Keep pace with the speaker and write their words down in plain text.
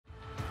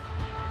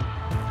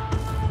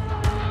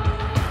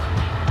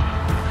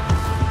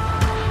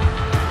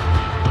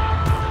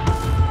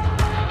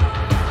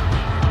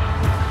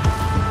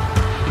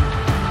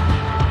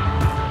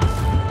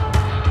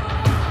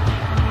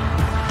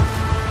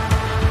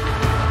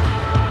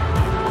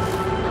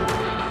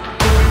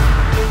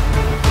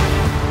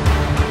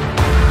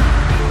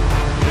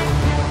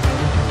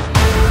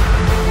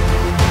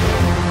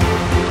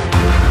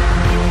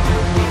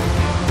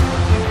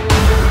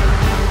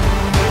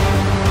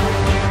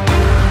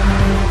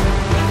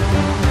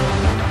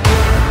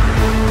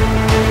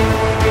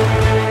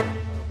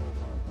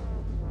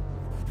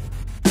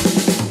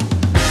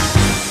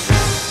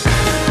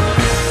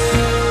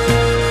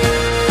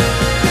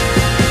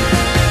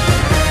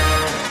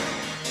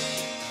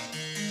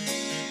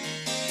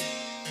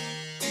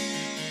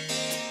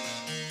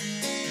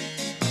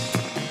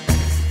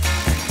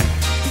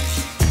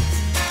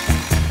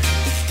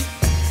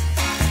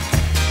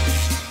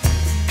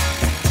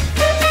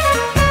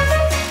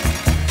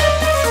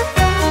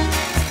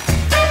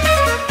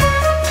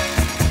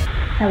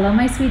Hello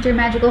my sweet dear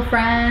magical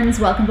friends,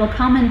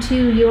 welcome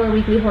to your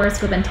weekly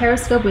horoscope and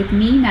tarot with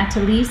me,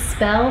 Natalie,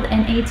 spelled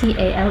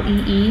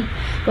N-A-T-A-L-E-E.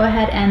 Go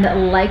ahead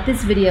and like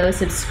this video,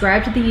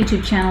 subscribe to the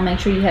YouTube channel, make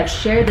sure you have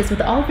shared this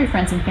with all of your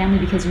friends and family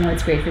because you know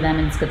it's great for them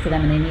and it's good for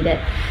them and they need it.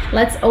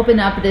 Let's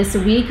open up this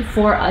week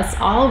for us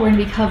all. We're going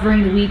to be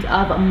covering the week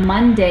of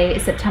Monday,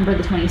 September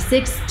the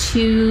 26th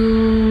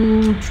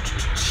to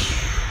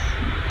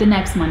the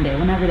next Monday,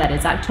 whenever that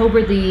is,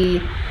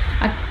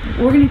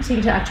 we're going to take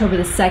it to October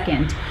the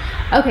 2nd.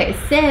 Okay,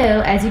 so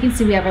as you can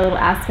see, we have our little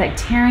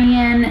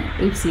aspectarian.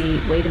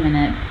 Oopsie, wait a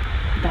minute.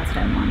 That's what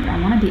I wanted.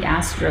 I wanted the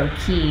astro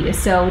key.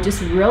 So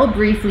just real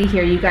briefly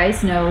here, you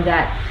guys know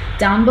that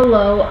down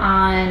below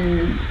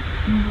on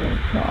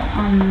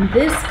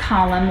this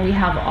column, we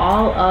have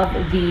all of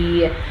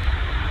the,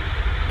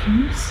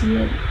 can you see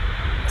it?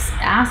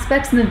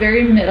 Aspects in the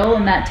very middle,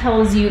 and that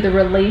tells you the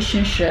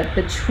relationship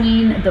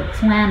between the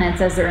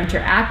planets as they're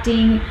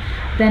interacting.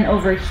 Then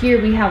over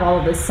here we have all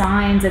of the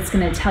signs. That's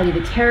going to tell you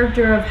the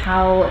character of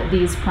how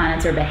these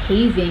planets are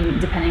behaving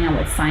depending on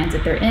what signs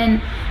that they're in.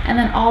 And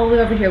then all the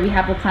way over here we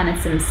have the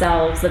planets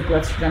themselves, the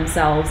glyphs for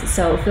themselves.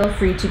 So feel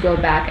free to go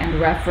back and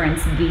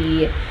reference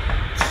the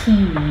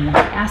key, the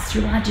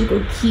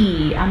astrological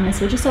key. I'm going to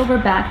switch us over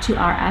back to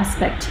our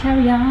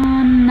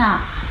aspectarian.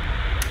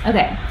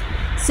 Okay.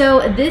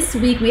 So this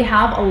week we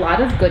have a lot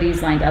of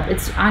goodies lined up.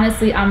 It's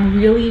honestly, I'm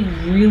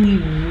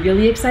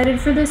really excited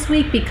for this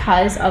week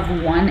because of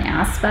one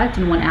aspect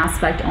and one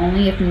aspect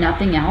only, if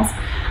nothing else.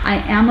 I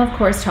am of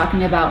course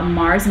talking about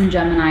Mars and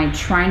Gemini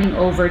trining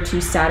over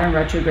to Saturn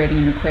retrograding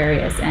in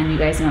Aquarius. And you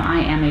guys know I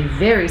am a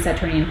very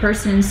Saturnian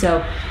person, so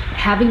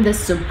having the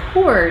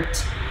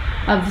support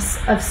of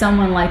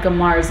someone like a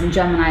Mars and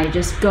Gemini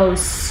just goes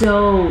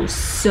so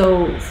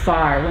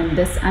far when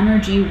this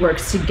energy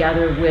works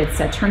together with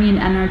Saturnian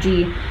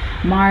energy,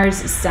 Mars,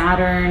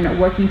 Saturn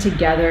working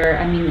together.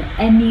 I mean,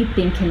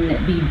 anything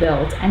can be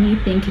built,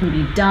 anything can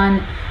be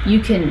done.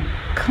 You can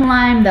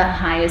climb the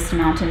highest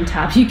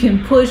mountaintop, you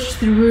can push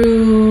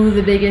through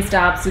the biggest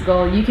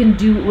obstacle, you can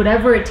do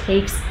whatever it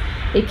takes,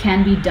 it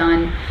can be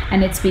done.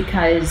 And it's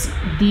because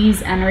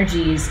these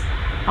energies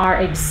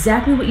are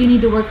exactly what you need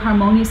to work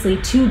harmoniously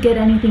to get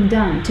anything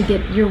done, to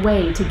get your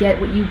way, to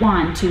get what you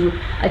want, to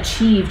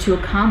achieve, to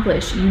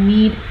accomplish. You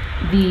need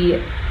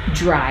the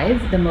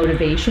drive, the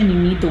motivation, you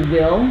need the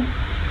will.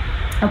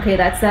 Okay,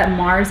 that's that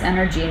Mars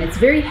energy, and it's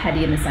very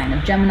heady in the sign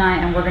of Gemini,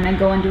 and we're gonna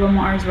go into a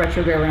Mars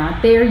retrograde. We're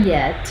not there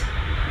yet.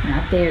 We're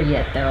not there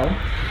yet though.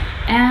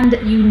 And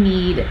you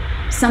need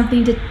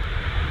something to,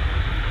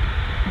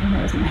 I don't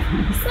know, it's my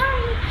phone, sorry.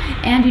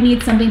 And you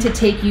need something to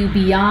take you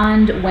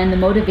beyond when the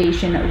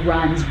motivation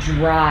runs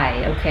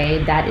dry,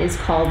 okay? That is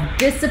called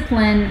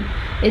discipline.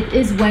 It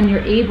is when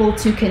you're able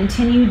to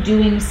continue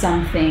doing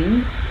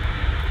something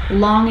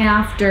long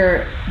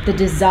after the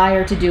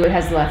desire to do it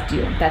has left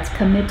you. That's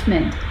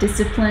commitment,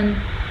 discipline,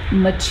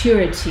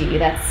 maturity.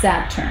 That's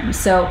Saturn.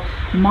 So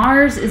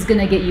Mars is going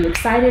to get you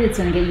excited. It's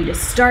going to get you to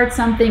start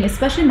something,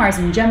 especially Mars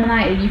and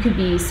Gemini. You could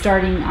be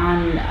starting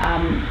on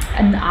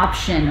an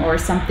option or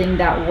something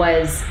that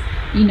was,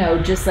 you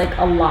know, just like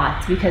a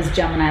lot, because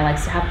Gemini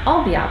likes to have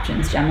all the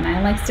options.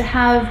 Gemini likes to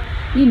have,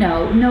 you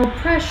know, no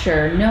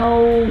pressure,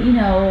 no, you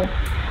know,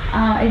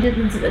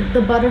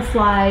 the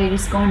butterfly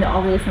just going to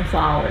all the different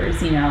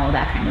flowers, you know,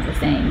 that kind of a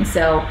thing.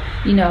 So,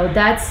 you know,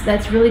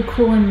 that's really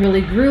cool and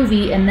really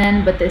groovy. And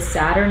then, but this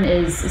Saturn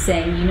is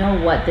saying, you know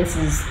what, this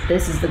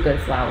is the good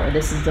flower.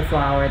 This is the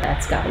flower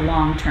that's got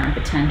long-term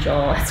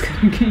potential. It's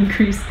going to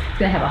increase. It's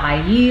going to have a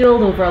high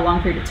yield over a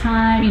long period of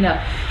time. You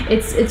know,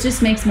 it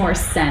just makes more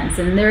sense.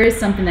 And there is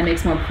something that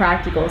makes more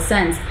practical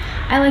sense.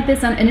 I like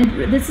this on,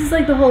 and this is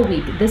like the whole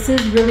week. This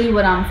is really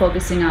what I'm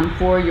focusing on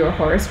for your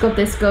horoscope.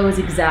 This goes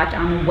exact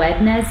on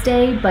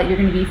Wednesday, but you're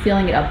going to be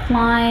feeling it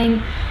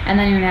applying, and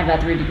then you're going to have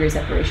that 3-degree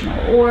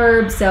separational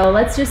orb. So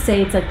let's just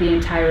say it's like the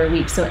entire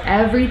week. So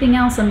everything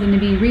else I'm going to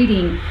be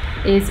reading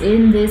is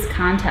in this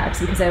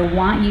context because I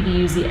want you to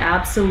use the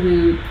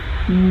absolute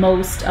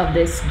most of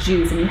this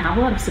juice, and you have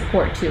a lot of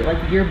support too.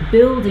 Like you're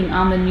building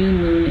on the new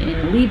moon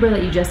in Libra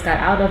that you just got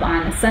out of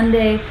on a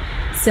Sunday.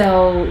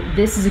 So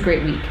this is a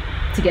great week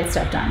to get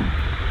stuff done.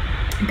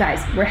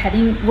 Guys,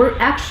 we're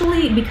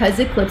actually, because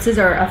eclipses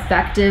are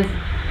effective,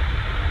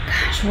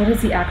 gosh, what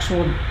is the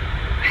actual,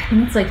 I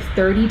think it's like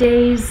 30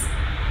 days,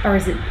 or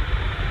is it,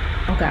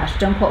 oh gosh,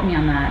 don't quote me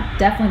on that.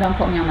 Definitely don't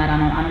quote me on that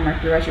on a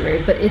Mercury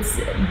retrograde, but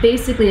it's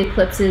basically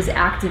eclipses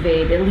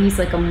activate at least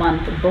like a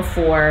month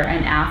before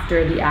and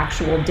after the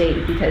actual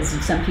date, because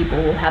some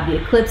people will have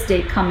the eclipse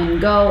date come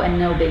and go and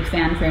no big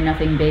fanfare,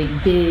 nothing big,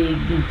 you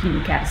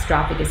know,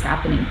 catastrophic is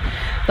happening.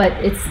 But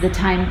it's the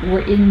time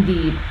we're in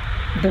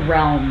the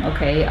realm,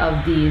 okay,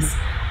 of these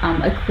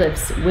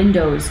eclipse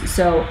windows.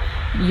 So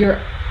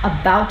you're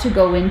about to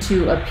go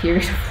into a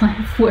period of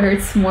life where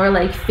it's more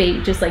like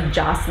fate just like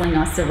jostling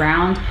us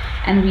around,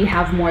 and we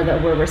have more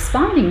that we're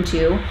responding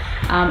to.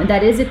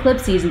 That is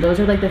eclipse season. Those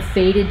are like the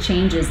fated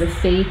changes, the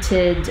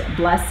fated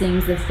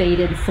blessings, the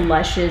fated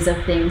flushes of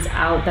things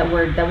out that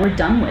we're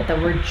done with, that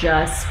we're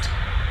just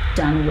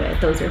done with.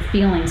 Those are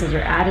feelings, those are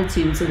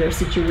attitudes, those are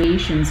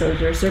situations,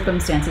 those are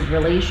circumstances,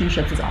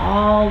 relationships, it's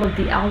all of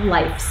the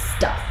life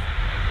stuff.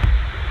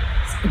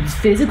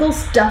 Physical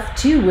stuff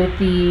too, with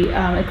the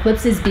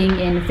eclipses being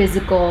in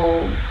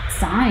physical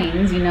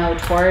signs, you know,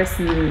 Taurus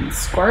and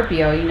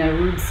Scorpio, you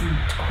know, it's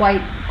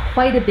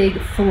quite a big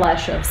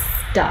flush of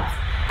stuff.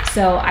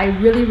 So I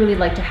really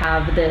like to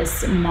have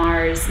this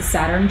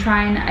Mars-Saturn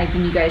trine. I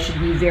think you guys should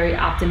be very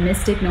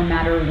optimistic no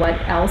matter what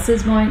else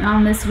is going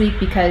on this week,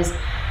 because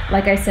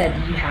like I said,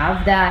 you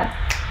have that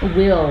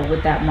will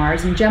with that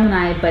Mars and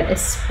Gemini, but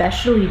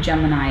especially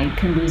Gemini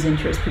can lose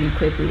interest pretty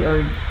quickly, or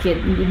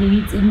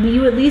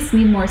you at least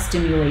need more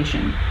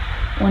stimulation.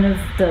 One of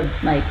the,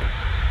 like,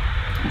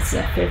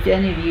 if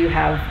any of you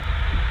have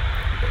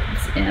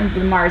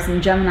Mars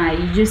and Gemini,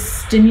 you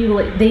just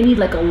stimulate, they need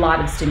like a lot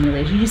of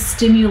stimulation. You just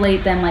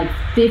stimulate them like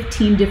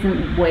 15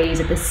 different ways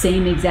at the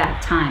same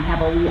exact time,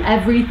 have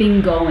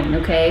everything going,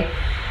 okay?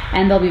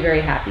 And they'll be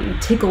very happy.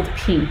 Tickled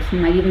pink, you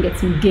might even get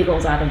some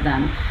giggles out of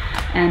them,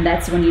 and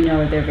that's when you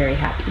know they're very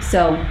happy.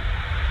 So,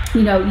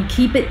 you know, you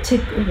keep it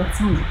that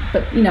sounds,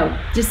 but you know,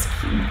 just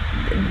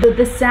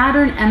the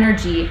Saturn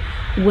energy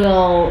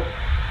will,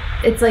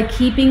 it's like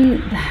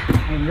keeping,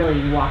 I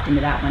really walked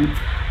into that one.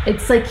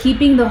 It's like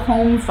keeping the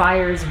home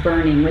fires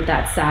burning with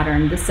that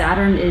Saturn. The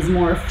Saturn is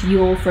more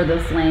fuel for the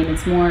flame.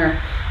 It's more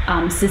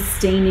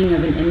sustaining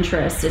of an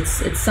interest.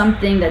 It's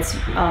something that's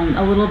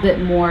a little bit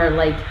more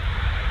like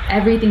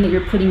everything that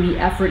you're putting the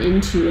effort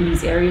into in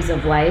these areas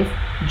of life,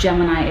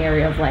 Gemini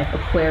area of life,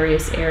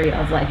 Aquarius area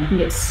of life, you can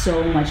get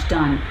so much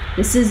done.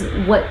 This is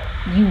what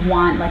you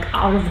want, like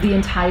out of the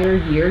entire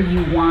year,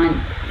 you want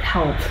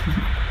help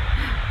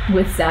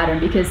with Saturn,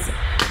 because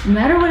no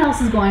matter what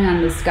else is going on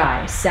in the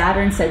sky,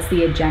 Saturn sets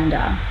the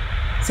agenda.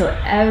 So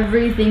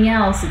everything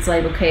else, it's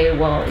like, okay,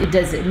 well, it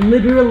does it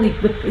literally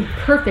with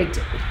perfect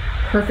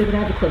would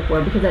have a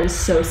clipboard, because that is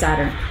so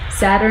Saturn.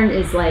 Saturn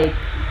is like,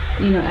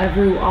 you know,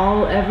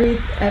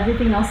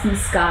 everything else in the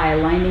sky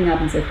lining up,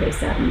 and it's like, okay,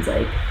 Saturn's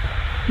like,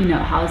 you know,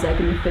 how's that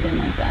going to fit in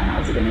like that?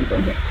 How's it going to go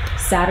in here?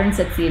 Saturn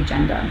sets the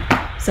agenda.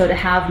 So to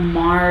have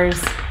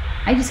Mars,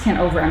 I just can't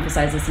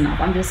overemphasize this enough.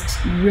 I'm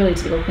just really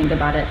tickled pink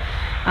about it.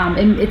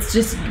 And it's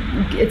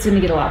going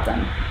to get a lot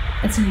done.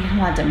 It's going to get a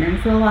lot done. You're going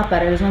to feel a lot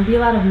better. There's going to be a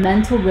lot of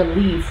mental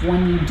relief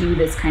when you do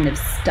this kind of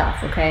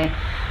stuff, okay?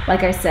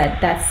 Like I said,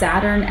 that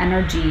Saturn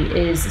energy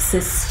is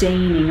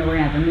sustaining. We're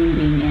going to have a moon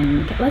being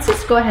in. Okay, let's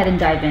just go ahead and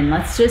dive in.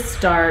 Let's just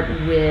start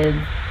with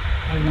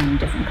a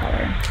different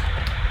color.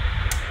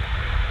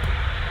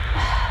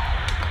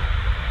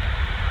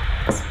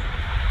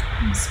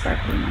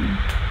 Sparkly one.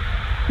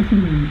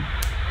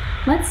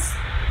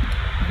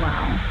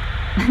 Wow.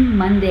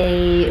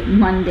 Monday,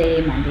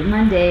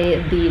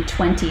 the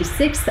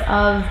 26th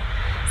of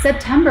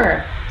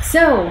September.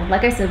 So,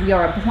 like I said, we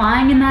are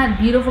applying in that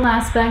beautiful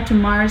aspect to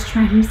Mars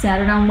trine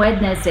Saturn on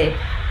Wednesday.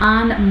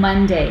 On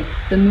Monday,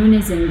 the moon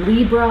is in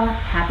Libra.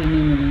 Happy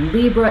new moon in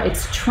Libra.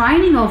 It's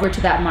trining over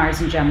to that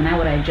Mars in Gemini,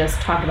 what I just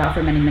talked about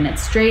for many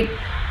minutes straight.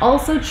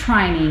 Also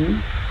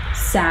trining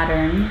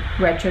Saturn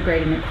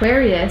retrograde in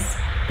Aquarius.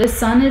 The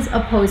Sun is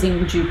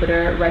opposing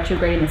Jupiter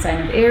retrograde in the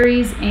sign of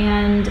Aries,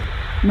 and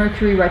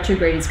Mercury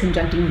retrograde is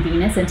conjuncting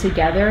Venus, and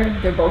together,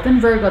 they're both in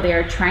Virgo, they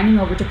are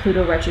trining over to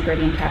Pluto retrograde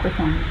in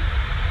Capricorn.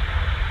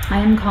 I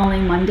am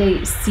calling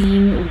Monday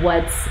seeing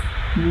what's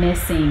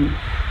missing.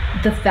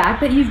 The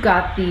fact that you've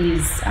got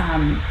these,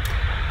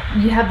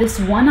 you have this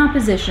one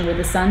opposition with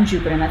the Sun,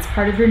 Jupiter, and that's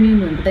part of your new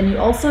moon, but then you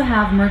also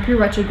have Mercury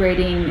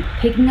retrograding,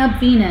 picking up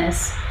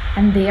Venus,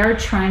 and they are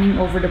trining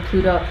over to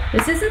Pluto.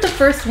 This isn't the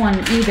first one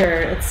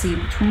either. Let's see,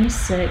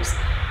 26.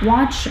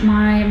 Watch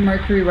my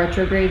Mercury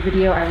retrograde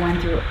video. I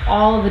went through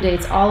all of the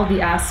dates, all of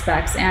the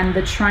aspects, and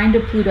the trine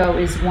to Pluto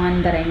is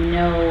one that I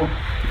know.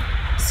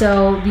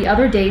 So the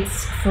other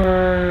dates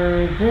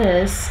for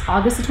this,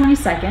 August the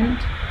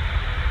 22nd,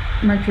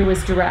 Mercury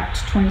was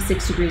direct,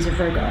 26 degrees of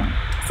Virgo.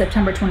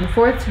 September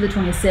 24th to the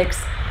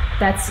 26th,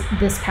 that's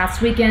this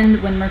past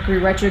weekend when Mercury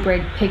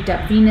retrograde picked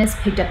up Venus,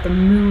 picked up the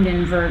moon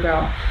in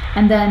Virgo.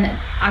 And then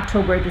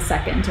October the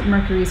 2nd,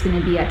 Mercury is going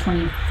to be at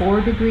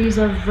 24 degrees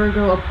of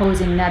Virgo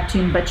opposing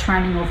Neptune, but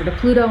trining over to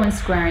Pluto and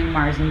squaring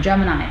Mars in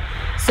Gemini.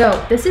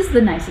 So this is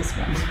the nicest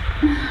one.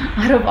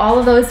 Out of all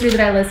of those three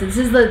that I listed, this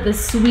is the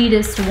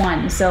sweetest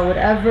one. So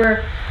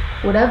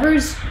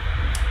whatever's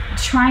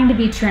trying to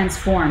be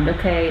transformed,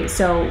 okay?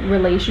 So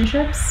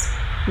relationships,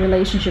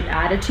 relationship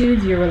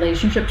attitudes, your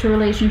relationship to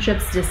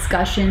relationships,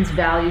 discussions,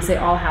 values, they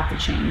all have to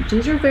change.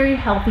 These are very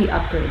healthy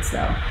upgrades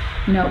though.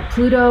 You know,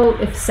 Pluto,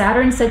 if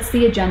Saturn sets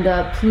the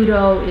agenda,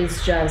 Pluto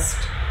is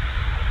just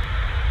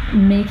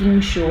making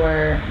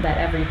sure that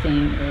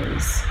everything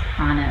is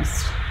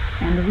honest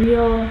and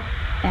real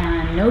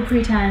and no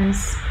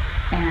pretense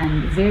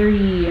and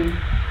very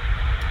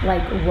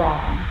like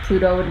raw.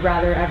 Pluto would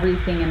rather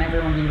everything and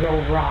everyone be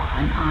real raw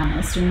and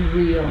honest and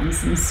real and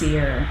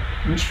sincere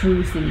and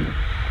truthy,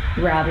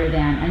 rather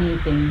than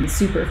anything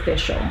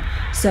superficial.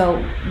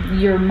 So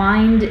your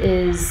mind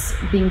is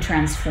being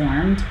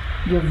transformed.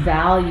 your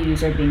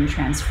values are being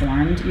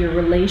transformed, your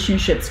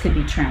relationships could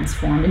be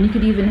transformed, and you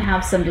could even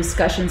have some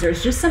discussions.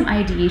 There's just some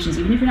ideations.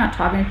 Even if you're not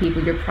talking to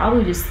people, you're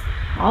probably just,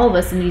 all of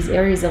us in these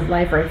areas of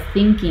life are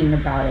thinking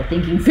about it,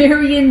 thinking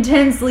very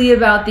intensely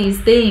about these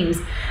things.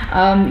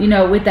 You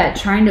know, with that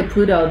trine to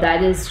Pluto,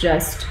 that is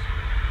just,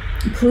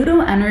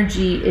 Pluto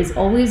energy is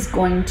always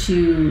going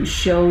to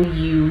show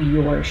you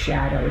your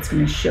shadow. It's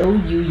going to show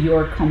you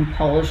your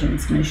compulsion.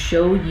 It's going to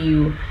show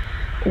you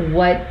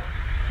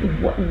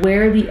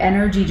where the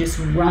energy just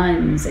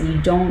runs and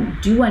you don't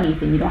do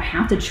anything. You don't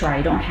have to try.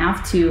 You don't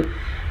have to,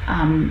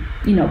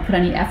 you know, put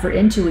any effort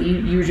into it.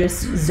 You're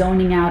just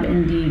zoning out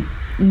in the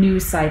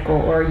news cycle,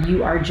 or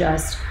you are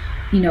just,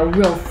 you know,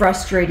 real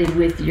frustrated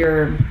with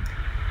your,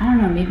 I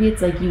don't know, maybe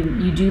it's like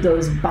you do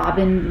those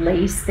bobbin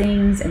lace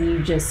things and you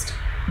just,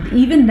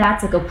 even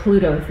that's like a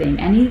Pluto thing.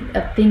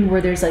 A thing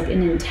where there's like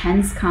an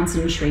intense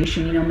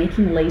concentration, you know,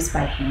 making lace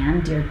by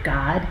hand, dear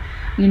God,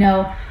 you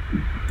know,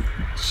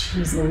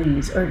 geez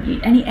Louise, or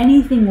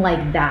anything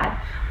like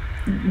that.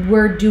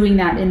 We're doing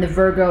that in the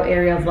Virgo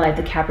area of life,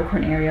 the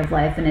Capricorn area of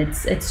life, and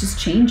it's just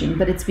changing.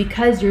 But it's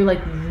because you're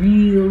like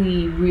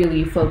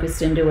really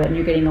focused into it, and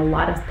you're getting a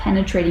lot of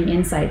penetrating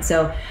insight.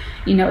 So,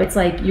 you know, it's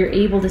like you're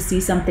able to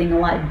see something a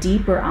lot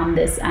deeper on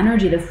this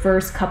energy the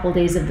first couple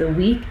days of the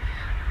week,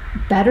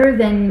 better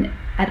than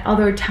at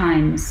other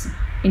times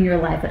in your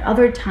life, at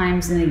other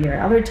times in the year,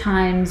 other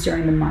times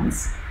during the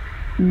months.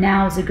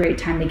 Now is a great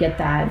time to get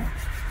that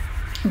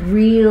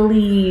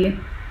really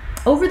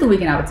over the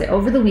weekend. I would say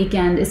over the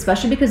weekend,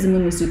 especially because the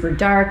moon was super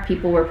dark.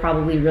 People were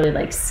probably really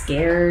like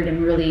scared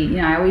and really, you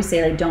know, I always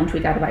say like, don't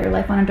tweak out about your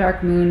life on a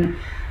dark moon.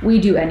 We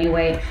do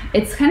anyway.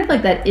 It's kind of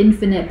like that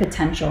infinite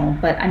potential,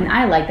 but I mean,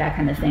 I like that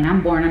kind of thing.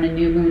 I'm born on a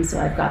new moon, so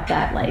I've got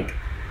that like,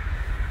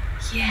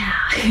 yeah,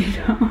 you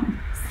know,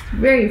 it's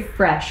very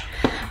fresh.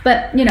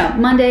 But, you know,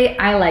 Monday,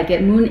 I like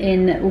it. Moon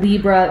in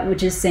Libra,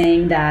 which is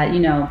saying that, you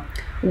know,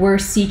 we're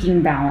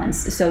seeking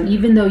balance. So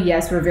even though,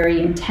 yes, we're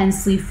very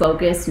intensely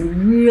focused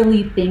and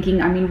really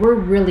thinking, I mean, we're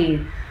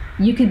really,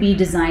 you could be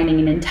designing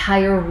an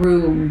entire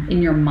room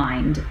in your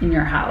mind, in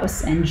your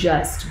house, and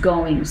just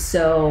going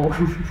so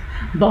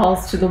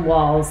balls to the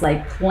walls,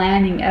 like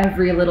planning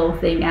every little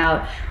thing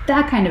out,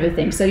 that kind of a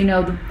thing. So, you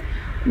know, the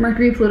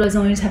Mercury, Pluto doesn't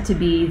always have to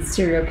be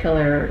serial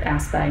killer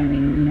aspect. I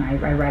mean, you know,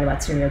 I write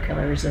about serial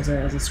killers as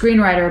a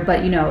screenwriter,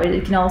 but, you know,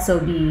 it can also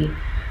be,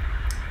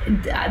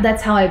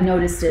 that's how I've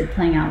noticed it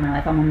playing out in my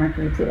life. I'm a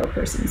Mercury Pluto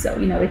person. So,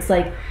 you know, it's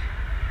like,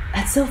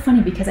 that's so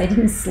funny because I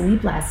didn't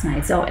sleep last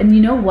night. So, and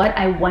you know what?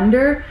 I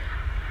wonder,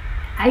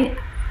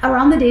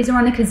 around the days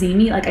around the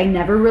𝚠𝚣𝚘, like I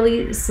never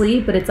really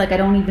sleep, but it's like I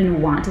don't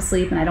even want to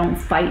sleep and I don't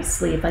fight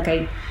sleep. Like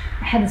I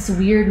had this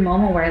weird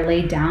moment where I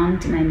laid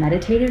down and I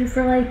meditated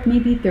for like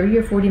maybe 30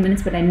 or 40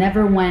 minutes, but I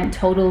never went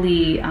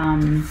totally,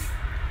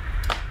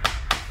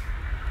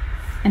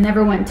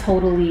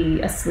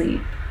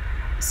 asleep.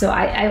 So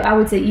I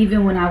would say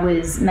even when I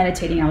was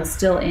meditating, I was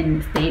still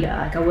in theta,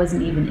 like I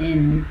wasn't even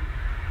in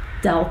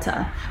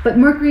delta. But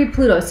Mercury,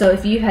 Pluto, so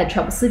if you had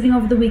trouble sleeping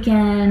over the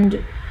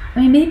weekend,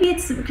 I mean, maybe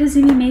it's because,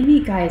 I mean, maybe,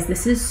 guys,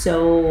 this is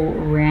so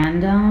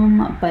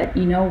random, but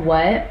you know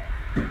what,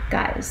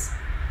 guys,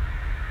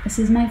 this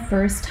is my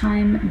first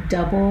time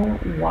double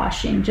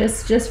washing,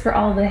 just for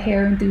all the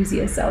hair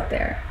enthusiasts out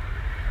there.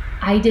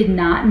 I did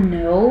not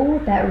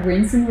know that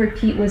rinse and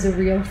repeat was a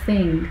real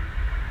thing.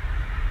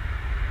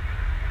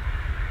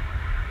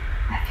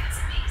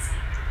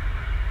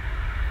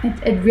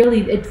 It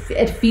really,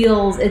 it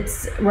feels,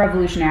 it's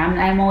revolutionary.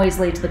 I'm always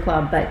late to the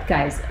club, but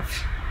guys,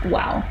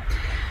 wow.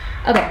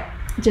 Okay,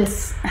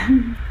 just,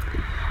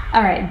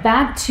 all right,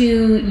 back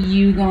to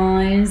you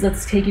guys.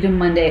 Let's take you to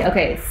Monday.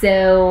 Okay,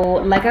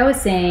 so like I was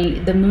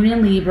saying, the moon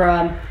in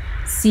Libra,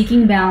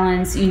 seeking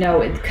balance, you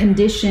know,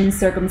 conditions,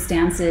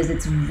 circumstances,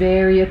 it's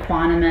very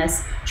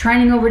equanimous.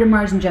 Trining over to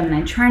Mars and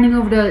Gemini, trining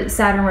over to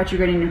Saturn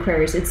retrograding in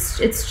Aquarius.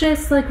 It's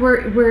just like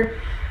we're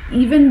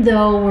even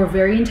though we're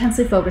very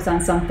intensely focused on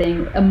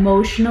something,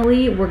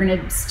 emotionally, we're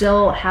gonna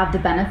still have the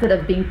benefit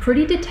of being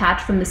pretty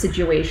detached from the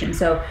situation.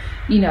 So,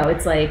 you know,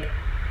 it's like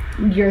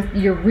you're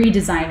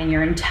redesigning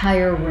your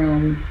entire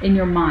room in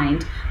your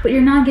mind, but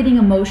you're not getting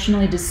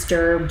emotionally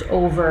disturbed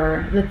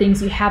over the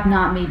things you have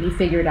not maybe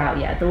figured out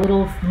yet. The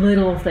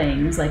little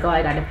things like, oh,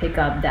 I gotta pick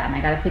up that and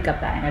I gotta pick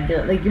up that and I gotta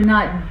do it. Like, you're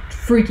not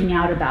freaking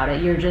out about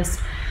it. You're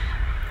just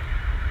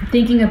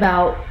thinking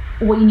about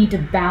what you need to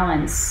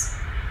balance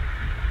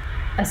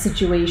a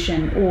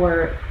situation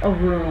or a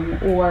room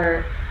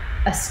or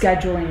a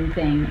scheduling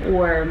thing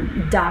or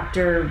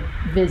doctor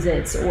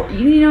visits, or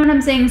you know what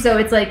I'm saying? So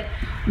it's like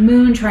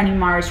moon trining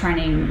Mars,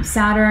 trining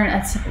Saturn.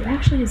 That's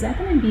actually, is that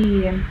going to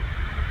be,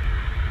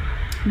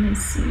 let me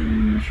see,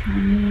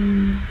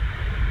 trining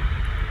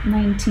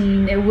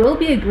 19. It will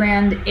be a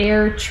grand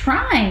air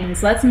trine,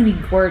 so that's going to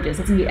be gorgeous.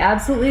 That's going to be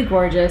absolutely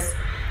gorgeous.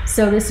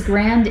 So this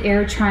grand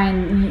air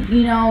trine,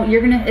 you know,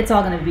 it's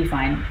all gonna be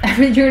fine.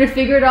 You're gonna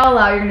figure it all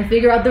out. You're gonna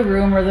figure out the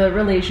room or the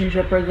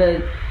relationship or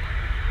the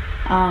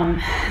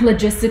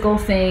logistical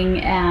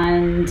thing,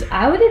 and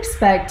I would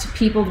expect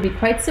people to be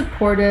quite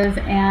supportive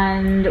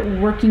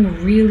and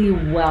working really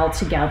well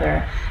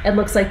together. It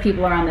looks like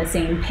people are on the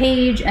same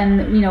page,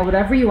 and you know,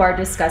 whatever you are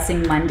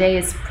discussing Monday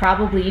is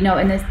probably, you know,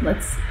 and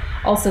let's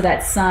also,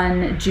 that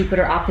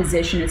Sun-Jupiter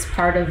opposition is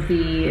part of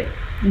the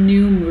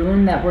new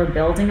moon that we're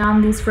building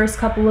on these first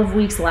couple of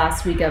weeks,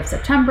 last week of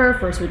September,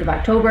 first week of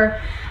October.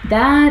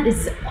 That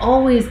is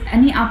always,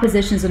 any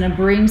opposition is going to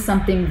bring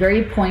something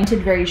very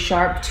pointed, very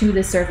sharp to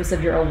the surface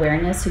of your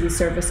awareness, to the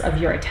surface of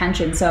your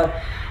attention. So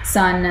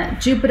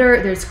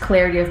Sun-Jupiter, there's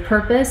clarity of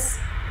purpose,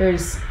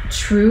 there's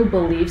true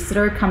beliefs that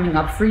are coming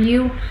up for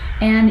you,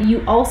 and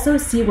you also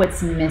see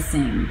what's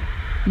missing.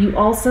 You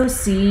also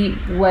see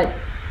what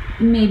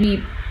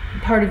maybe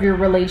part of your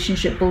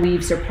relationship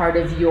beliefs or part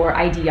of your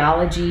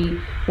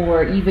ideology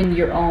or even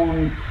your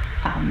own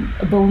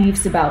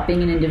beliefs about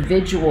being an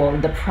individual,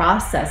 the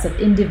process of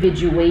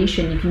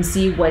individuation. You can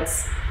see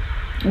what's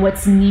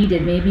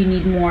needed. Maybe you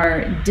need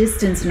more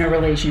distance in a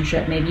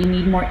relationship. Maybe you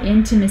need more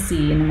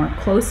intimacy and more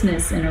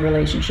closeness in a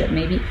relationship.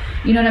 Maybe,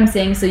 you know what I'm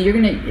saying? So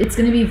it's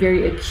gonna be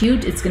very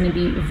acute. It's gonna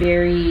be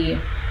very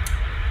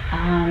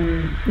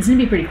it's going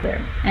to be pretty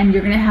clear, and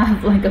you're going to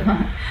have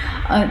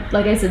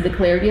like I said, the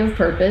clarity of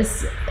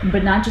purpose,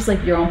 but not just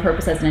like your own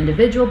purpose as an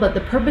individual, but the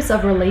purpose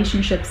of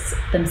relationships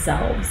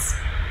themselves.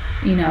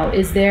 You know,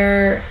 is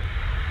there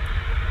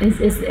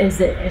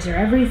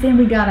everything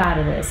we got out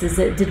of this?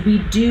 Did we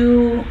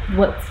do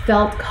what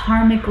felt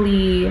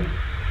karmically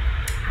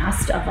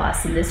asked of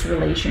us in this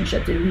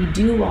relationship? Did we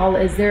do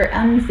is there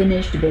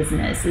unfinished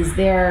business? Is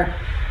there,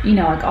 you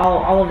know, like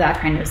all of that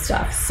kind of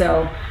stuff?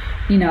 So,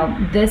 you know,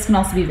 this can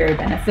also be very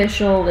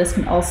beneficial. This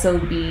can also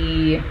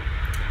be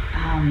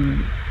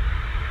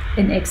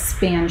an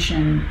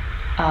expansion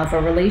of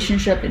a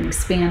relationship, an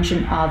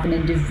expansion of an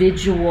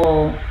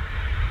individual,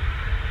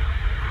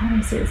 how do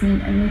I say this?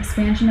 An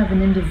expansion of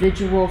an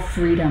individual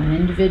freedom, an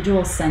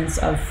individual sense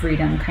of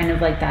freedom, kind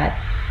of like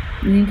that.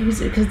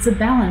 Because it's a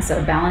balance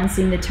of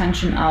balancing the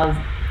tension of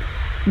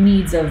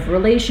needs of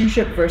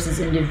relationship versus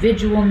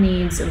individual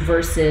needs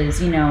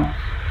versus, you know,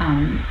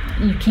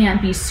 you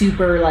can't be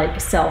super like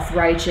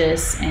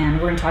self-righteous, and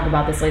we're going to talk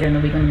about this later in the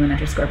week when you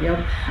enter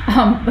Scorpio,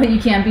 but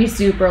you can't be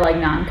super like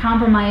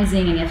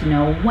non-compromising, and you have to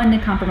know when to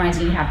compromise,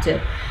 and you have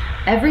to,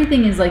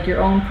 everything is like your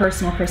own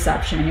personal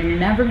perception, and you're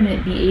never going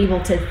to be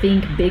able to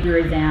think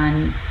bigger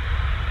than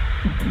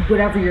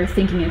whatever you're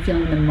thinking and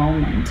feeling in the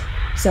moment.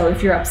 So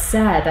if you're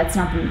upset, that's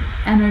not the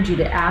energy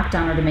to act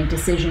on or to make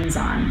decisions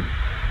on.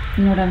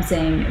 You know what I'm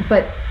saying?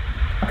 But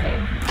okay,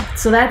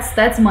 so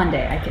that's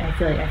Monday. I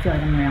feel like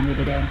I'm rambly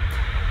today.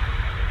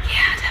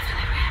 Yeah,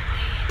 definitely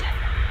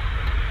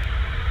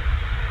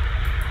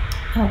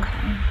rambly.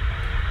 Okay.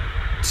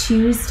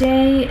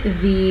 Tuesday,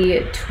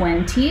 the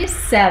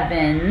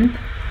 27th.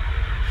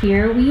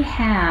 Here we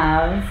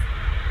have.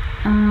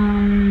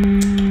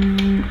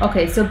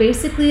 Okay, so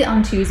basically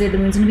on Tuesday, the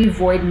moon's going to be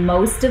void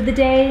most of the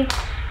day,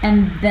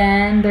 and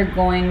then they're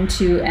going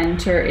to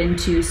enter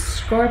into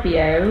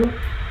Scorpio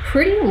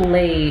pretty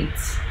late.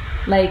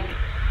 Like,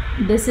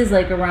 this is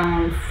like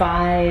around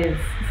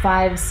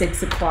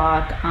 6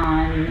 o'clock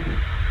on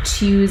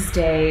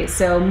Tuesday.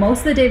 So most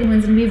of the day the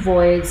moon's gonna be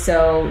void,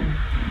 so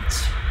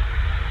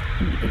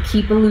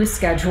keep a loose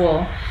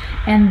schedule.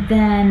 And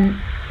then,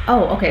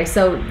 oh, okay,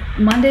 so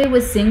Monday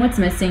was seeing what's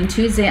missing.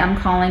 Tuesday I'm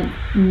calling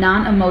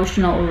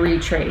non-emotional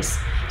retrace.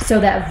 So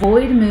that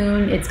void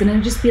moon, it's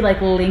gonna just be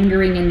like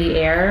lingering in the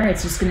air.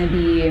 It's just gonna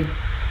be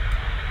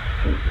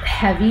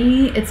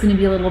heavy. It's going to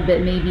be a little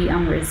bit maybe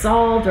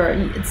unresolved, or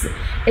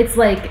it's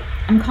like,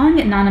 I'm calling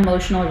it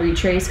non-emotional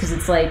retrace because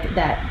it's like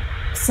that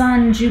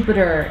Sun,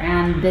 Jupiter,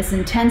 and this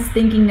intense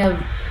thinking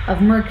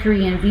of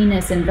Mercury and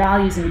Venus and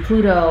values and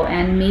Pluto,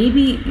 and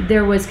maybe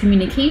there was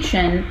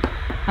communication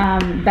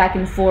back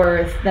and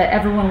forth that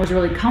everyone was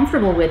really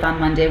comfortable with on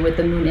Monday, with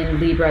the moon in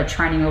Libra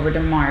trining over to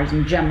Mars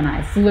and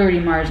Gemini,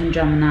 flirty Mars and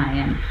Gemini,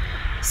 and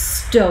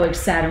stoic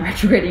Saturn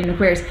retrograding in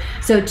Aquarius.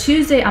 So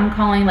Tuesday I'm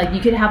calling, like, you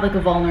could have like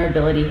a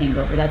vulnerability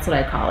hangover. That's what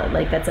I call it.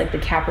 Like, that's like the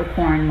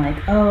Capricorn, like,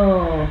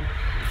 oh,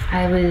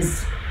 I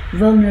was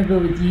vulnerable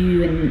with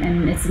you,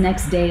 and it's the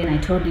next day and I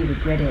totally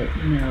regret it,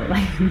 you know,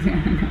 like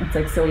it's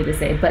like silly to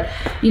say, but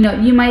you know,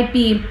 you might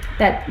be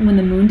that when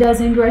the moon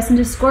does ingress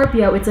into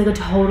Scorpio, it's like a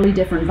totally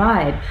different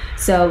vibe.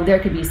 So there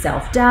could be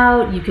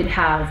self-doubt, you could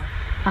have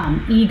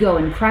ego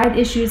and pride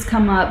issues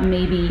come up.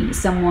 Maybe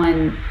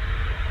someone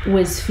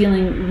was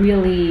feeling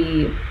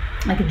really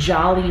like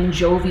jolly and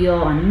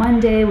jovial on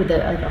Monday with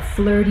a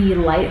flirty,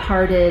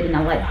 lighthearted, in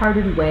a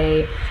lighthearted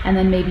way, and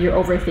then maybe you're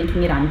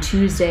overthinking it on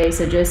Tuesday.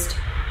 So just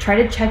try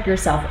to check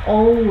yourself.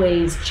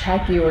 Always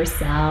check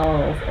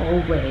yourself.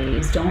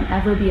 Always. Don't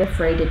ever be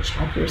afraid to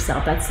check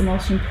yourself. That's the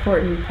most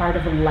important part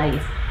of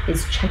life,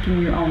 is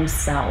checking your own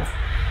self.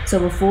 So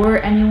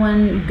before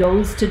anyone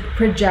goes to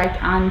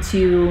project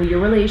onto your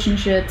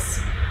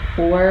relationships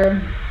or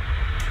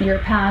your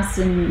past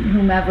and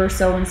whomever,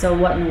 so and so,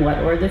 what and what,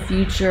 or the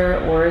future,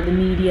 or the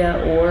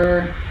media,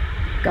 or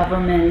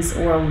governments,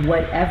 or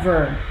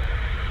whatever,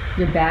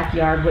 your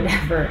backyard,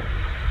 whatever,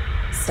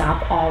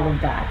 Stop all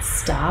of that.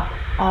 Stop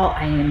all.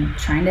 I am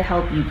trying to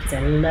help you because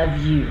I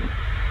love you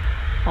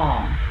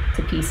all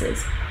to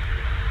pieces.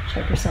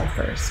 Check yourself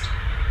first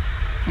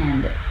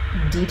and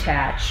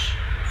detach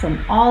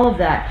from all of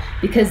that,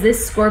 because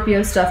this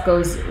Scorpio stuff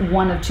goes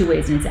one of two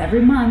ways, and it's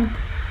every month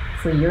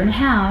for a year and a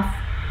half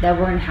that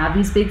we're gonna have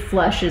these big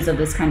flushes of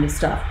this kind of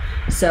stuff.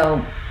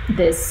 So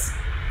this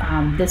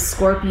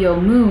Scorpio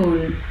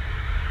moon,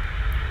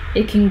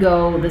 it can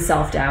go the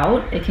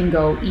self-doubt, it can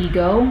go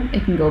ego,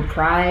 it can go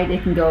pride,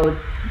 it can go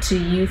to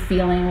you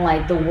feeling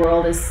like the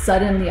world is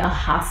suddenly a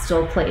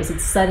hostile place,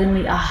 it's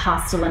suddenly a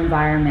hostile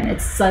environment,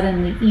 it's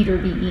suddenly eat or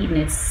be eaten,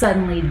 it's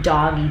suddenly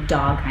dog eat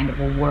dog kind of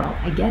a world.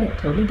 I get it,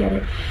 totally get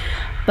it.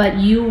 But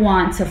you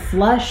want to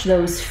flush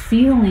those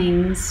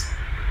feelings,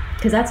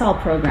 because that's all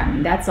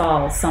programming, that's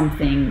all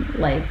something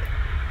like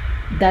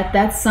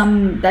that's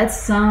something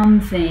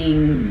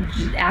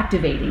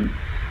activating.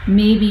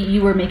 Maybe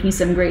you were making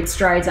some great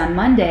strides on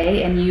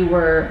Monday and you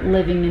were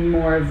living in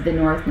more of the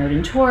North Node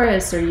in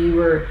Taurus, or you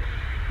were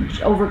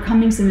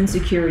overcoming some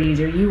insecurities,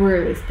 or you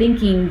were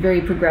thinking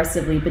very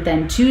progressively, but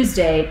then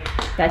Tuesday,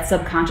 that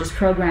subconscious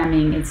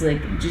programming, it's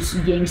like just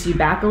yanks you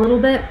back a little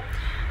bit.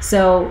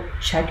 So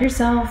check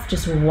yourself,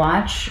 just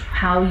watch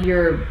how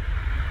you're,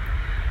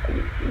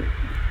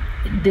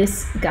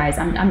 this, guys,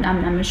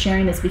 I'm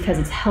sharing this because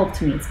it's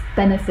helped me, it's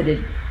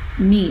benefited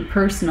me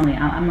personally.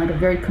 I'm like a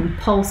very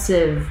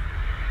compulsive,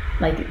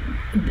 like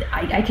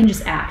I can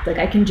just act, like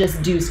I can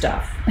just do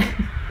stuff.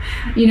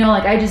 You know,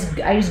 like I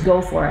just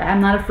go for it.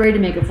 I'm not afraid to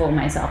make a fool of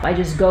myself. I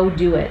just go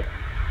do it.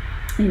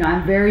 You know,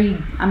 I'm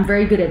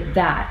very good at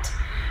that.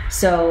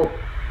 So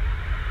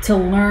to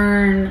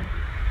learn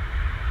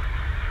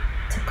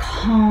to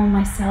calm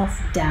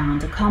myself down,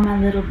 to calm my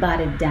little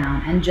body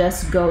down and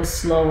just go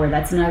slower.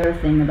 That's another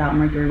thing about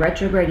Mercury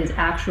retrograde, is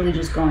actually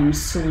just going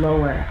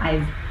slower.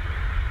 I've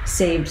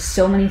saved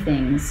so many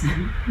things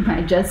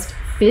by just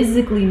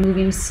physically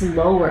moving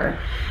slower.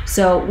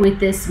 So with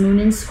this moon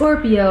in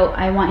Scorpio,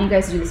 I want you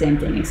guys to do the same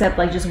thing, except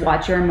like just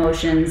watch your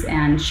emotions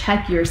and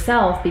check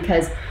yourself,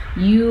 because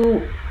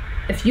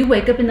if you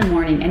wake up in the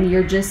morning and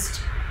you're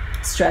just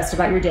stressed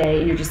about your day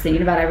and you're just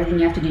thinking about everything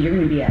you have to do, you're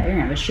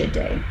gonna have a shit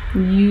day.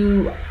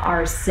 You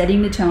are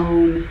setting the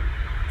tone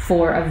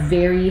for a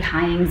very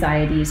high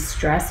anxiety,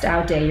 stressed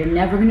out day. You're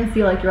never gonna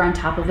feel like you're on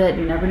top of it.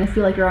 You're never gonna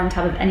feel like you're on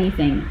top of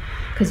anything,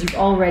 because you've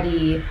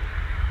already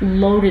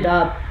loaded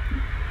up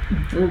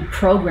the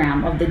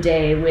program of the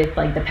day with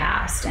like the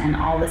past and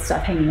all this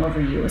stuff hanging over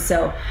you.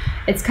 So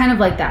it's kind of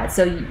like that.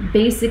 So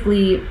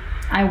basically,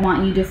 I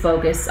want you to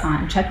focus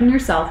on checking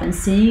yourself and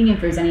seeing if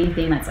there's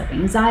anything that's like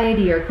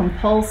anxiety or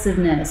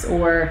compulsiveness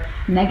or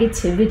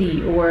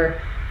negativity,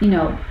 or, you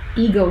know,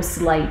 ego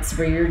slights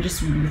where you're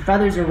just, your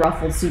feathers are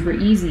ruffled super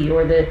easy,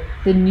 or the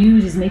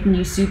news is making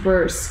you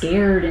super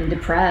scared and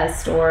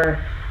depressed, or,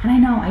 and I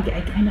know,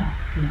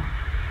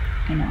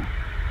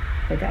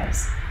 but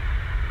guys,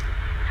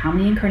 how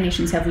many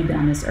incarnations have we been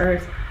on this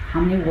earth?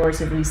 How many wars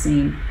have we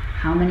seen?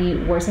 How many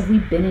wars have we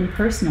been in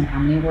personally? How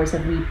many wars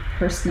have we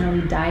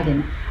personally died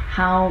in?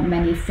 How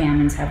many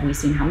famines have we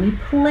seen? How many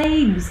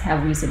plagues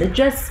have we seen? The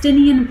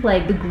Justinian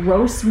plague, the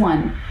gross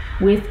one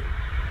with,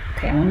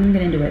 okay, I won't even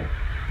get into it.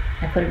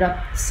 I put it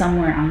up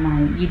somewhere on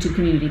my YouTube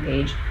community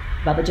page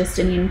about the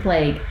Justinian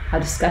plague, how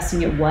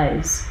disgusting it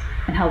was,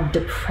 and how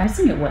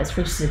depressing it was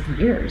for just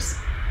years.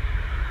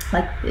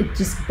 Like, it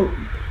just,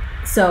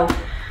 so,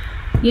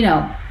 you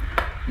know,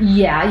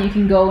 yeah, you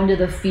can go into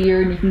the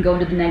fear and you can go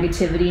into the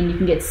negativity and you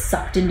can get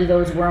sucked into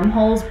those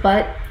wormholes,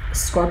 but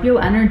Scorpio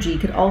energy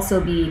could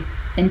also be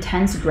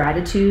intense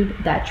gratitude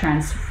that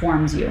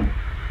transforms you.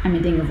 I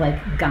mean, think of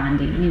like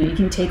Gandhi. You know, you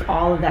can take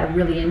all of that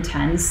really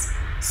intense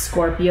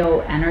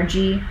Scorpio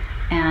energy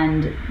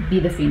and be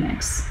the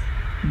phoenix.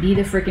 Be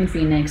the freaking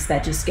phoenix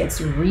that just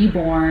gets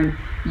reborn.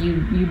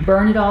 You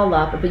burn it all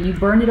up, but you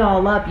burn it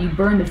all up, you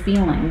burn the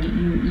feeling.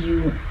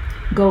 You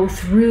go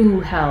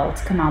through hell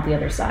to come out the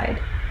other side.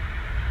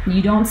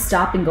 You don't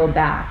stop and go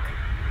back.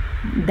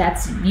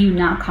 That's you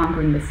not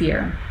conquering the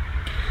fear.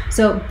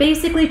 So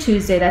basically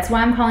Tuesday, that's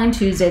why I'm calling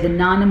Tuesday the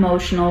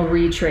non-emotional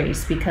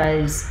retrace,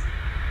 because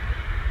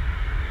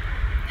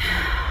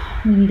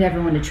we need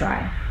everyone to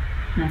try.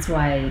 And that's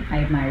why I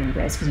admire you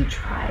guys, because you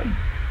try.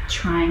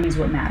 Trying is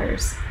what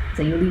matters.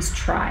 So you at least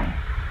try.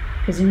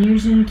 Because then you're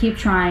just gonna keep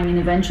trying and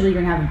eventually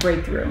you're gonna have a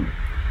breakthrough.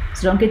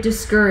 So don't get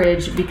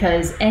discouraged,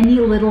 because any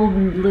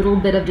little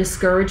bit of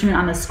discouragement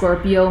on a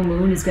Scorpio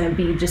moon is gonna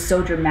be just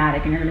so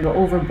dramatic and you're gonna go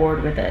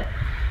overboard with it.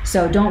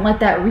 So don't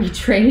let that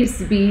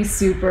retrace be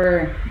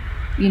super,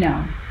 you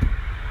know,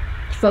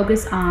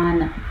 focus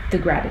on the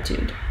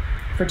gratitude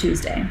for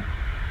Tuesday.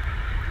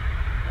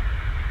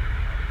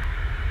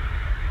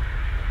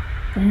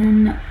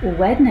 Then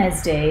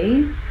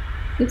Wednesday,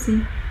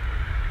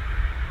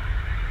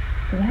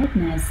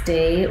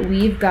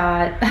 we've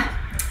got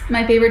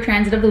my favorite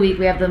transit of the week.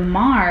 We have the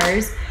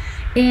Mars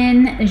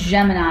in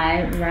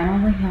Gemini. I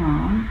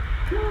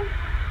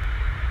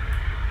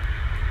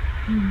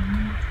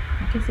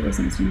guess it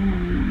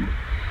isn't.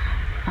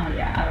 Oh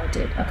yeah, oh it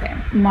did. Okay.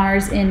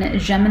 Mars in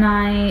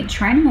Gemini,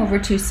 trining over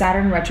to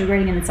Saturn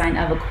retrograding in the sign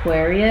of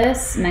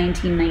Aquarius,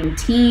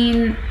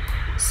 1919.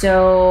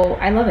 So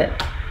I love it.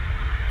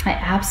 I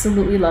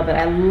absolutely love it.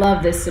 I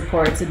love this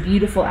support. It's a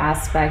beautiful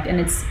aspect and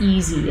it's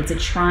easy. It's a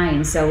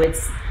trine. So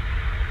it's,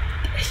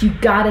 you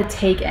gotta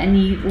take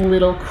any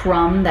little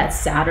crumb that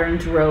Saturn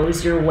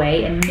throws your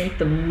way and make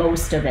the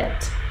most of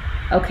it.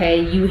 Okay,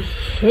 you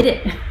hit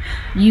it.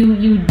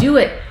 You do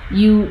it.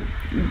 You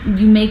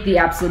make the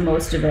absolute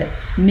most of it.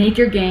 Make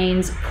your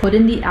gains, put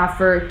in the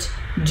effort,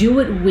 do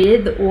it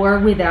with or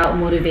without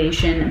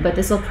motivation, but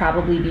this will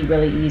probably be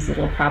really easy.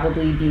 It'll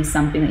probably be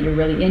something that you're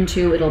really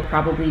into. It'll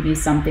probably be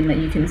something that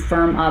you can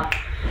firm up,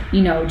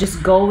 you know,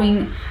 just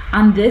going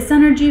on this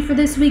energy for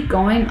this week,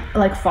 going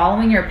like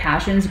following your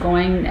passions,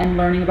 going and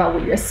learning about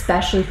what you're,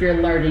 especially if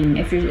you're learning,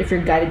 if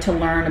you're guided to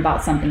learn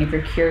about something, if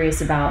you're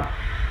curious about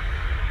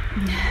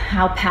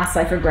how past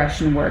life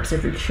regression works,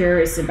 if you're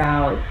curious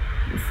about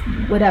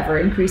whatever,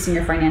 increasing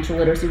your financial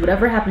literacy,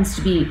 whatever it happens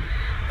to be,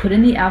 put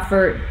in the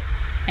effort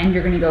and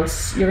you're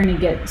gonna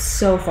get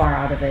so far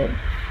out of it.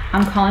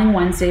 I'm calling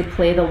Wednesday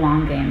play the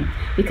long game,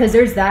 because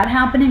there's that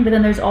happening, but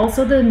then there's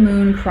also the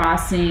moon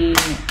crossing,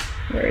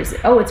 where is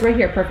it? Oh, it's right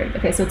here, perfect.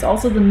 Okay, so it's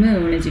also the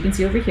moon, as you can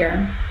see over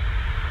here,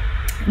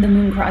 the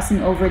moon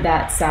crossing over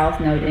that south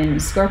node in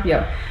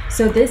Scorpio.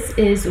 So this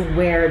is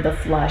where the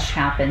flush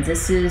happens.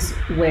 This is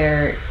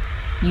where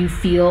you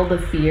feel the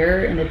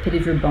fear in the pit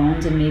of your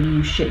bones, and maybe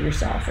you shit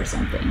yourself or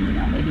something, you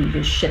know, maybe you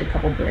just shit a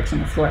couple bricks on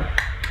the floor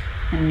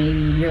and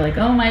maybe you're like,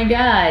 oh my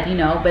God, you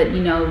know, but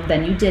you know,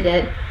 then you did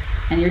it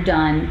and you're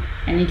done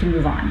and you can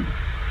move on.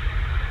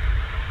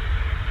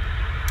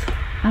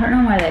 I don't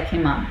know why that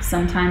came up.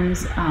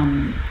 Sometimes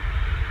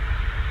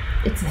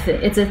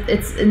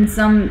it's in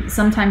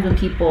sometimes when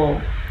people,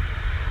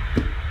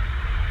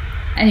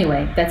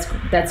 anyway,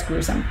 that's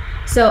gruesome.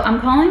 So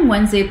I'm calling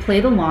Wednesday play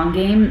the long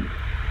game.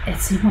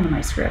 It's in one of my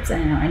scripts.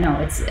 I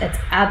know. It's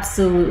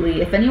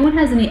absolutely. If anyone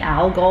has any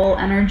algol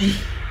energy,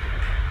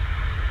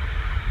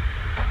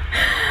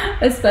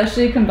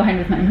 especially combined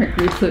with my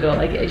Mercury Pluto,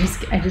 like I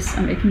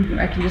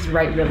can just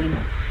write really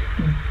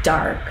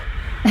dark.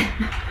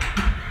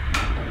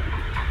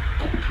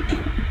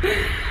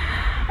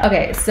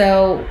 Okay,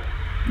 so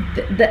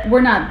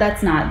there's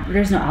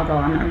no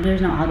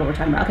algo we're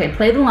talking about. Okay,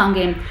 play the long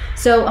game.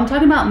 So I'm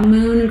talking about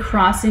moon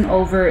crossing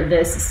over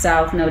this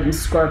south node in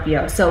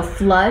Scorpio. So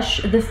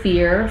flush the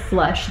fear,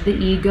 flush the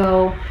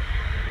ego.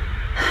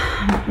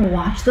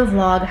 Watch the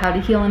vlog, How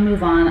to Heal and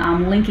Move On.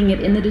 I'm linking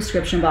it in the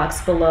description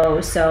box below,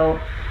 so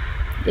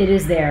it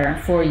is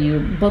there for you.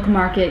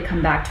 Bookmark it,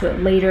 come back to it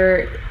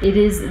later. It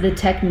is the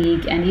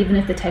technique, and even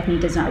if the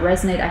technique does not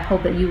resonate, I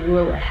hope that you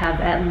will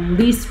have at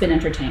least been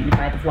entertained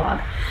by the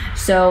vlog.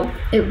 So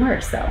it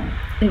works though.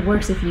 It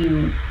works if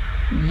you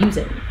use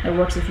it. It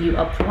works if you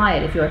apply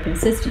it, if you are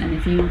consistent, and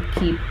if you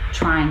keep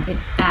trying. It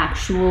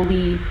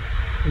actually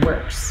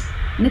works.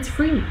 And it's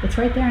free. It's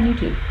right there on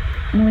YouTube.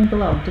 In the link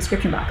below,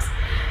 description box.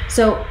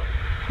 So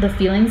the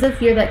feelings of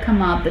fear that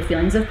come up, the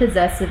feelings of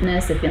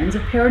possessiveness, the feelings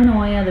of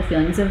paranoia, the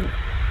feelings of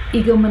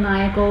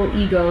egomaniacal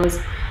egos,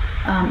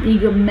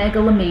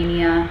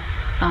 megalomania,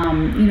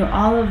 you know,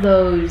 all of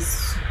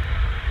those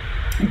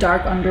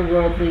dark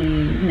underworldly,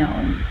 you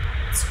know,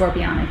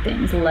 scorpionic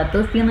things. Let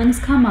those feelings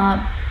come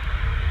up.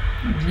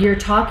 You're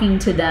talking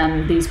to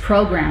them, these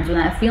programs. When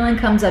that feeling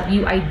comes up,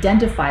 you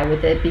identify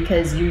with it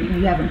because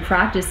you haven't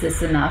practiced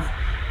this enough.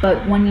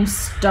 But when you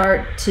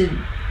start to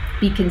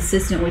be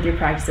consistent with your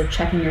practice of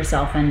checking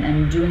yourself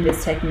and doing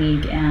this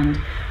technique and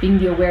being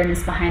the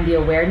awareness behind the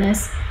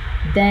awareness,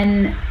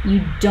 then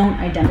you don't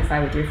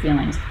identify with your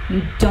feelings.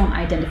 You don't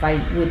identify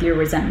with your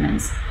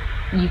resentments.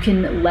 You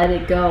can let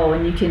it go,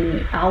 and you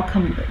can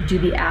do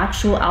the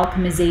actual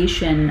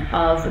alchemization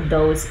of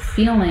those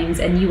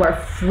feelings, and you are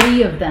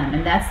free of them.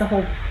 And that's the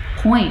whole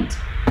point.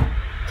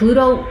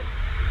 Pluto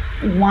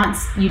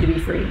wants you to be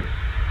free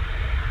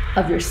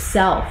of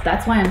yourself.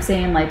 That's why I'm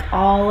saying, like,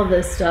 all of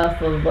this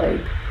stuff of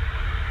like,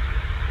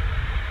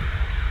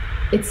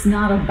 it's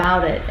not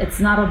about it. It's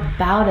not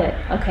about it.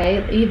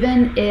 Okay,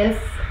 even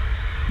if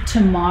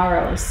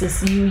tomorrow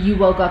you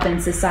woke up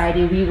in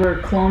society, we were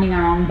cloning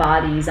our own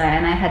bodies,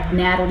 and I had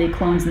Natalie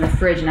clones in the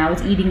fridge, and I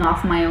was eating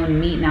off my own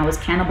meat, and I was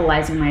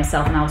cannibalizing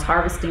myself, and I was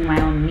harvesting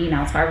my own meat, and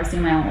I was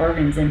harvesting my own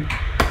organs, and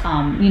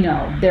you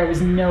know, there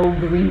was no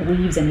green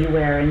leaves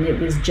anywhere, and it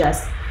was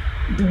just,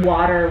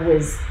 water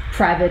was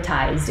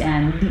privatized,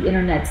 and the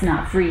internet's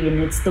not free, and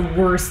it's the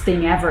worst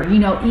thing ever. You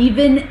know,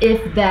 even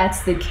if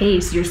that's the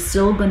case, you're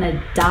still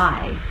gonna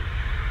die,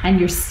 and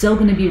you're still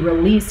gonna be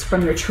released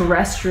from your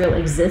terrestrial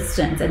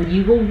existence, and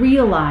you will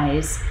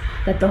realize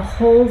that the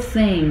whole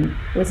thing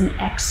was an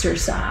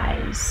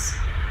exercise.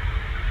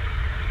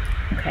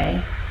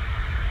 Okay?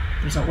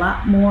 There's a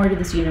lot more to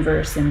this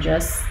universe than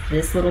just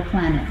this little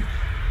planet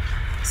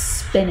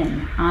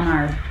spinning on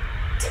our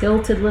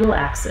tilted little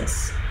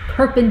axis,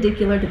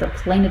 perpendicular to the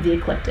plane of the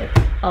ecliptic.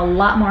 A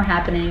lot more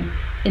happening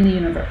in the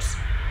universe.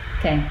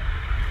 Okay,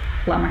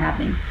 a lot more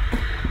happening.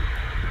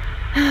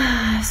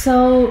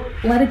 So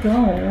let it go,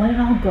 let it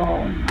all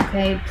go.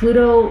 Okay,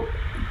 Pluto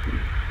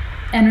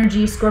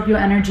energy, Scorpio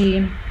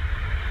energy,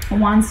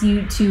 wants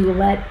you to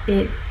let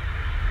it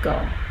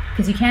go.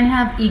 Because you can't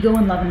have ego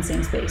and love in the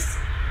same space.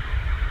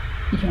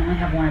 You can only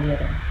have one or the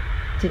other.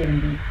 It's either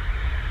going to be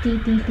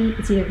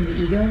it's either going to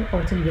be ego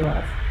or it's going to be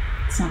love.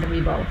 It's not going to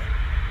be both.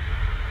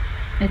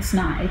 It's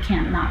not. It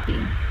can't not be.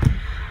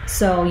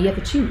 So you have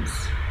to choose.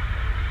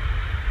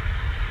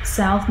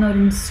 South Node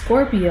in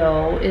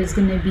Scorpio is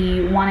going to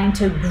be wanting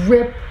to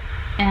grip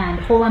and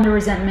hold on to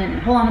resentment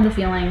and hold on to the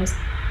feelings.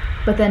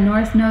 But then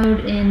North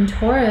Node in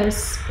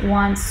Taurus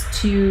wants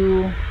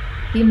to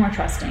be more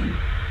trusting,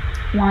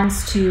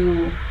 wants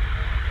to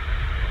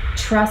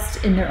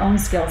trust in their own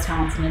skills,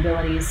 talents, and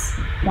abilities,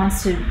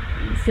 wants to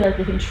feel like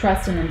they can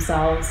trust in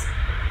themselves,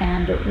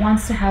 and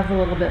wants to have a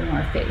little bit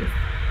more faith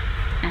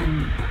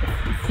and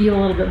feel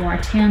a little bit more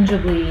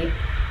tangibly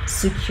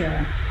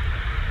secure.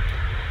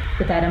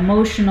 But that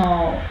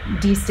emotional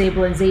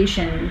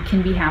destabilization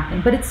can be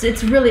happening. But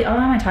it's really, oh,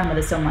 why am I talking about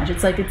this so much?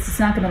 It's like it's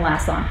not going to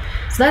last long.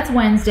 So that's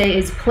Wednesday,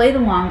 is play the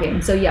long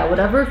game. So yeah,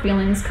 whatever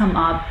feelings come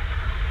up,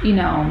 you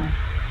know,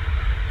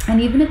 and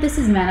even if this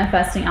is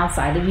manifesting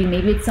outside of you,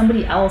 maybe it's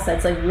somebody else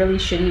that's like really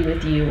shitty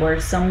with you, or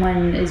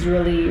someone is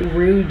really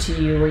rude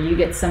to you, or you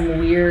get some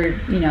weird,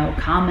 you know,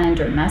 comment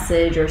or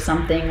message or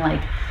something,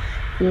 like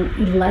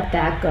let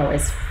that go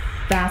as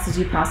fast as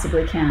you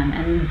possibly can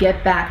and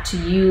get back to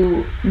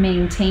you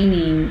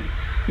maintaining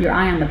your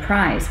eye on the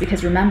prize.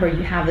 Because remember,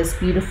 you have this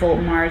beautiful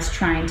Mars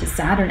trine to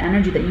Saturn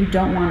energy that you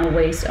don't want to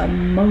waste a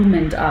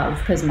moment of,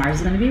 because Mars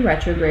is going to be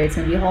retrograde. It's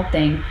going to be a whole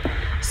thing.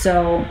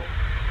 So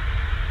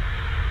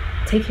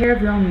take care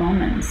of your own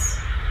moments.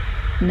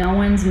 No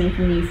one's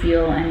making you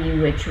feel any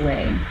which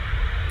way.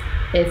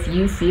 If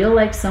you feel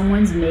like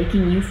someone's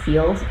making you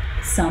feel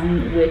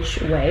some which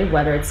way,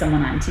 whether it's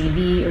someone on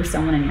TV or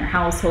someone in your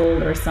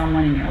household or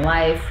someone in your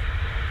life,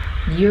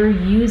 you're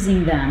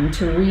using them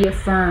to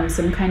reaffirm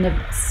some kind of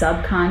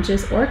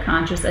subconscious or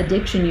conscious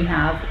addiction you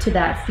have to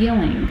that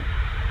feeling.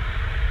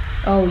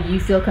 Oh, you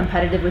feel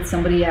competitive with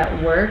somebody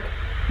at work?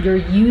 You're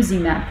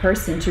using that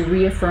person to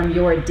reaffirm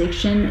your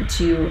addiction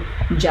to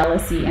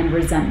jealousy and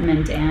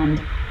resentment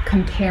and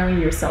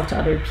comparing yourself to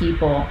other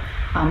people,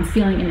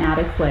 feeling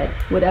inadequate,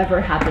 whatever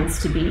it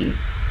happens to be.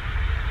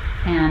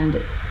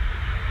 And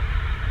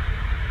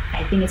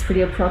I think it's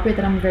pretty appropriate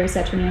that I'm a very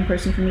Saturnian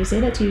person for me to say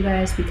that to you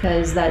guys,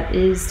 because that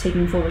is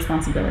taking full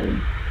responsibility.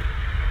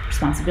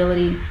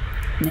 Responsibility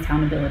and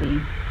accountability,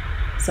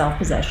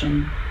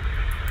 self-possession,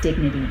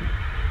 dignity,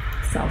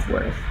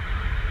 self-worth.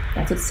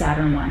 That's what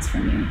Saturn wants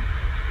from you.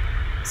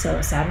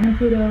 So Saturn and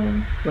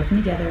Pluto working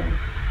together.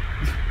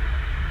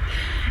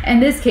 In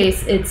this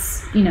case,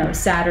 it's, you know,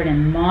 Saturn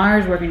and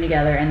Mars working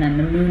together, and then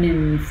the moon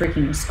in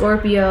freaking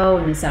Scorpio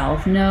and the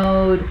South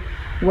Node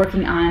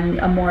working on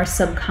a more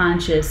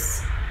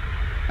subconscious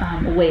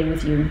way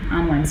with you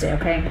on Wednesday,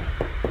 okay?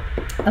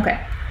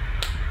 Okay.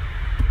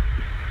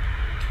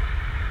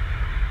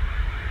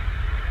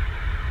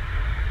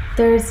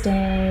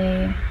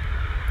 Thursday,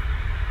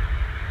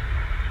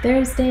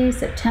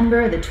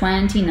 September the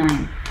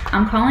 29th.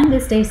 I'm calling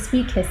this day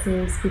Sweet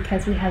Kisses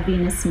because we have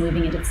Venus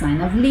moving into the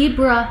sign of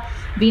Libra.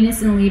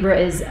 Venus in Libra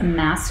is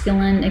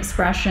masculine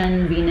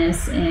expression.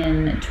 Venus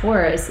in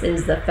Taurus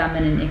is the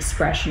feminine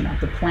expression of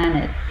the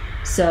planet.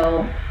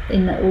 So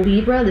in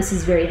Libra, this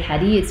is very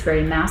heady. It's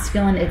very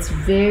masculine. It's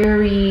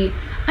very,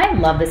 I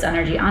love this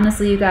energy.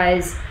 Honestly, you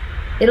guys,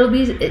 it'll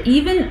be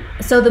even,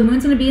 so the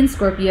moon's going to be in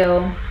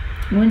Scorpio.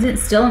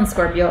 Moon's still in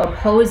Scorpio,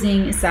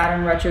 opposing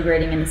Saturn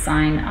retrograding in the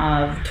sign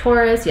of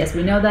Taurus. Yes,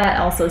 we know that.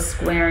 Also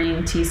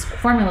squaring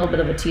forming a little bit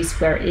of a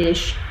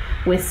T-square-ish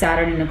with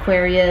Saturn in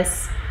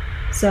Aquarius.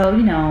 So,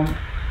 you know,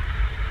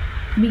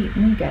 we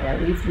get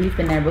it. We've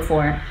been there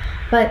before.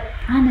 But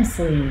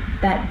honestly,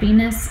 that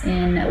Venus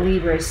in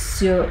Libra is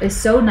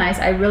so nice.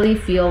 I really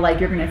feel like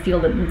you're going to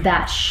feel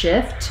that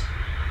shift.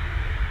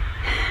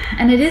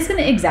 And it is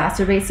going to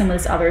exacerbate some of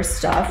this other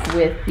stuff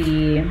with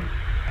the...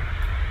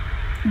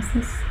 Is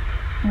this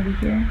over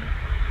here?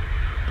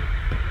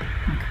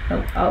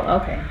 Okay.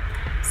 Oh, okay.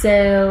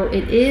 So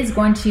it is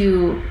going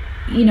to,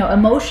 you know,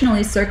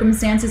 emotionally,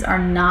 circumstances are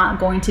not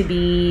going to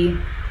be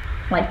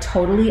like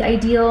totally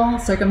ideal.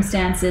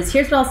 Circumstances,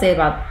 here's what I'll say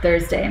about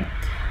Thursday.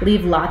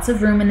 Leave lots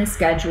of room in the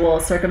schedule.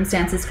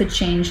 Circumstances could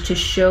change to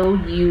show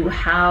you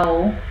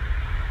how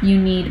you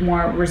need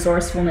more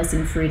resourcefulness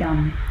and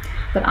freedom.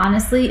 But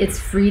honestly, it's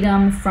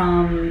freedom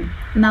from,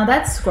 now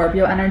that's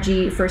Scorpio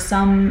energy. For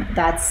some,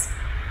 that's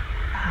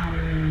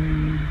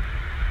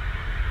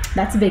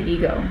a big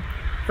ego.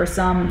 For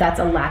some, that's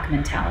a lack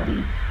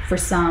mentality. For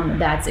some,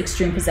 that's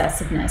extreme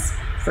possessiveness.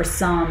 For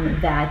some,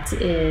 that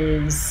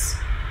is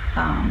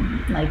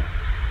like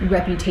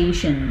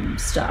reputation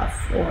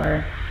stuff,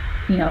 or,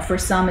 you know, for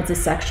some it's a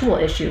sexual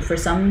issue. For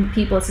some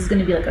people, this is going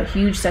to be like a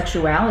huge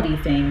sexuality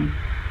thing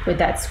with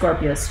that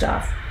Scorpio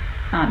stuff.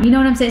 You know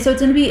what I'm saying? So it's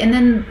going to be, and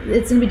then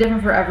it's going to be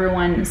different for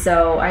everyone.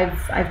 So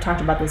I've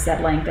talked about this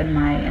at length in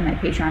my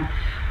Patreon.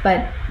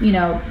 But, you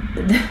know,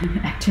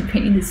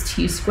 activating this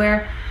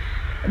T-square,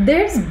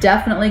 there's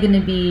definitely going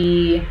to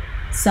be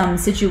some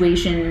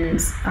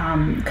situations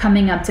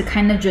coming up to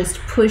kind of just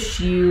push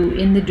you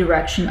in the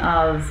direction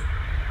of,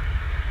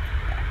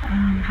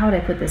 how would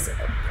I put this?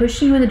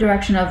 Pushing you in the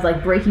direction of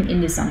like breaking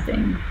into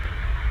something.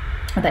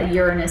 That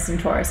Uranus and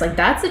Taurus, like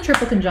that's a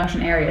triple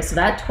conjunction area. So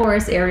that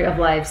Taurus area of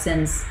life,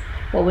 since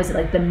what was it,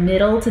 like the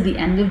middle to the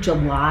end of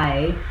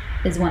July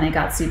is when it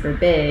got super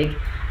big,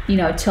 you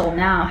know, till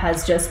now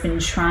has just been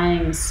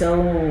trying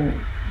so,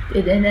 and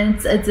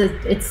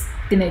it's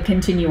gonna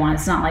continue on.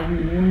 It's not like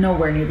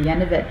nowhere near the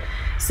end of it.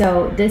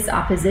 So this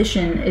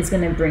opposition is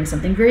gonna bring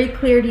something very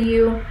clear to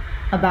you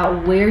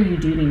about where you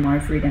do need more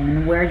freedom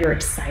and where you're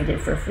excited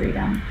for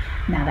freedom.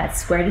 Now that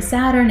square to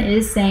Saturn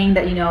is saying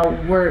that, you know,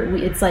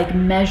 it's like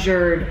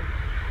measured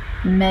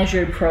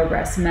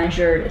progress,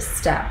 measured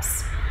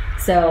steps.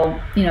 So,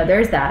 you know,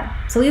 there's that.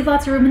 So leave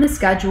lots of room in the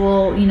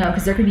schedule, you know,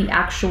 because there could be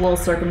actual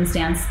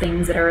circumstance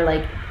things that are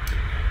like,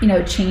 you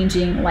know,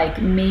 changing.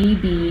 Like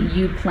maybe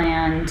you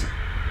planned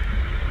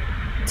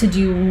to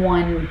do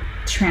one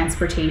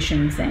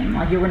transportation thing,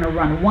 like you're going to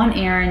run one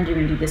errand, you're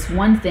going to do this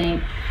one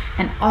thing,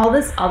 and all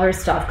this other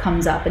stuff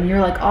comes up, and you're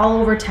like all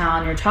over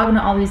town, you're talking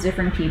to all these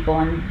different people,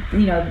 and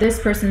you know, this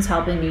person's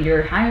helping you,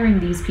 you're hiring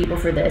these people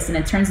for this, and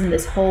it turns into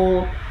this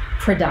whole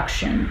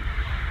production,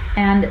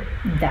 and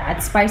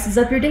that spices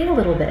up your day a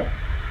little bit.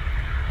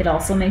 It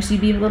also makes you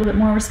be a little bit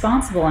more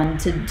responsible and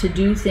to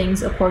do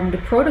things according to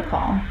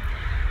protocol.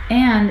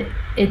 And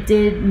it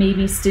did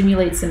maybe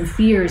stimulate some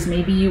fears.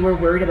 Maybe you were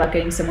worried about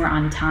getting somewhere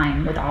on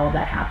time with all of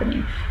that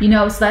happening. You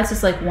know, so that's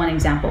just like one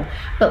example.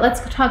 But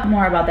let's talk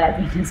more about that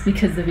Venus,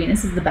 because the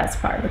Venus is the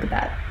best part. Look at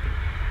that.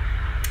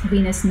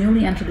 Venus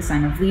newly entered the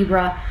sign of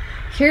Libra.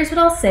 Here's what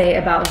I'll say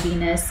about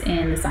Venus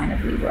in the sign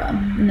of Libra,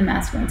 in the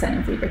masculine sign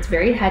of Libra. It's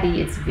very heady,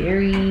 it's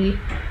very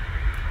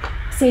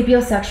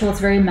sapiosexual,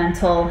 it's very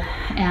mental,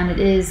 and it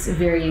is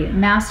very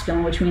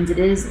masculine, which means it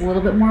is a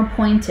little bit more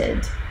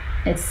pointed.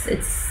 It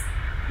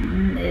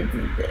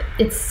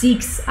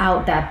seeks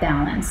out that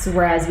balance,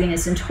 whereas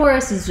Venus in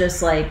Taurus is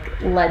just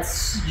like,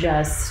 let's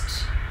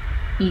just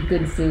eat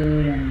good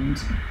food and,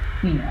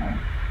 you know,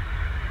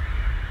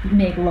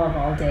 make love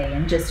all day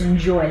and just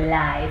enjoy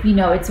life. You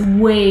know, it's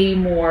way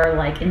more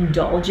like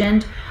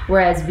indulgent,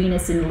 whereas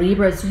Venus in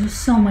Libra is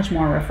just so much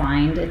more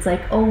refined. It's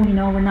like, oh, you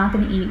know, we're not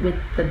going to eat with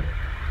the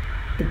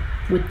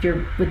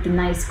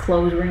nice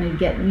clothes we're going to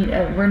get, you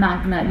know, we're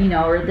not going to, you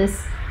know, or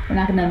this, we're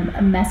not going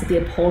to mess with the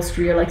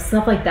upholstery or like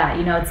stuff like that.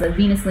 You know, it's like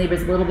Venus in Libra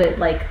is a little bit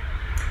like,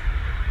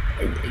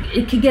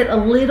 it could get a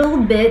little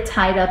bit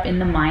tied up in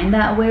the mind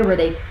that way, where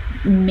they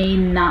may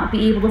not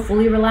be able to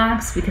fully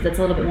relax, because it's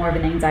a little bit more of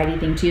an anxiety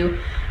thing too.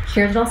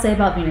 Here's what I'll say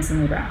about Venus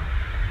in Libra.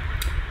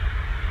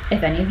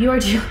 If any of you are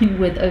dealing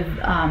with a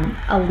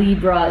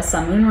Libra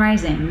sun, moon,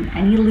 rising,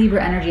 any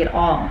Libra energy at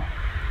all,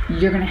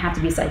 you're going to have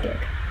to be psychic.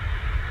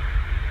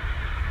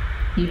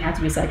 You have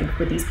to be psychic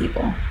with these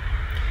people.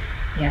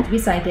 You have to be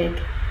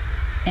psychic.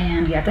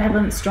 And you have to have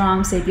a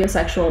strong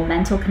sapiosexual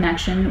mental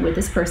connection with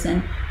this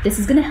person. This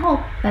is going to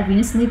help. That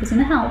Venus in Libra is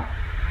going to help.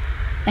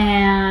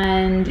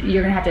 And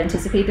you're going to have to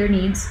anticipate their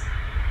needs.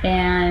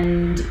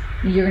 And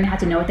you're going to have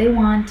to know what they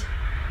want.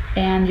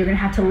 And you're going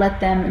to have to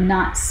let them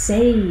not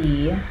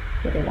say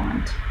what they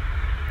want.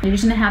 You're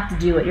just going to have to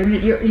do it.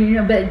 You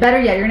know, but better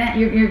yet, you're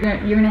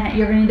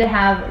going to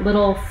have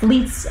little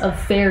fleets of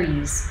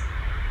fairies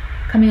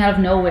coming out of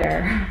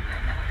nowhere.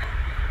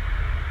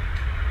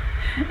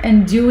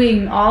 And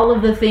doing all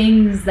of the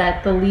things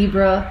that the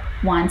Libra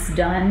wants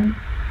done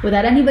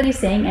without anybody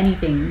saying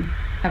anything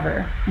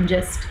ever, and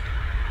just,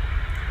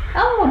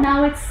 oh,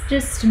 now it's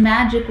just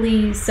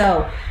magically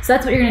so. So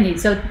that's what you're gonna need.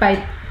 So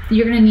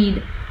you're gonna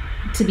need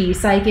to be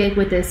psychic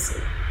with this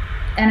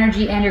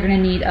energy, and you're gonna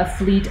need a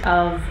fleet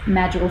of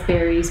magical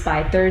fairies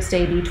by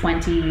Thursday the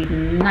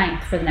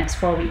 29th for the next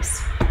 4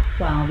 weeks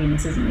while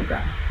Venus is in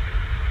Libra.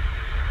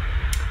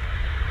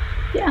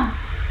 Yeah.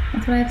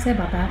 That's what I have to say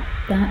about that.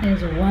 That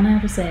is what I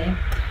have to say.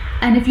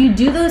 And if you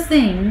do those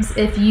things,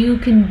 if you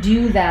can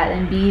do that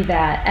and be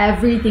that,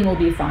 everything will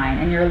be fine.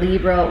 And your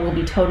Libra will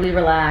be totally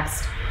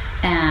relaxed,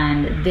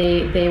 and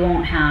they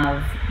won't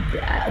have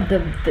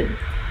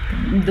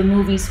the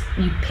movies.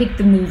 You pick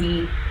the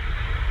movie,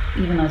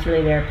 even though it's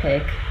really their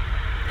pick.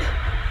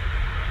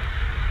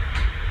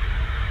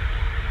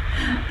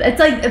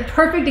 It's like a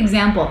perfect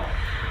example.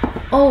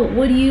 Oh,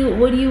 what do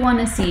you want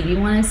to see? Do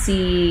you want to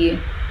see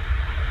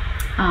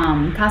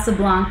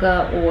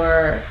Casablanca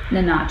or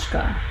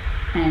Ninotchka?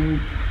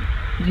 And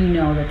you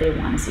know that they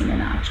want to see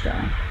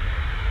Ninotchka.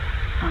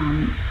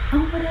 Oh,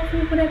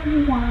 whatever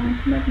you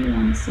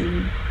want to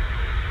see.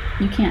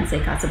 You can't say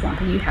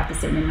Casablanca, you have to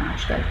say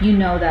Ninotchka. You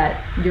know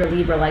that your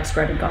Libra likes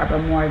Greta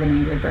Garbo more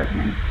than Ingrid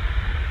Bergman.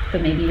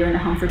 But maybe you're in a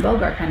Humphrey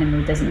Bogart kind of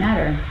mood, doesn't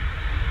matter.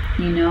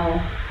 You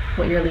know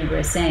what your Libra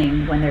is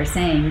saying when they're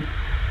saying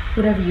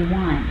whatever you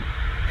want.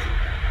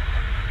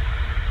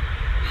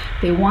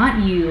 They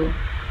want you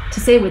to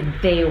say what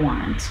they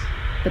want,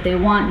 but they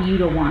want you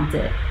to want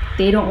it.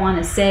 They don't want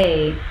to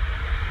say,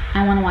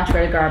 I want to watch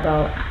Greta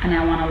Garbo, and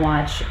I want to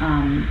watch,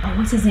 oh,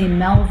 what's his name?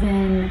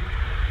 Melvin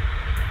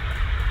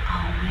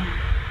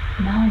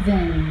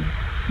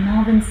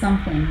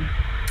something.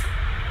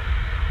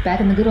 Back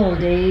in the good old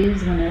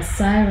days when a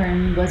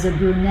siren was a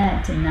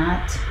brunette and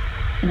not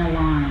an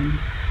alarm.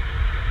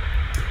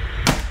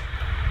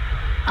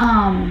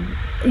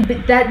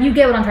 But that, you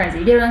get what I'm trying to say.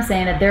 You get what I'm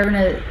saying, that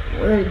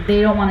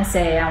they don't want to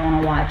say, I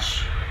want to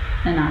watch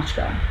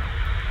Ninotchka.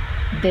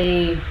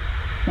 They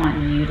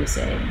want you to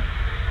say,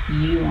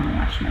 you want to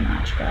watch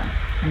Ninotchka,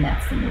 and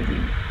that's the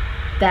movie.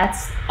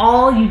 That's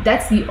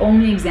the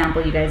only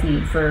example you guys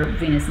need for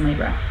Venus and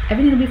Libra.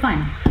 Everything will be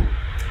fine.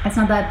 That's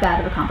not that bad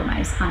of a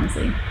compromise,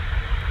 honestly.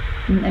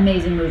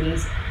 Amazing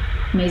movies,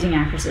 amazing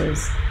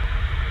actresses.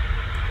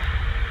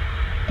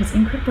 Is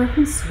Ingrid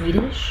Bergman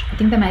Swedish? I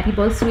think that might be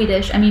both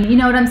Swedish. I mean, you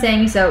know what I'm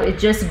saying? So it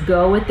just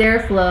go with their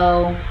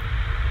flow.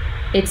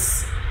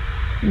 It's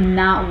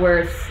not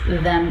worth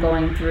them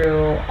going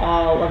through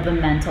all of the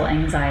mental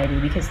anxiety,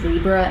 because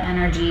Libra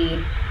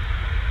energy,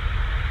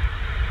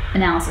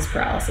 analysis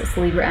paralysis.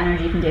 Libra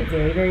energy can get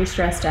very, very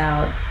stressed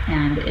out.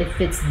 And if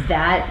it's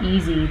that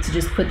easy to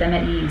just put them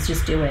at ease,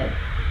 just do it.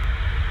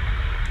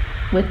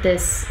 With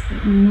this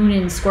moon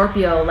in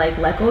Scorpio, like,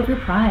 let go of your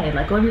pride,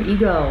 let go of your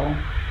ego,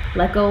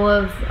 let go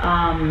of,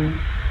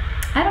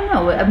 I don't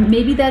know,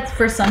 maybe that's,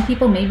 for some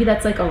people, maybe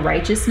that's like a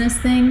righteousness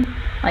thing,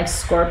 like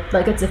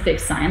like it's a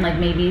fixed sign, like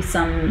maybe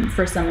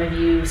for some of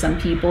you, some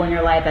people in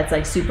your life, that's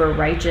like super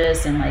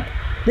righteous and like,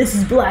 this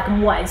is black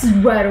and white, this is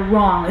right or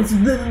wrong, it's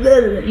blah, blah,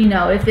 blah. You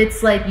know, if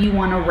it's like you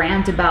want to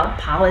rant about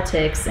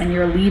politics and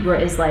your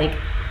Libra is like,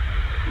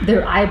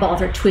 their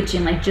eyeballs are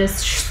twitching, like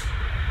just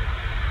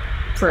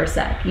for a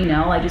sec, you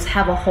know, like just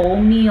have a whole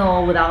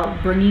meal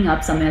without bringing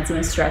up something that's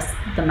going to stress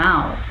them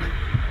out.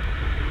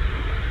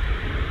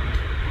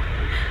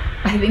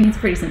 I think it's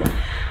pretty simple.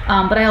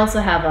 But I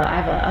also have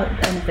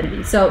an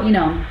affinity. So, you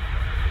know,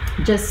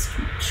 just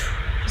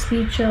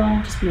be chill,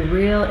 just be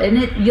real, and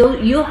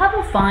you'll have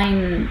a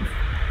fine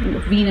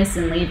Venus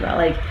and Libra,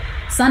 like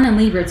Sun and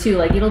Libra too.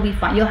 Like it'll be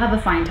fine. You'll have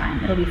a fine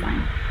time. It'll be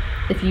fine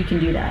if you can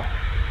do that.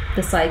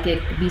 Be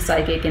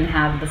psychic, and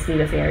have the fleet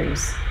of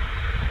fairies.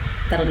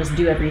 That'll just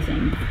do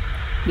everything.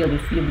 You'll be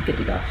good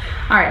to go.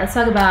 All right, let's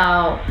talk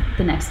about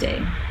the next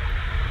day.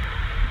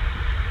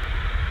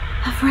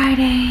 A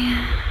Friday.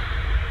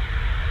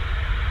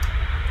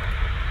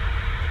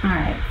 All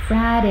right,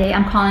 Friday.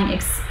 I'm calling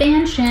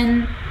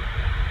expansion.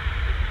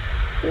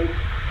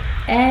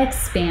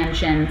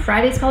 Expansion.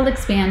 Friday's called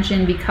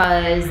expansion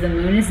because the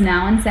moon is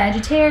now in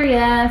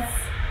Sagittarius.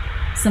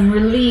 Some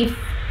relief,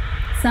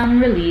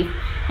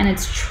 and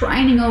it's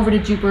trining over to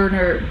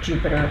Jupiter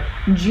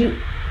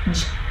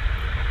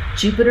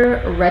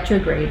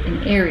retrograde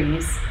in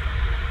Aries,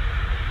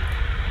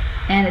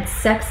 and it's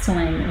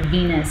sextiling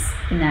Venus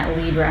in that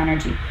Libra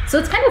energy. So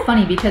it's kind of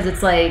funny because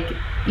it's like,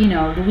 you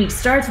know, the week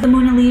starts with the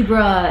moon in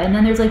Libra, and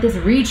then there's like this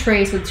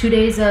retrace with 2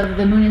 days of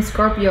the moon in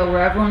Scorpio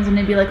where everyone's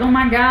gonna be like, oh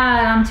my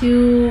god, I'm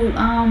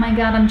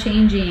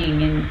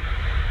changing.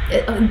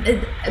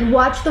 And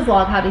watch the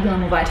vlog, How to Heal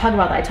and Move On. I talk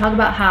about that. I talk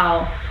about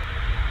how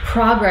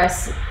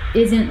progress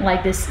isn't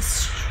like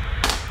this.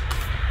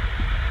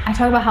 I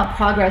talk about how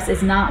progress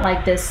is not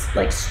like this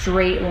like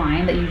straight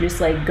line that you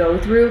just like go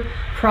through.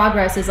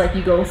 Progress is like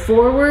you go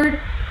forward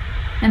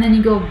and then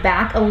you go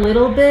back a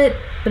little bit,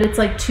 but it's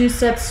like 2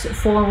 steps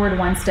forward,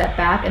 1 step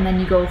back, and then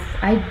you go.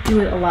 I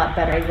do it a lot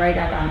better. I write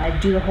out, I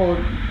do the whole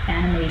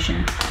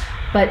animation,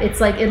 but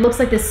it's like, it looks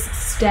like this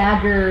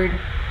staggered,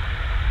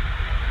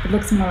 it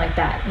looks more like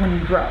that when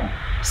you grow.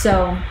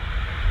 So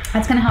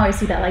that's kind of how I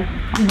see that. Like,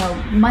 you know,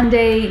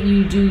 Monday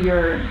you do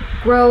your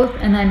growth,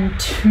 and then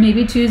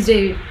maybe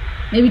Tuesday,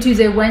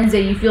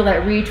 Wednesday, you feel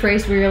that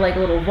retrace where you're like a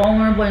little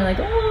vulnerable and you're like,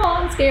 oh,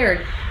 I'm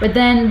scared. But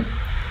then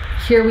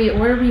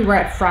we're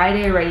at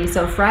Friday already.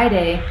 So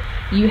Friday,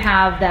 you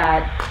have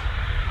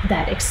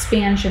that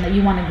expansion that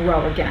you want to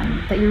grow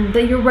again, that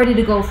you're ready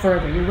to go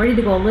further. You're ready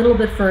to go a little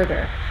bit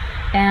further,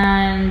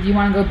 and you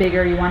want to go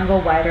bigger. You want to go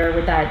wider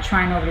with that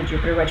trine over to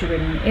Jupiter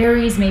retrograde in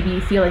Aries. Maybe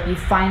you feel like you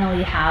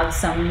finally have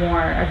some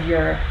more of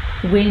your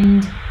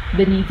wind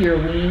beneath your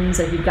wings,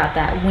 like you've got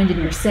that wind in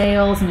your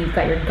sails and you've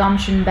got your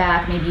gumption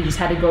back. Maybe you just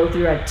had to go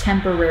through a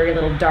temporary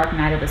little dark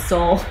night of the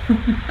soul.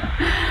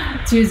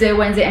 Tuesday,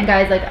 Wednesday, and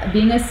guys, like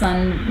being a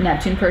Sun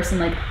Neptune person,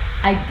 like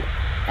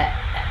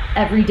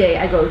every day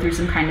I go through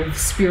some kind of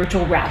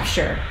spiritual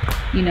rapture.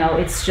 You know,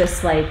 it's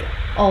just like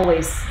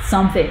always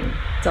something.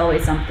 It's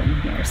always something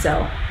here.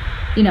 So,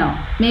 you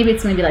know, maybe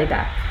it's going to be like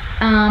that.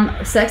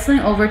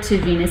 Sextiling over to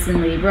Venus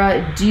in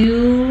Libra,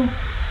 due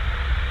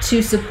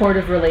to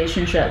supportive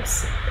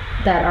relationships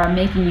that are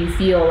making you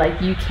feel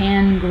like you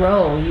can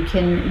grow, you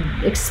can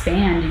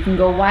expand, you can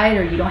go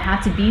wider. You don't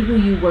have to be who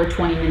you were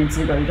 20 minutes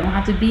ago. You don't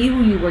have to be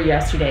who you were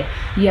yesterday.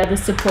 You have the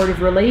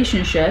supportive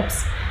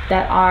relationships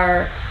that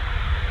are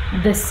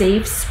the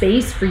safe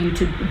space for you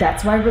to,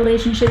 that's why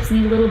relationships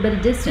need a little bit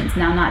of distance.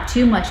 Now, not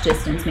too much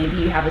distance. Maybe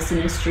you have a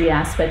synastry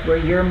aspect where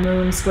your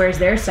moon squares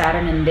their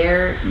Saturn and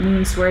their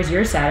moon squares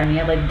your Saturn. You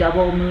have like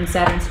double moon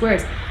Saturn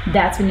squares.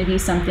 That's going to be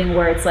something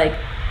where it's like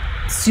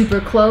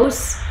super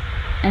close,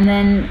 and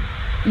then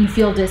you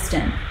feel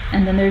distant,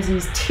 and then there's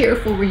these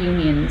tearful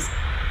reunions,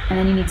 and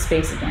then you need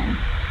space again.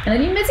 and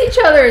then you miss each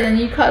other, and then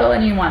you cuddle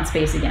and you want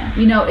space again.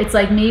 You know, it's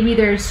like maybe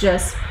there's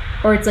just,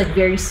 or it's like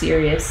very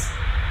serious.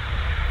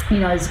 You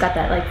know, it's got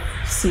that like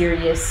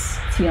serious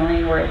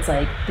feeling where it's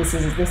like this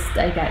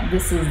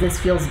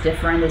feels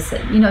different. This,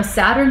 you know,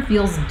 Saturn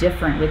feels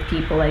different with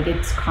people. Like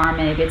it's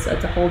karmic. It's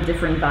a whole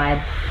different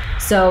vibe.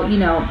 So, you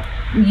know,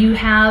 you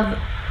have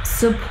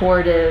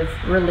supportive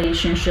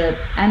relationship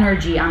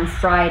energy on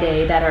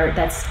Friday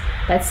that's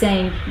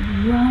saying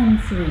run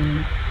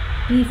free,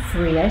 be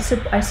free. I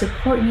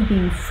support you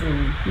being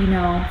free. You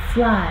know,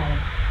 fly.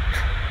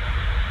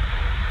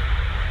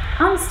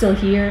 I'm still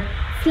here.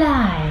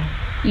 Fly.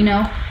 You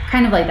know,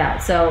 kind of like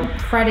that. So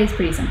Friday's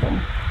pretty simple.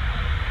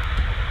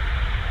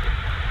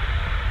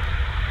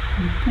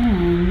 And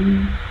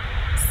then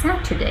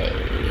Saturday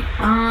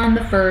on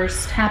the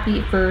 1st,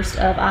 happy 1st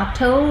of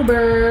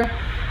October.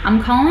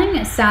 I'm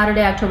calling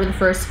Saturday, October the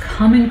 1st,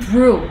 coming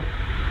through.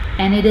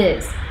 And it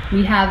is.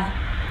 We have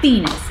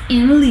Venus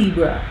in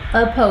Libra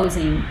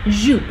opposing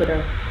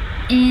Jupiter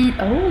in,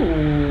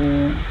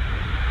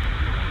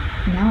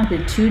 now at the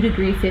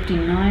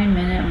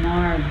 2°59'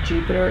 mark,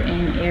 Jupiter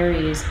in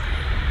Aries.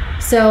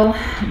 So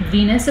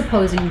Venus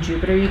opposing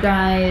Jupiter, you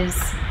guys,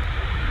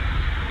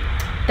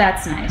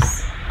 that's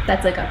nice.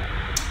 That's like a,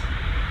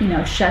 you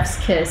know, chef's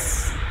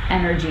kiss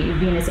energy,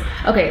 Venus.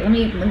 Okay, let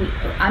me,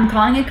 I'm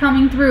calling it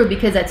coming through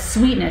because that's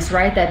sweetness,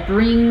 right? That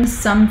brings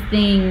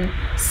something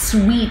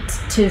sweet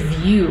to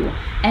view.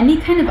 Any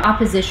kind of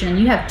opposition,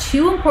 you have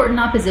two important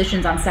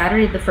oppositions on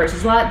Saturday the 1st.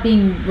 There's a lot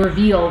being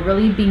revealed,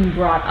 really being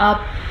brought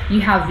up.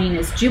 You have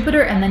Venus,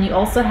 Jupiter, and then you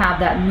also have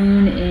that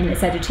moon in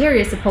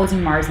Sagittarius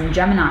opposing Mars in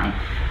Gemini.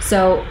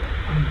 So,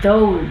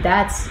 though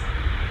that's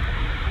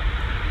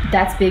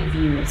big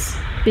views,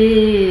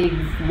 big,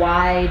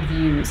 wide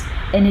views.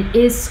 And it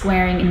is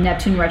squaring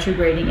Neptune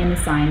retrograding in the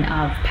sign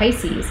of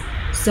Pisces.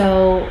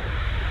 So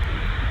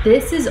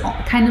this is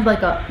kind of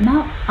like a,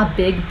 not a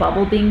big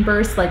bubble being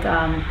burst, like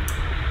a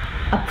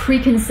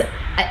preconcept.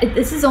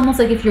 This is almost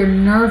like if you're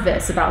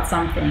nervous about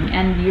something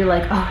and you're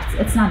like, oh,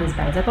 it's not as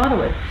bad as I thought it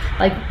would.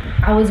 Like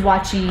I was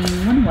watching,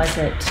 when was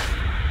it?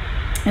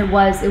 It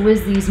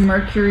was these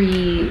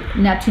Mercury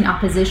Neptune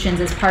oppositions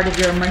as part of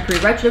your Mercury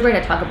retrograde.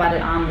 I talk about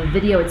it on the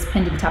video. It's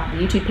pinned to the top of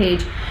the YouTube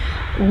page.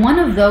 One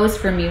of those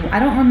for me, I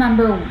don't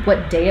remember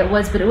what day it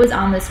was, but it was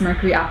on this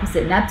Mercury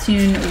opposite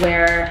Neptune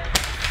where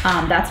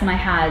that's when I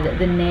had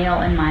the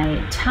nail in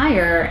my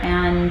tire,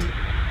 and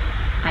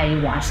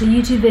I watched the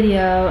YouTube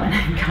video and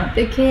I got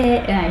the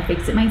kit and I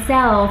fixed it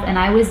myself, and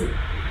I was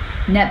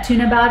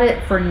Neptune about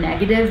it for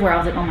negative, where I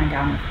was like, oh my god,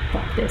 I'm gonna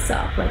fuck this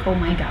up. Like, oh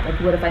my god, like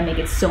what if I make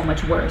it so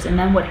much worse? And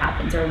then what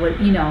happens? Or what,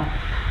 you know,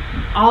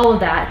 all of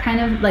that kind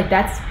of like,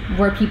 that's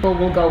where people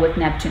will go with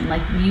Neptune.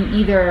 Like you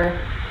either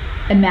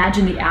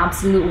imagine the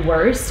absolute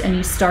worst and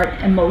you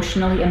start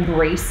emotionally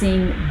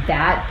embracing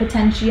that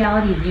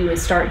potentiality of you and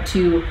start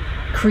to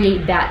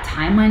create that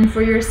timeline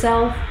for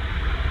yourself,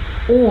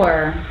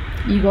 or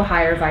you go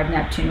higher vibe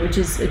Neptune, which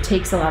is, it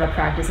takes a lot of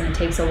practice and it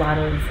takes a lot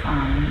of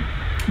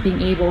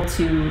being able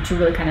to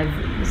really kind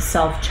of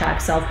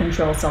self-check,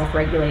 self-control,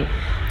 self-regulate,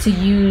 to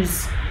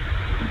use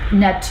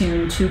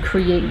Neptune to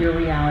create your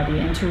reality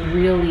and to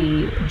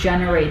really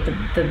generate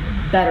the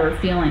better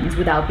feelings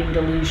without being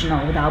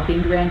delusional, without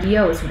being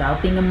grandiose,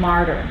 without being a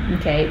martyr.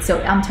 Okay, so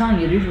I'm telling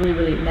you, it is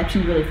really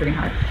Neptune's really freaking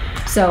hard.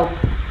 So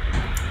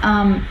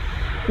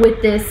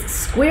with this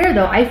square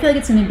though, I feel like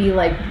it's going to be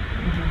like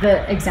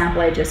the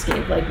example I just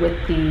gave, like with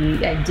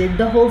the, I did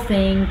the whole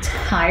thing,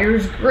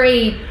 tire's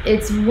great,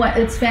 it's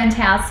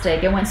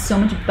fantastic, it went so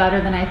much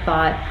better than I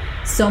thought,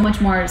 so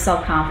much more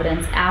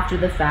self-confidence after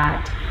the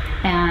fact,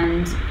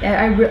 and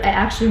I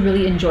actually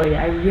really enjoyed it.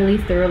 I really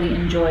thoroughly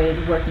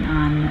enjoyed working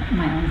on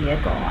my own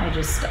vehicle. I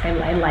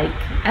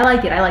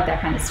like it. I like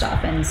that kind of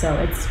stuff, and so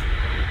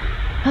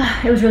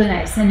it was really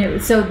nice.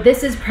 And so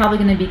this is probably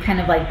going to be kind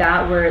of like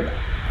that, where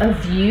a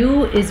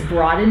view is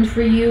broadened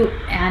for you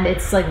and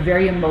it's like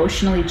very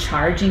emotionally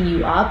charging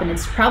you up, and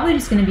it's probably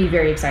just going to be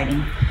very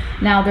exciting.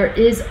 Now there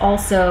is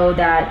also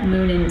that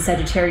moon in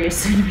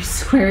Sagittarius going to be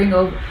squaring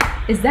over.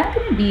 Is that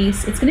going to be,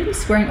 it's going to be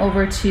squaring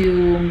over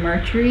to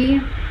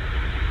Mercury,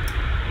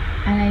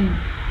 and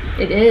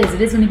it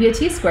is going to be a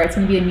T-square. It's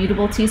going to be a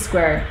mutable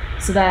T-square.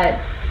 So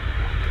that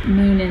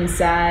moon in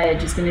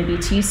Sag is going to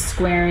be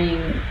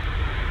T-squaring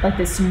like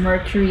this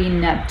Mercury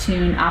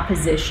Neptune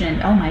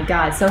opposition. Oh my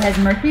god. So has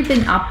Mercury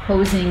been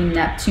opposing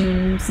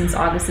Neptune since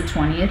August the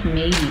 20th?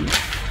 Maybe.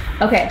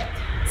 Okay.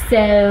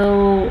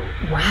 So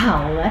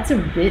wow,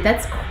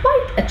 that's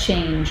quite a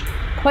change.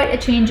 Quite a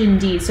change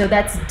indeed. So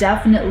that's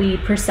definitely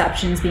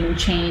perceptions being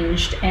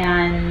changed,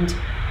 and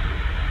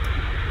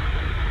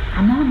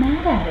I'm not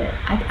mad at it.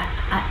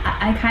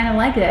 I kind of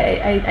like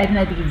it. I think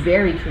I'd be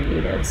very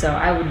creative. So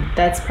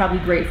that's probably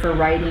great for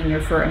writing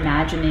or for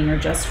imagining or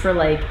just for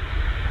like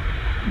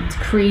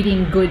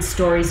creating good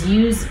stories.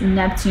 Use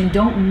Neptune.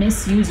 Don't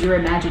misuse your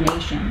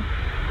imagination.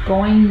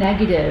 Going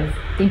negative,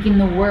 thinking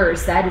the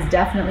worst, that is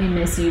definitely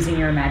misusing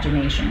your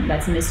imagination.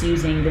 That's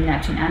misusing the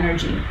Neptune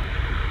energy.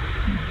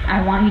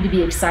 I want you to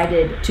be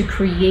excited to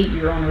create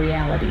your own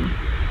reality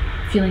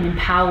feeling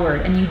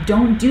empowered. And you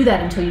don't do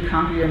that until you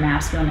conquer your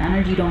masculine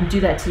energy. You don't do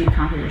that till you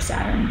conquer your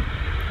Saturn.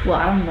 Well,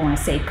 I don't even want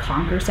to say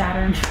conquer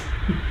Saturn.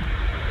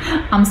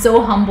 I'm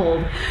so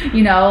humbled,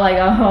 you know, like,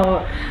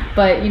 oh,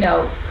 but, you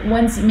know,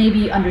 once maybe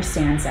you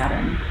understand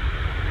Saturn,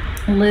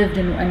 lived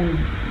and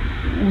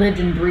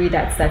breathed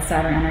that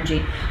Saturn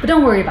energy. But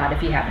don't worry about it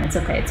if you haven't. It's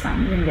okay. It's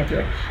fine. You're gonna get through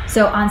it.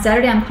 So on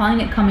Saturday, I'm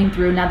calling it coming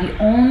through. Now, the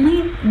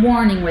only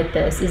warning with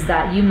this is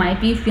that you might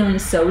be feeling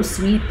so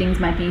sweet. Things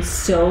might be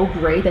so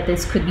great that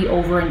this could be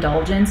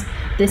overindulgence.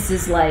 This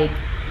is like,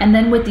 and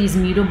then with this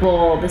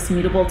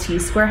mutable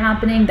T-square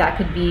happening, that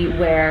could be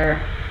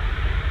where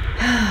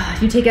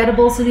you take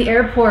edibles to the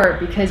airport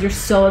because you're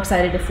so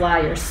excited to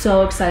fly. You're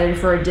so excited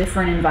for a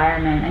different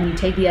environment, and you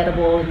take the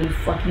edible and you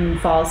fucking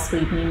fall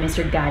asleep and you miss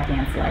your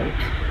goddamn flight.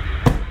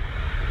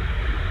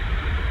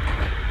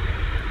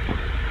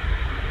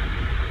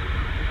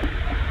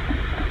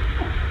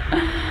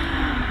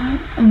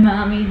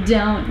 Mommy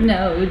don't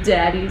know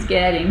daddy's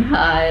getting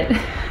hot.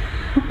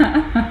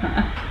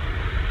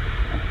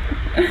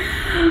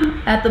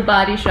 At the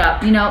body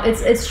shop, you know,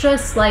 it's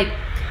just like,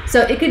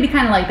 so it could be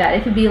kind of like that.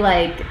 It could be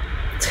like,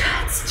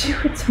 let's do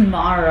it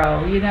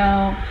tomorrow, you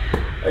know,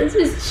 let's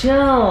just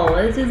chill,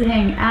 let's just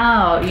hang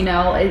out, you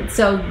know.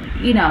 So,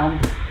 you know,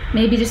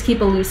 maybe just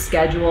keep a loose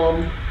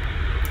schedule,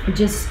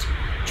 just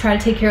try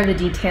to take care of the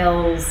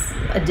details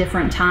a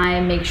different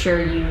time. Make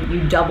sure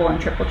you double and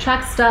triple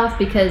check stuff,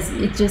 because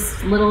it's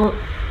just little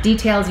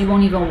details you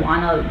won't even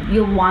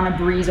you'll want to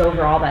breeze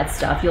over all that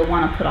stuff. You'll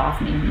want to put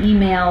off maybe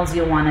emails.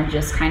 You'll want to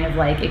just kind of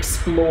like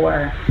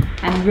explore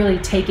and really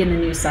take in the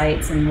new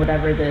sights and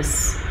whatever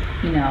this,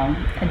 you know,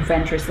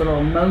 adventurous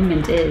little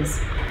moment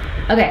is.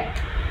 Okay,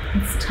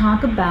 let's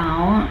talk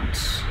about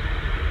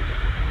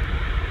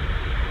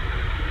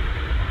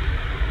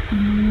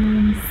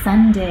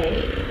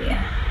Sunday,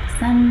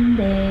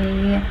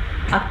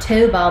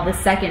 October the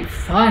 2nd,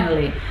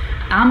 finally.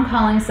 I'm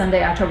calling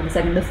Sunday, October the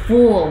 2nd, the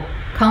full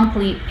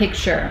complete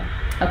picture,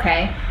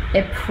 okay?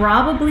 It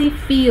probably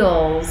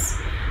feels,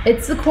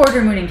 it's the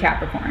quarter moon in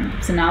Capricorn.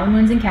 So now the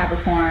moon's in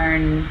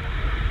Capricorn.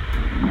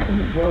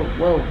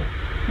 Whoa.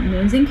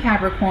 Moon's in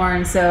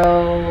Capricorn,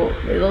 so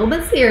a little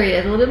bit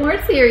serious, a little bit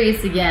more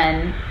serious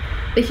again.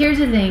 But here's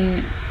the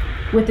thing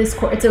with this,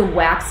 it's a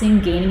waxing,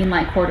 gaining in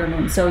light quarter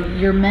moon. So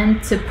you're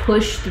meant to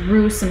push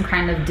through some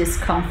kind of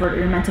discomfort, or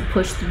you're meant to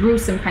push through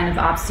some kind of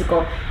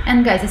obstacle.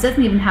 And guys, this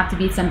doesn't even have to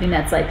be something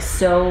that's like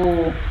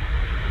so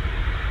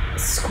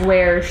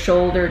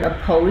square-shouldered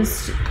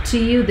opposed to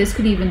you. This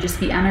could even just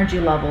be energy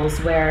levels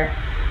where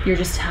you're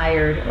just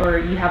tired, or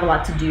you have a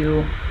lot to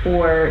do,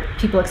 or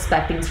people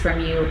expect things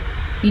from you.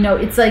 You know,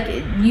 it's like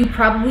you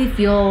probably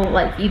feel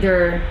like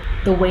either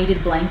the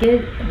weighted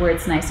blanket where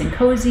it's nice and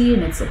cozy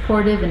and it's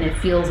supportive and it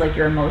feels like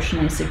you're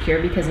emotionally secure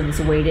because of this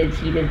weighted,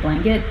 heated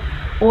blanket,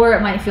 or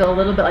it might feel a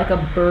little bit like a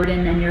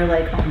burden and you're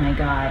like, oh my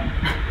God.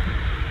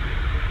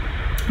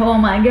 Oh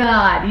my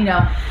God, you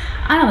know.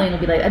 I don't think it'll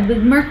be like the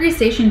Mercury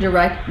station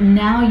direct.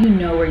 Now you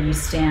know where you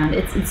stand.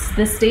 It's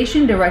the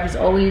station direct is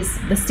always,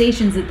 the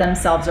stations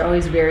themselves are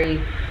always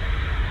very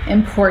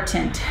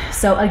important.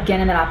 So again,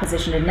 in that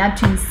opposition to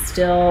Neptune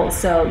still,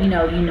 so you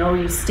know where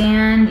you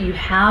stand. You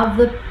have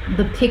the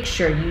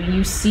picture.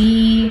 You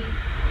see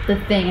the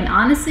thing. And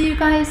honestly, you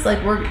guys,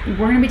 like we're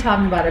gonna be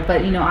talking about it,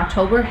 but you know,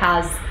 October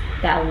has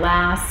that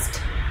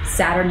last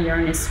Saturn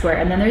Uranus square,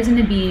 and then there's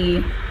gonna be,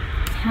 I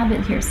have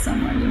it here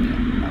somewhere. Give me a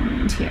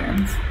moment here.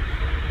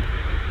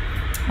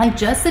 Like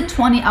just the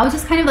 20, I was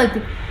just kind of like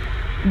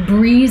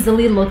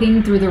breezily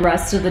looking through the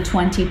rest of the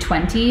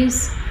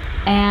 2020s,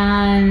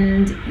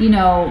 and you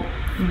know,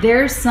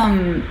 there's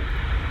some,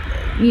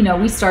 you know,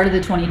 we started the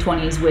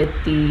 2020s with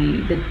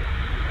the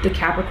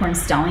Capricorn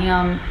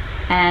stellium,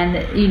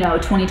 and you know,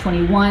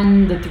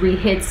 2021, the 3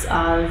 hits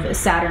of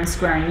Saturn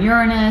squaring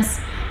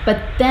Uranus,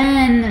 but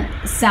then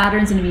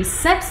Saturn's going to be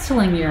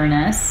sextiling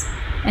Uranus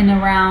in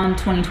around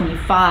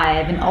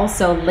 2025, and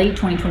also late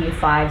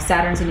 2025,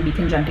 Saturn's going to be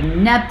conjuncting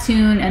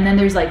Neptune, and then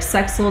there's like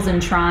sextiles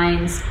and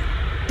trines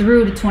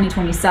through to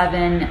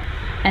 2027,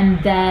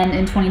 and then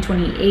in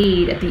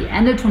 2028, at the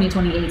end of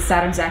 2028,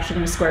 Saturn's actually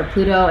going to square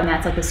Pluto, and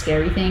that's like the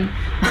scary thing.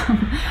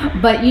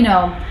 But you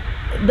know,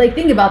 like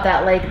think about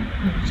that, like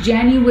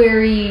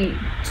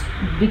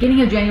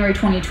beginning of January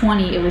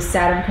 2020, it was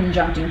Saturn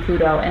conjuncting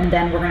Pluto, and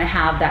then we're going to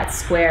have that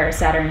square,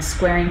 Saturn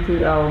squaring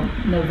Pluto,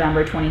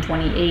 November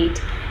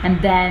 2028, and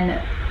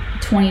then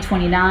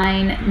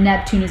 2029,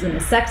 Neptune is in the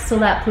sextile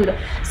that Pluto.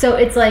 So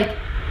it's like,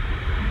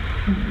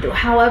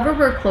 however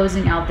we're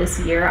closing out this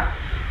year,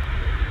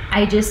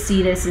 I just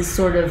see this as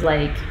sort of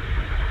like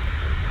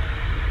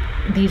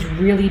these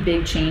really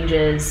big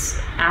changes,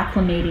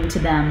 acclimating to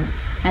them,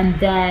 and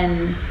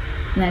then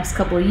the next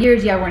couple of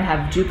years, yeah, we're gonna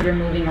have Jupiter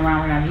moving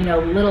around, we're gonna have, you know,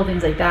 little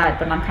things like that.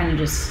 But I'm kind of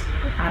just,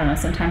 I don't know,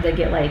 sometimes I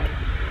get like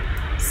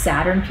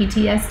Saturn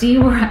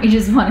PTSD, where I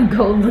just want to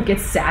go look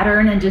at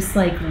Saturn and just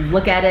like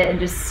look at it and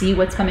just see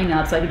what's coming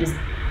up so I can just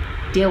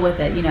deal with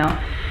it, you know.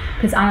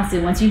 Because honestly,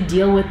 once you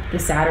deal with the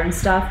Saturn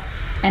stuff,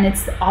 and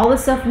it's all the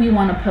stuff we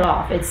want to put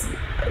off, it's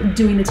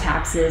doing the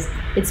taxes,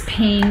 it's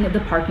paying the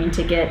parking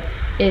ticket,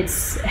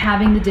 It's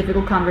having the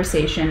difficult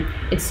conversation.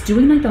 It's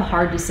doing like the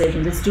hard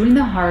decisions. It's doing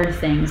the hard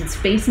things. It's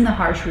facing the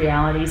harsh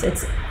realities.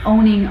 It's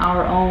owning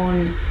our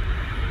own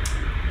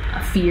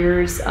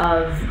fears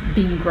of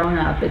being grown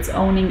up. It's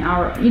owning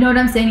our, you know what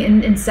I'm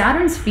saying? In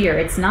Saturn's fear,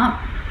 it's not,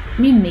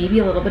 I mean, maybe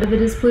a little bit of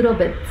it is Pluto,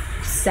 but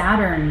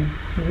Saturn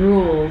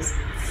rules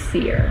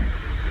fear.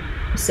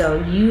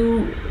 So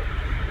you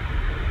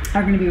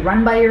are going to be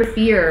run by your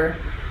fear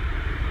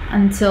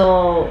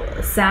until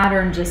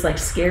Saturn just like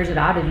scares it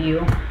out of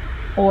you,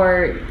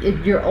 or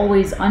you're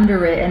always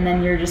under it and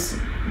then you're just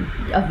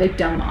a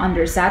victim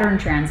under Saturn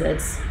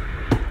transits.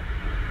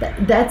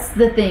 That's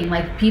the thing,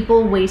 like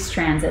people waste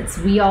transits.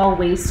 We all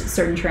waste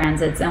certain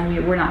transits, and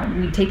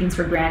we take things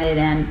for granted,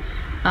 and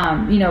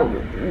you know,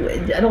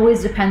 it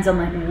always depends on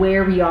like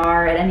where we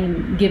are at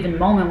any given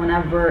moment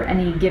whenever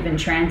any given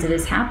transit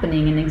is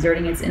happening and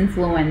exerting its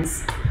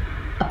influence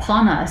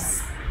upon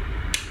us,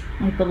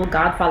 like the little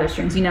Godfather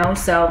strings, you know.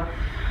 So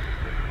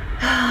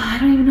I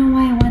don't even know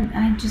why I went,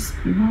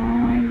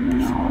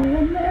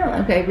 there.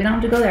 Okay, we don't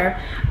have to go there.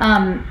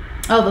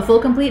 Oh, the full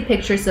complete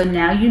picture. So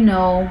now you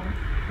know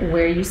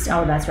where you,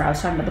 oh, that's right, I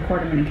was talking about the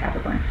quarter moon in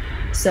Capricorn.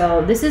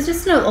 So this is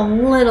just a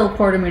little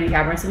quarter moon in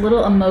Capricorn. It's a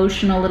little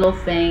emotional little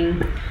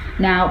thing.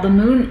 Now the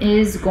moon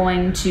is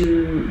going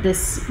to,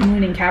 this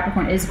moon in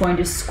Capricorn is going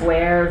to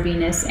square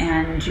Venus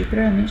and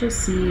Jupiter. Let me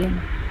just see.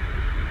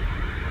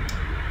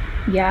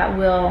 Yeah,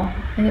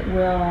 it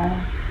will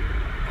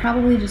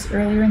probably just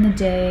earlier in the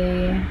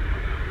day.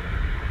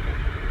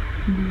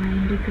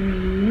 9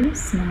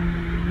 degrees,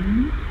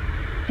 9,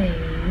 8,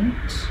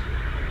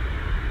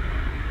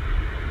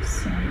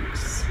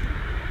 6.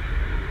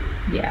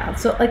 Yeah,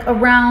 so like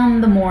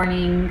around the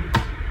morning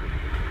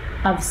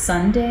of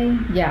Sunday.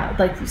 Yeah,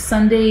 like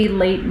Sunday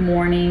late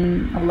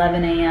morning,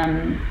 11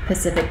 a.m.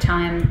 Pacific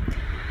time.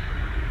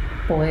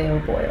 Boy, oh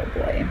boy, oh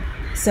boy.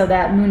 So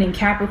that moon in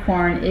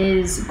Capricorn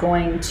is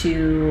going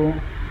to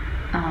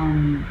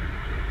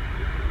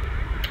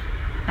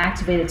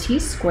activate a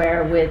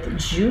T-square with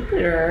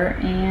Jupiter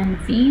and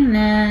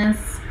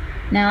Venus.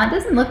 Now, it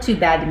doesn't look too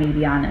bad to me, to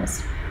be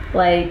honest.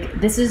 Like,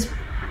 this is,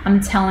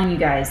 I'm telling you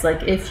guys,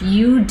 like if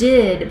you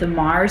did the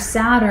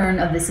Mars-Saturn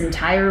of this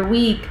entire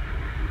week,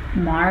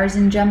 Mars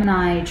in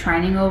Gemini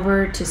trining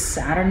over to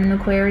Saturn in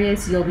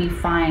Aquarius, you'll be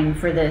fine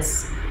for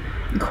this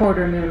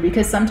quarter moon,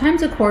 because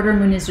sometimes a quarter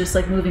moon is just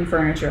like moving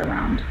furniture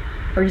around,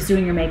 or just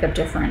doing your makeup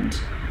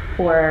different,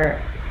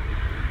 or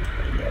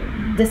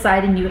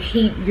deciding you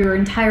hate your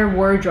entire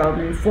wardrobe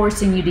and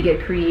forcing you to get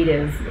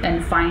creative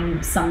and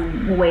find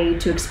some way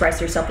to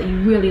express yourself that you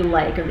really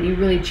like or that you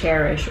really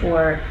cherish,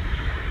 or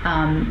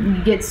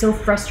you get so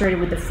frustrated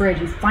with the fridge,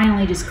 you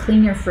finally just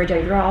clean your fridge out,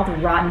 you throw out all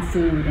the rotten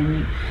food,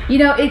 and you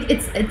know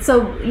it's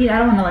so, you know, I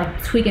don't want to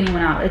like tweak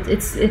anyone out.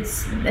 It's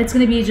going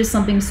to be just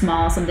something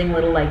small, something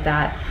little like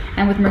that.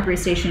 And with Mercury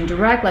station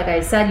direct, like I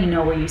said, you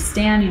know where you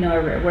stand, you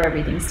know where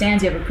everything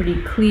stands, you have a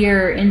pretty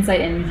clear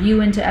insight and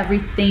view into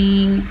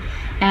everything.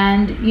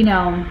 And you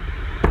know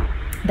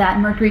that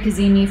Mercury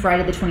Cazimi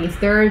Friday the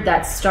 23rd,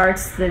 that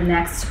starts the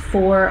next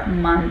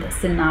 4-month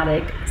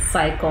synodic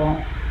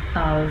cycle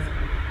of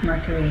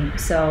Mercury.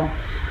 So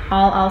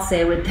all I'll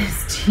say with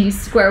this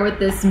T-square with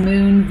this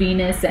moon,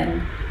 Venus,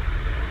 and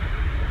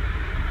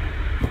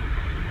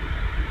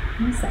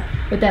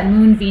with that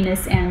moon,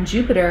 Venus, and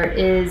Jupiter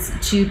is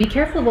to be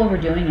careful of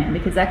overdoing it,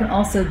 because that can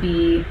also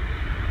be,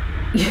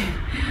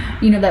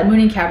 you know, that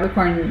moon in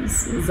Capricorn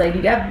is like,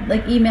 you got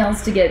like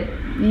emails to get,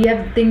 you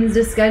have things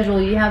to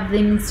schedule, you have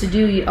things to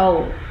do.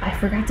 Oh, I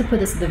forgot to put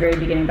this at the very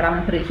beginning, but I'm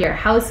gonna put it here.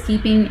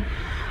 Housekeeping.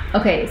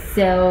 Okay,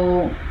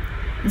 so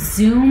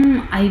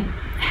Zoom, I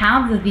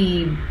have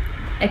the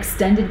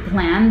extended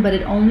plan, but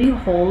it only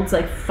holds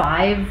like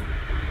 5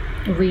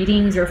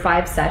 readings or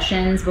 5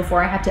 sessions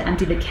before I have to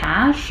empty the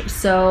cache.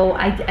 So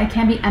I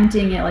can't be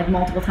emptying it like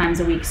multiple times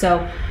a week.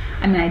 So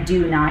I mean, I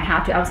do now, I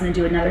have to. I was going to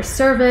do another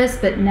service,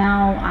 but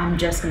now I'm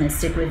just going to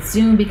stick with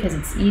Zoom because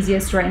it's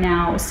easiest right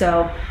now.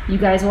 So you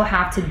guys will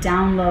have to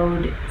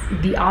download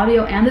the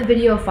audio and the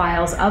video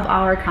files of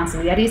our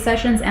consigliere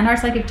sessions and our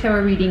psychic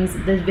tarot readings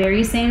the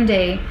very same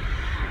day.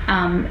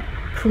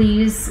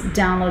 Please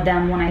download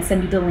them when I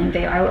send you the link.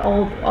 I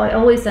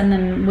always send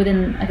them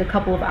within like a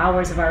couple of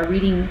hours of our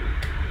reading.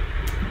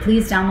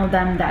 Please download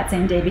them that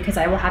same day, because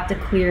I will have to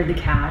clear the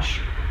cache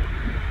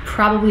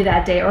probably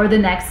that day or the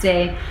next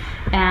day.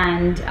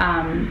 And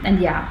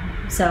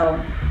yeah,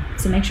 so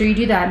make sure you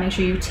do that. Make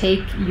sure you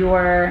take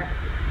your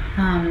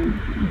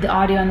the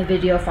audio and the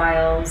video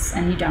files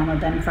and you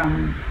download them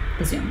from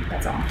the Zoom.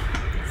 That's all.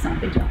 It's not a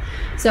big deal.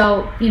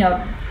 So, you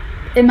know,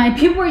 it might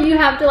be where you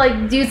have to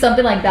like do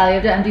something like that. You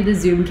have to empty the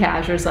Zoom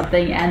cache or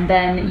something, and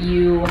then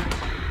you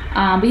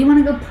but you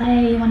want to go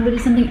play, you want to go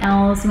do something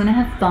else, you want to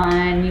have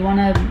fun, you want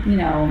to, you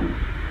know,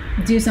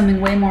 do something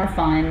way more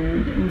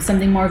fun,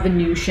 something more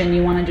Venusian,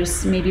 you want to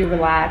just maybe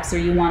relax, or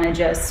you want to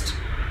just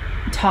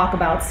talk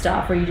about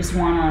stuff, or you just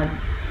want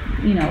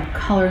to, you know,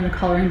 color in the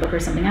coloring book or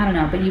something, I don't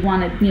know, but you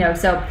want to, you know,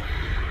 so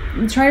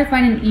try to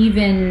find an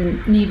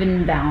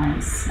even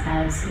balance,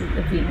 as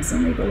Venus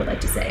and Libra would like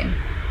to say.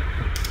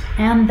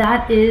 And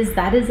that is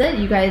it,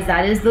 you guys.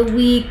 That is the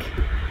week.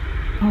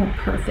 Oh,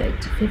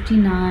 perfect.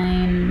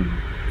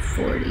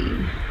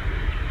 59:40.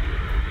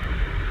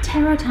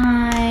 Tarot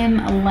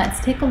time. Let's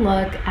take a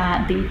look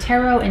at the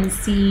tarot and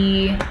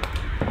see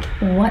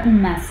what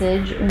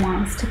message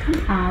wants to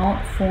come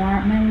out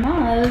for my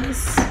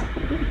loves.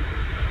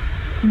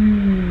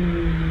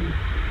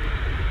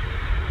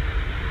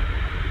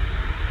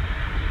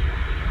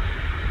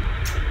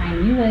 I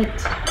knew it.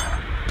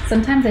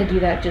 Sometimes I do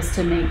that just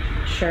to make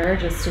sure,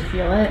 just to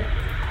feel it.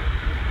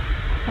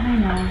 But I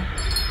know.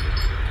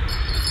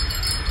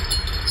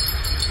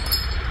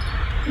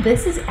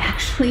 This is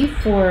actually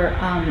for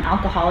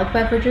alcoholic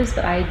beverages,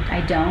 but I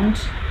don't.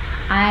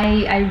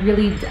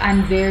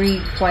 I'm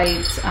very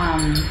quite,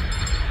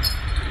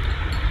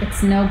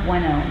 it's no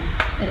bueno.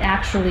 It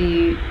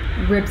actually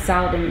rips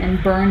out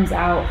and burns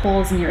out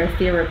holes in your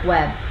etheric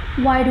web.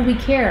 Why do we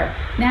care?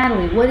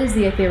 Natalie, what is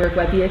the etheric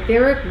web? The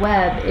etheric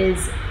web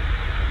is,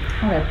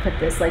 how do I put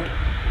this, like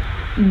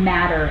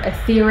matter,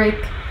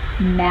 etheric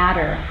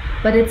matter.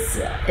 But it's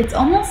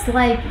almost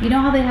like, you know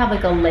how they have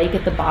like a lake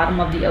at the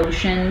bottom of the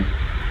ocean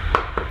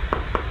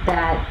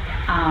that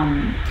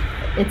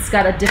it's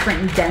got a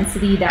different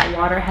density. That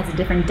water has a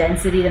different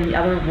density than the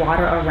other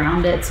water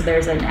around it. So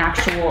there's an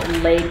actual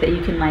lake that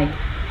you can, like,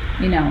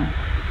 you know,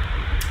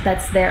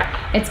 that's there.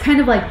 It's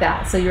kind of like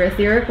that. So your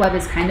etheric web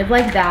is kind of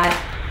like that.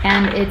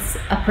 And it's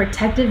a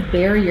protective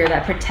barrier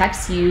that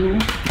protects you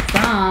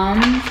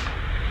from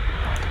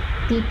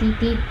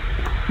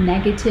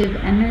negative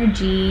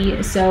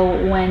energy. So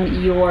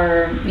when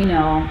your, you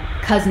know,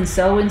 cousin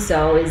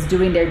so-and-so is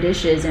doing their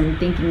dishes and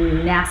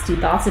thinking nasty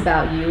thoughts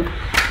about you,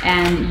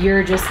 and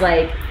you're just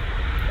like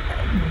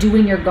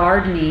doing your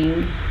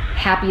gardening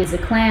happy as a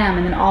clam,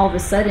 and then all of a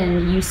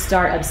sudden you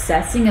start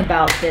obsessing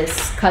about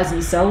this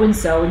cousin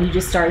so-and-so, and you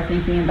just start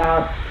thinking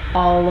about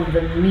all of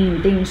the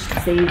mean things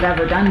they've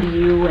ever done to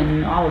you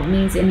and all of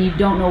means, and you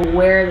don't know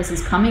where this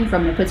is coming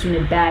from. It puts you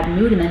in a bad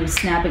mood, and then you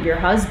snap at your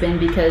husband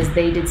because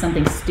they did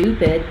something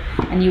stupid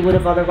and you would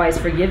have otherwise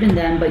forgiven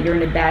them, but you're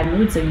in a bad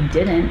mood so you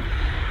didn't,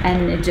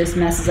 and it just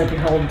messes up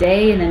your whole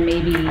day. And then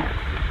maybe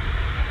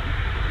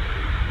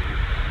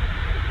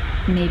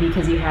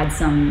because you had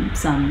some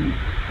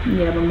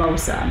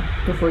mimosa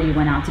before you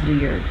went out to do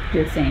your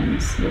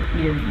things,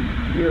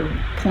 your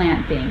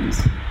plant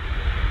things.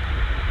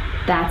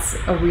 That's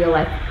a real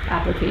life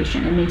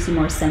application. It makes you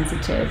more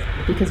sensitive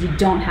because you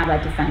don't have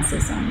that defense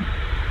system.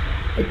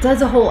 It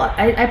does a whole,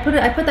 I put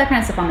that kind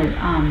of stuff on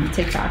the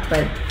TikTok,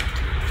 but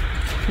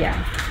yeah.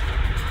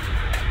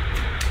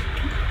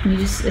 You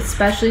just,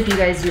 especially if you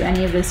guys do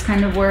any of this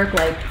kind of work,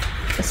 like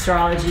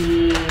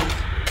astrology,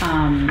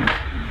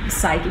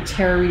 psychic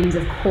tarot readings,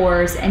 of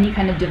course, any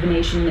kind of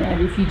divination,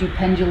 if you do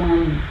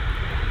pendulum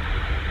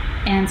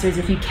answers,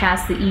 if you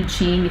cast the I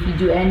Ching, if you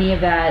do any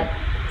of that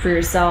for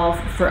yourself,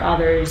 for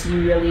others,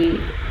 you really,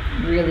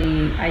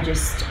 I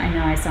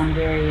know I sound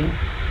very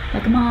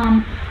like a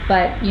mom,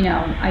 but you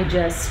know, I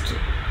just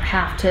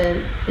have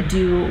to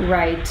do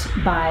right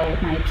by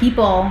my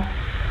people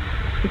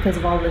because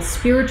of all the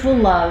spiritual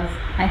love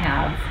I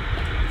have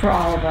for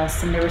all of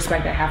us and the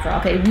respect I have for all.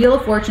 Okay, Wheel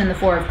of Fortune and the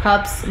Four of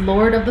Cups,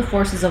 Lord of the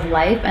Forces of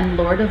Life and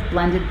Lord of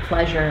Blended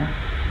Pleasure.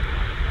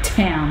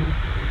 Damn.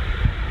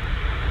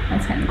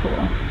 That's kind of cool.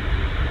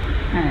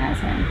 I know, that's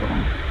kind of cool.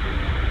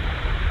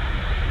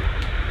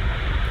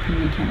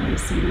 And you can't really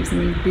see these.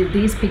 And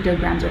these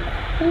pictograms are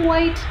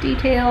quite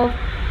detailed.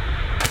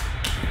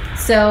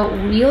 So,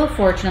 Wheel of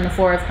Fortune and the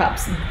Four of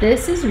Cups.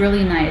 This is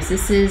really nice.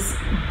 This is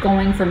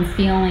going from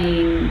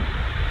feeling...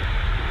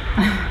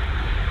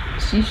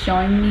 She's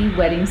showing me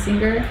Wedding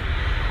Singer,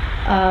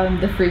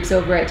 the freaks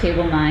over at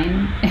table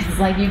 9. It's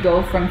like you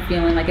go from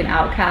feeling like an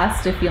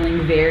outcast to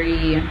feeling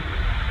very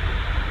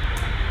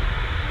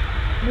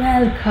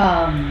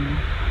welcome,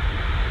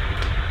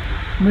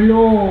 my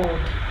lord,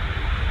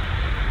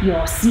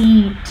 your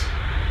seat.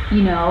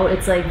 You know,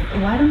 it's like,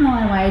 well, I don't know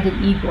why I did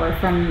Igor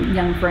from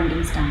Young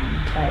Frankenstein,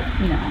 but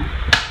you know,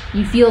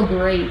 you feel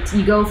great.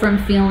 You go from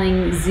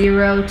feeling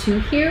zero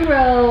to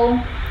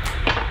hero.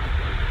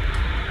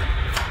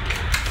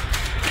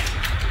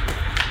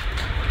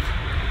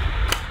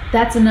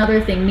 That's another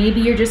thing.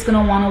 Maybe you're just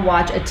gonna wanna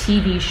watch a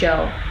TV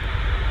show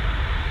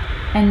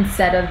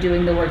instead of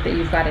doing the work that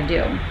you've gotta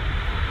do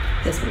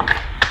this week.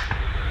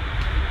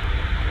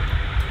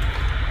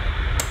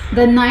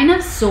 The Nine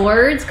of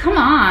Swords, come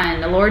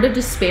on. The Lord of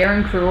Despair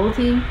and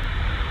Cruelty.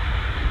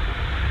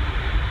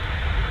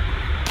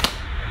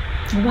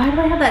 Why do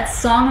I have that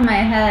song in my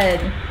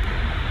head?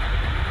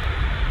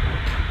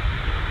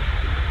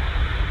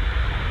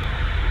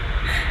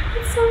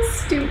 It's so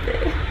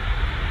stupid.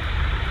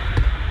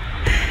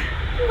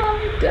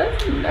 Mommy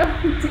doesn't know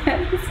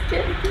Daddy's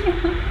getting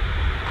out.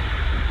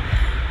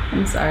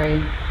 I'm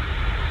sorry.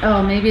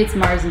 Oh, maybe it's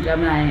Mars and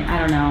Gemini. I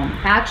don't know.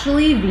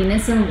 Actually,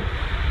 Venus and...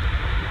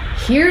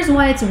 Here's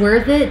why it's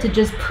worth it to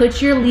just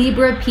put your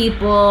Libra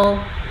people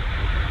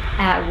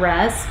at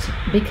rest,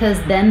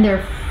 because then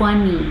they're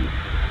funny.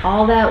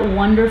 All that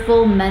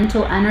wonderful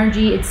mental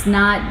energy, it's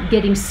not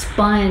getting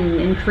spun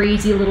in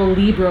crazy little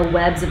Libra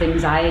webs of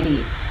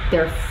anxiety.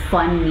 They're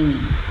funny.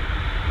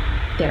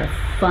 They're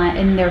fun,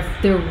 and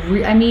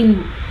I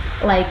mean,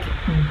 like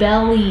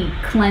belly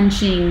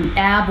clenching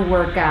ab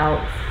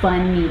workout,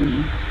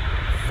 funny.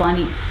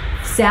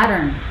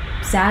 Saturn,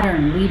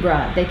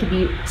 Libra, they could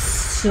be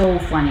so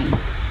funny.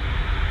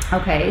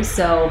 Okay,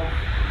 so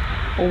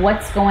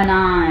what's going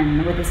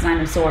on with this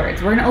 9 of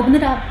Swords? We're gonna open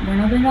it up. We're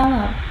gonna open it all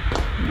up.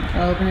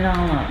 Open it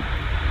all up.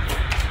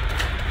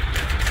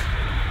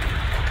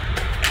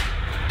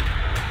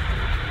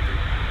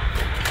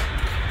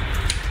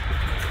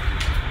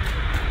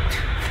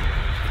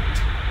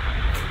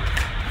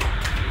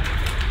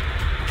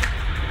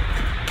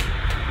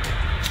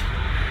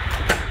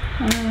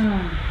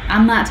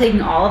 I'm not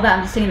taking all of that,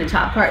 I'm just taking the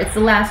top part. It's the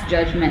Last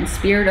Judgment,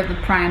 Spirit of the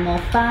Primal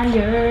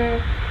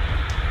Fire.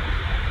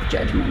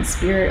 Judgment,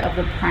 Spirit of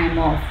the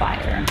Primal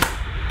Fire.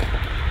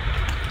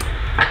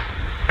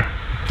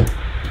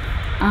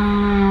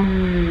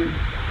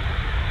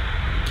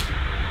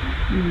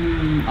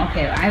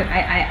 Okay,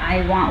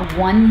 I want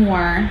one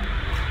more.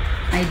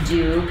 I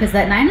do, because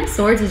that 9 of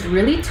Swords is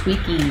really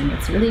tweaking.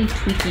 It's really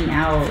tweaking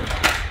out.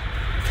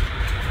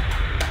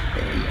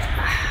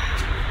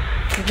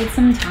 Give it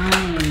some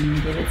time.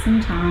 Give it some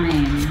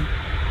time.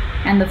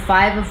 And the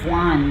 5 of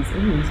Wands.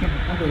 Ooh, it's gonna be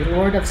ugly.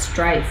 Lord of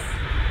Strife.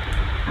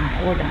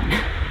 Alright, we're done.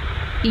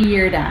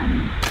 You're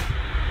done.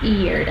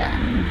 You're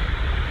done.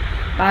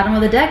 Bottom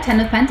of the deck, 10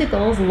 of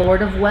Pentacles,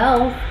 Lord of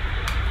Wealth.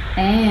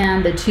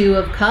 And the 2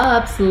 of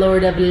Cups,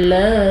 Lord of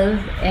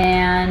Love.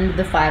 And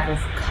the 5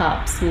 of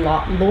Cups,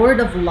 Lord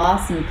of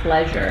Loss and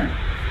Pleasure.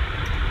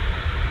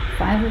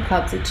 5 of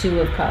Cups, the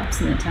 2 of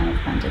Cups, and the 10 of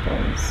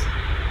Pentacles.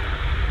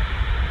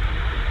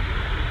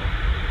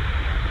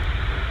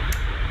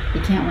 You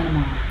can't win them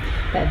all.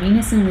 That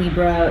Venus in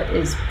Libra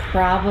is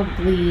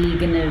probably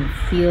gonna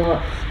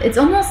feel, it's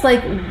almost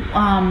like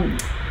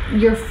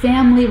your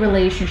family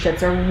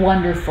relationships are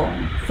wonderful,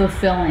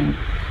 fulfilling,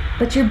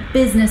 but your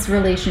business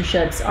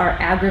relationships are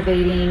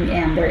aggravating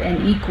and they're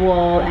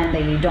unequal and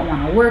they don't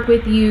want to work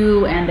with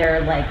you and they're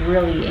like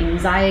really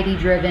anxiety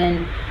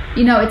driven.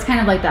 You know, it's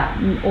kind of like that.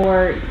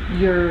 Or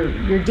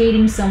you're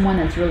dating someone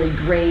that's really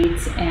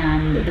great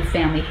and the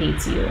family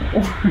hates you.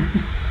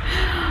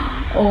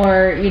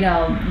 Or, you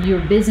know, your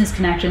business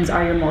connections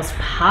are your most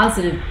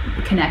positive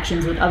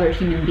connections with other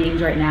human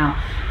beings right now,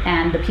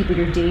 and the people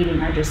you're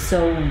dating are just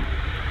so,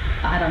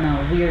 I don't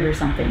know, weird or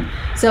something.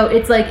 So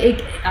it's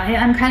like,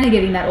 I'm kind of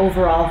getting that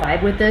overall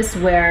vibe with this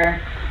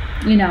where,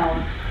 you know,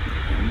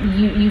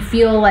 you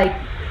feel like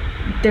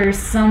there's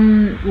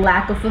some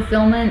lack of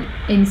fulfillment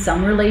in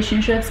some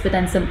relationships, but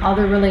then some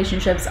other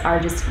relationships are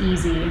just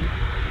easy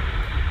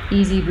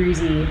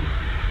breezy.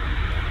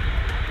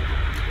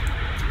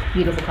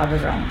 Beautiful cover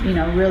girl, you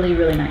know, really,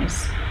 really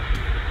nice.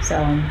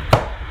 So,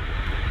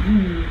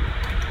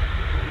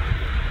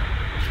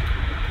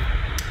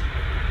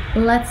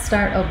 let's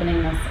start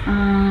opening this up.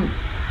 How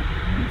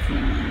are you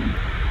feeling?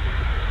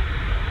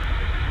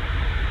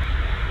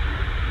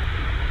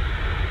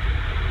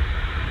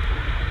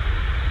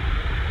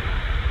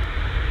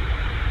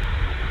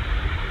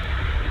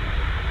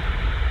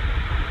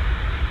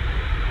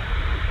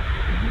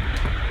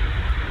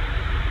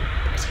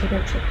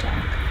 Potato chip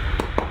deck.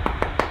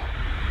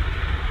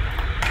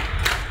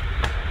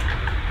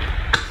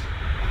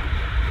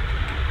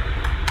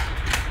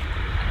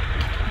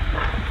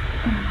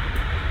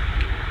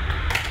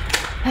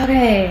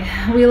 Okay,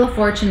 Wheel of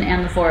Fortune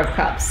and the 4 of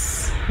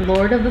Cups.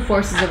 Lord of the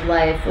Forces of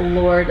Life,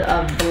 Lord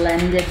of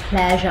Blended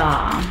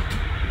Pleasure.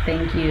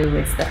 Thank you.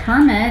 It's the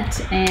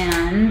Hermit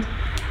and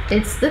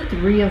it's the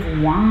 3 of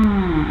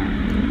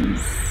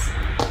Wands.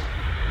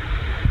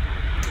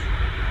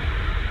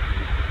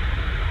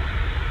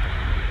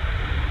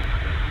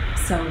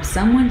 So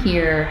someone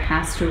here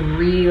has to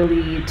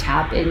really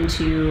tap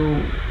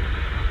into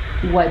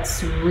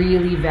what's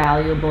really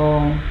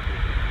valuable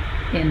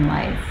in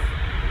life.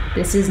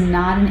 This is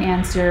not an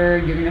answer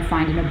you're going to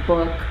find in a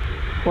book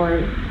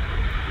or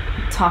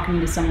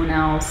talking to someone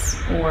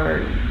else,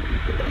 or,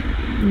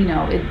 you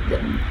know,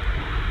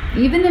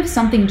 even if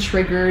something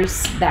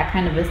triggers that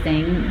kind of a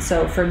thing.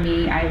 So for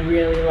me, I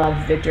really love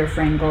Viktor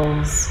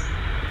Frankl's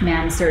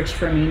Man's Search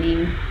for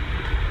Meaning.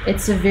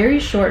 It's a very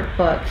short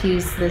book.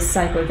 He's this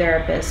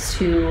psychotherapist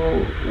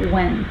who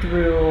went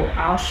through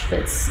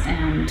Auschwitz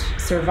and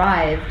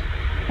survived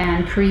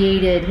and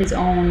created his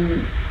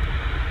own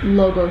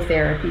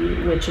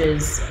logotherapy, which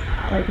is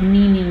like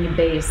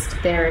meaning-based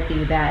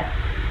therapy, that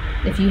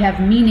if you have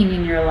meaning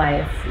in your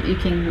life, you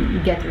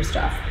can get through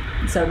stuff.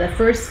 So the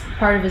first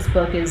part of his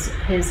book is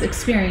his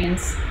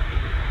experience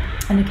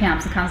in the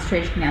camps, the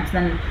concentration camps.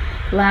 Then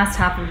the last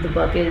half of the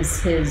book is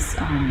his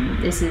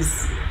own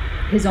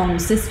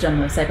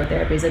system of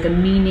psychotherapy. It's like a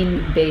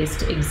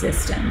meaning-based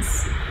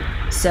existence.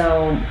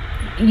 So,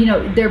 you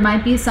know, there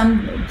might be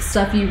some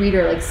stuff you read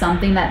or like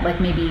something that like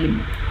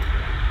maybe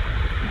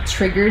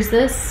triggers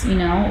this, you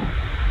know,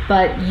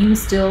 but you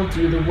still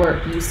do the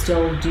work. You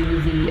still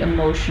do the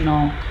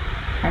emotional.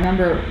 I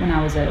remember when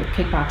I was a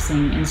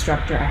kickboxing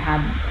instructor, I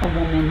had a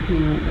woman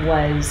who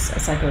was a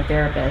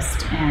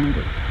psychotherapist, and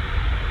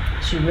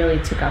she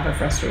really took out her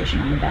frustration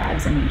on the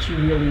bags. I mean, she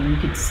really, you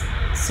could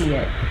see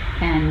it.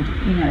 And,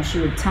 you know, she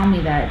would tell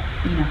me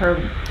that, you know,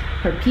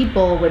 her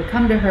people would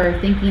come to her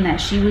thinking that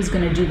she was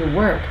going to do the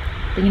work,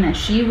 thinking that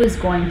she was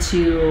going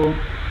to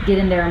get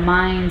in their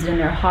minds and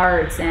their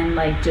hearts and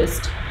like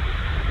just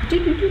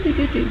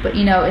do. But,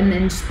 you know, and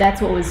then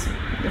that's what was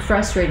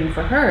frustrating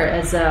for her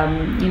as,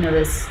 you know,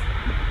 this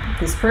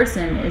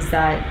person, is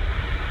that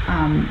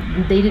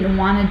they didn't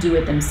want to do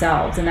it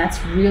themselves. And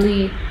that's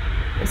really,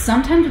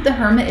 sometimes with the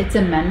hermit, it's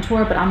a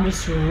mentor, but I'm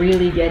just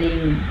really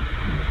getting,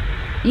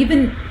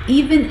 even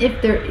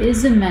if there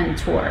is a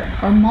mentor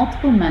or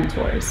multiple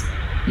mentors,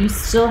 you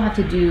still have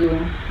to do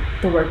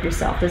the work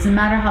yourself. Doesn't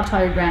matter how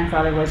tall your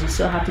grandfather was, you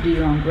still have to do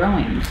your own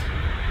growing.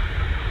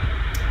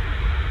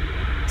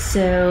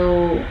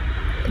 So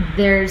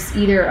there's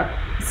either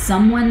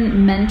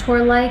someone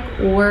mentor-like,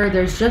 or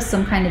there's just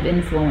some kind of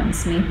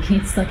influence. Maybe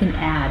it's like an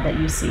ad that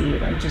you see,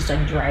 like just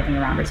like driving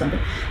around or something.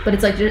 But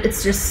it's like,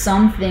 it's just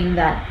something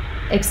that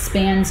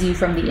expands you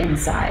from the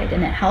inside,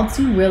 and it helps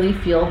you really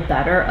feel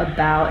better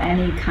about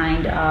any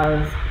kind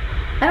of,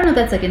 I don't know if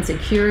that's like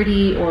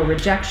insecurity or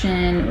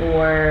rejection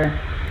or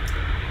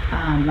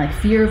like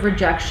fear of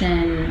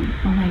rejection.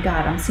 Oh my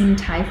God, I'm seeing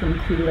Ty from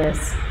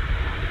Clueless.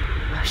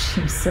 Oh,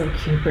 she was so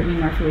cute. Brittany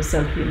Murphy was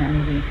so cute in that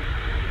movie.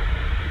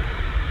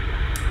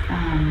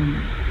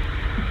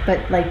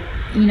 But like,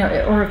 you know,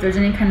 or if there's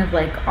any kind of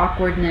like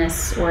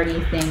awkwardness or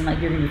anything, like,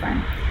 you're gonna be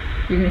fine.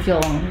 You're gonna feel,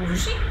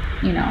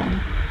 you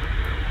know,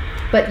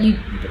 but you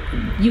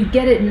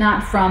get it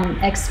not from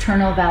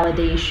external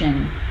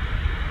validation,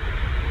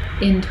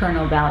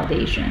 internal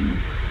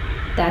validation.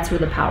 That's where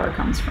the power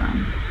comes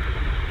from.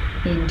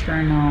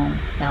 Internal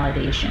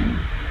validation,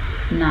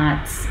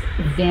 not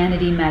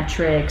vanity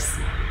metrics,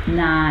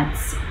 not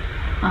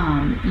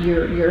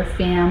your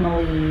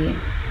family,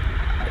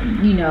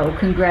 you know,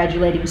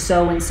 congratulating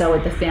so-and-so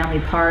at the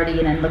family party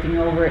and then looking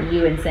over at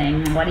you and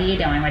saying, what are you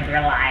doing with your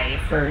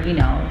life? Or, you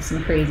know,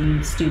 some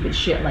crazy stupid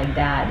shit like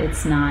that.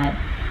 It's not,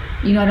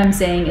 you know what I'm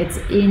saying? It's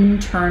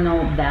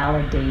internal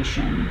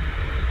validation.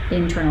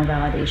 Internal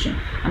validation.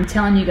 I'm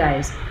telling you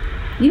guys,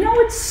 you know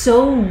what's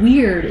so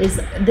weird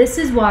is, this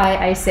is why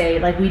I say,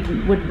 like, we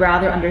would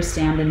rather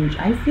understand, and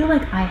I feel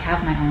like I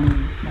have my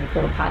own like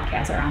little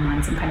podcast, or I'm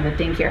on some kind of a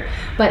thing here,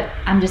 but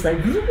I'm just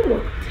like,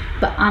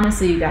 but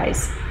honestly, you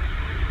guys,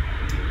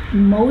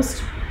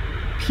 most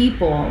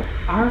people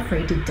are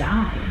afraid to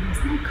die.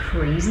 Isn't that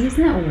crazy?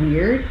 Isn't that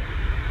weird?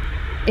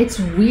 It's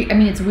weird. I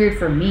mean, it's weird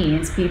for me.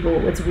 It's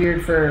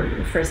weird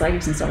for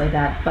psychics and stuff like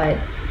that. But,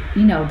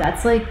 you know,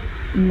 that's like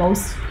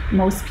most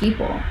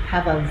people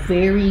have a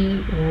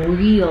very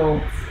real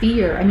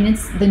fear. I mean,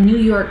 it's the New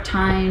York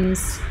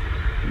Times,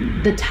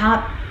 the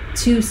top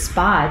 2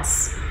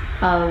 spots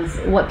of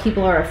what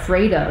people are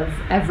afraid of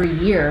every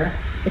year.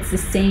 It's the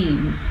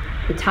same.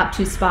 The top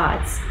 2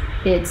 spots.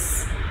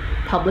 It's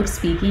public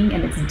speaking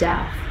and it's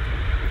death.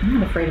 I'm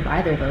not afraid of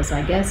either of those,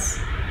 I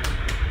guess.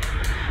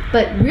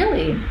 But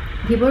really,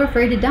 people are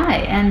afraid to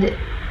die. And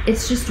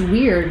it's just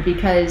weird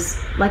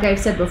because, like I've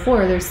said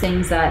before, there's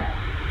things that,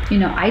 you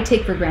know, I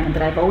take for granted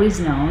that I've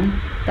always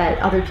known that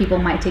other people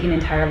might take an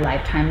entire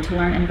lifetime to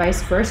learn, and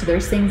vice versa.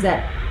 There's things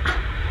that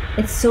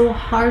it's so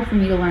hard for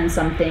me to learn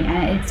something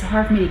and it's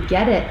hard for me to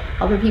get it.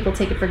 Other people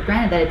take it for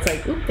granted that it's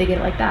like, oop, they get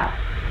it like that.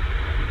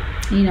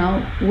 You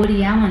know,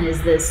 Woody Allen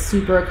is this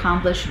super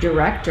accomplished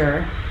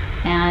director,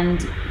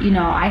 and, you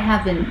know, I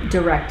haven't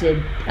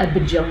directed a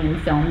bajillion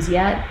films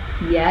yet,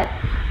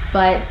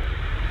 but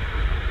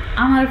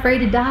I'm not afraid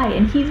to die,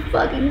 and he's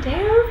fucking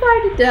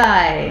terrified to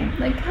die.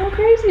 Like, how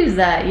crazy is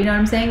that? You know what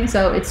I'm saying?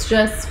 So it's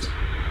just,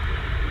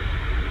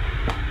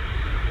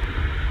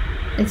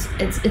 it's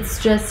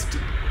just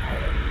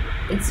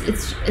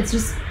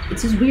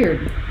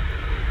weird.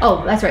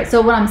 Oh, that's right.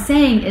 So what I'm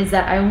saying is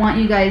that I want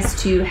you guys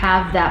to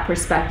have that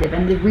perspective.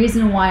 And the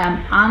reason why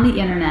I'm on the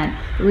internet,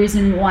 the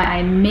reason why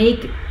I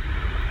make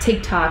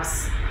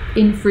TikToks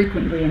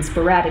infrequently and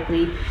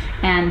sporadically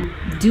and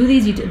do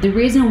these YouTube, the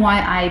reason why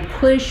I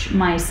push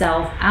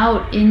myself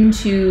out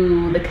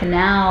into the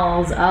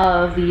canals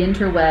of the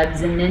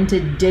interwebs and into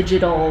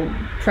digital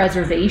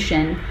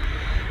preservation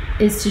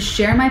is to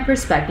share my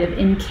perspective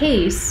in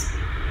case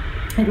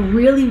it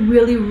really,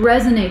 really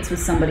resonates with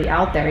somebody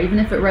out there, even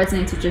if it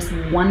resonates with just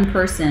one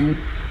person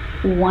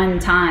one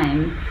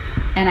time.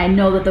 And I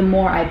know that the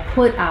more I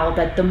put out,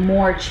 that the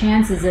more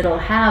chances it'll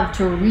have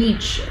to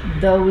reach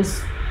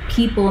those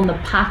people in the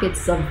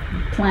pockets of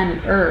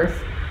planet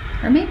Earth,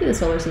 or maybe the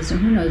solar system,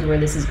 who knows where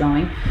this is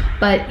going.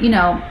 But, you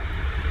know,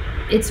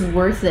 it's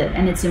worth it,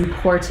 and it's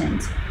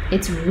important.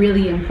 It's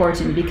really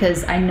important,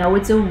 because I know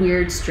it's a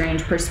weird,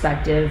 strange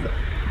perspective,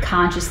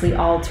 consciously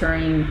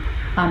altering,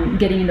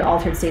 getting into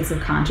altered states of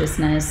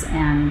consciousness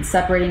and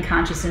separating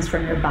consciousness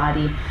from your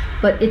body.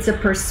 But it's a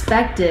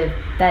perspective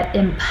that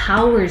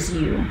empowers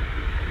you,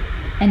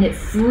 and it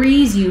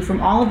frees you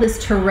from all of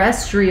this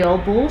terrestrial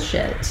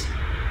bullshit.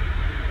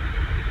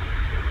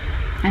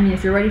 I mean,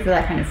 if you're ready for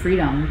that kind of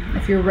freedom,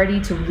 if you're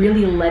ready to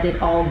really let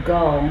it all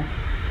go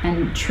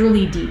and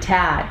truly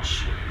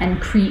detach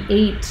and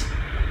create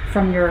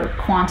from your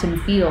quantum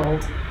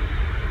field,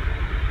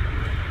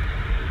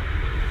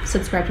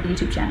 subscribe to the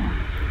YouTube channel,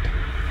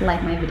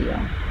 like my video,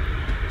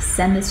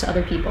 send this to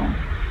other people,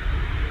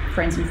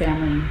 friends and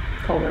family,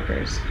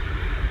 co-workers.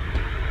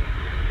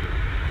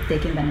 They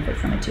can benefit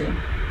from it too.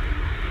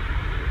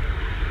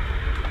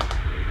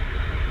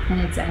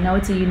 And I know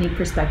it's a unique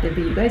perspective,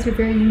 but you guys are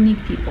very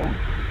unique people.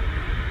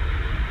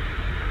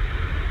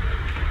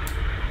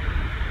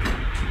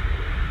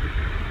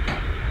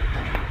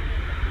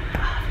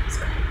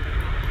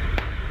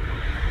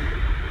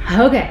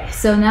 Okay,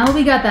 so now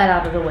we got that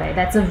out of the way.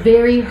 That's a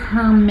very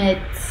hermity.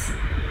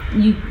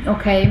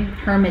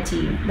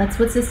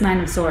 What's this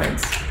Nine of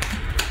Swords?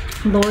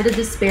 Lord of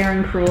Despair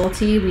and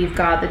Cruelty. We've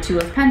got the Two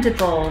of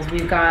Pentacles.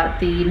 We've got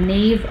the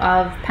Knave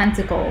of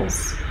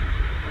Pentacles.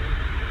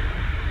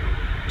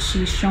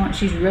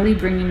 She's really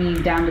bringing me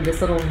down to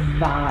this little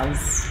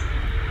vase.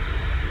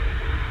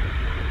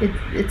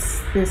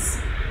 It's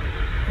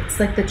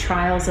like the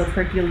trials of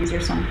Hercules or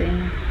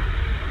something.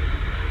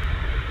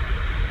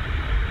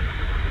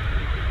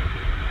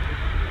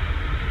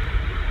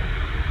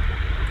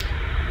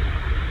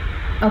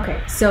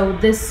 Okay, so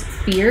this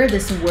fear,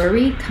 this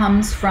worry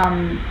comes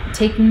from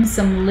taking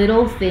some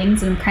little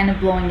things and kind of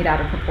blowing it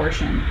out of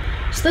proportion.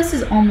 So this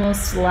is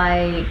almost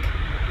like,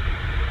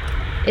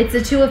 it's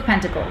the Two of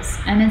Pentacles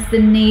and it's the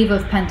Knave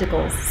of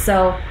Pentacles.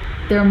 So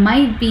there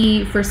might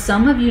be, for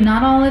some of you,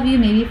 not all of you,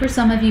 maybe for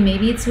some of you,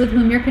 maybe it's with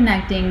whom you're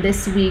connecting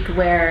this week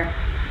where,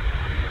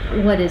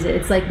 what is it?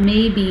 It's like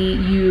maybe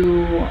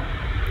you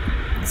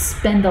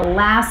spend the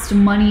last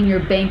money in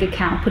your bank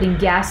account putting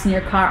gas in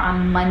your car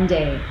on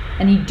Monday,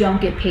 and you don't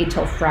get paid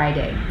till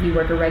Friday. You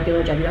work a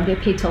regular job, you don't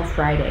get paid till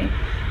Friday.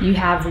 You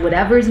have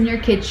whatever's in your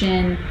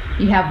kitchen,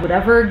 you have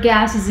whatever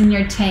gas is in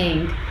your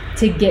tank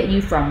to get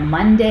you from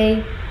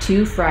Monday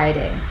to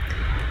Friday.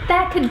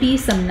 That could be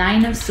some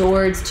Nine of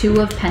Swords, Two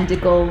of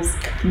Pentacles,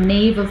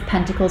 Knave of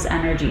Pentacles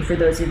energy for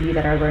those of you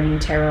that are learning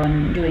tarot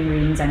and doing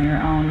readings on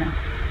your own.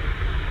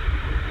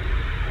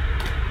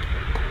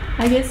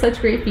 I get such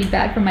great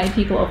feedback from my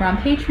people over on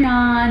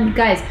Patreon.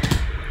 Guys,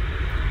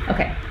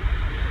 okay.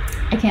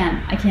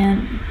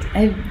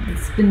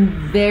 It's been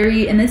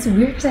very, and it's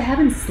weird because I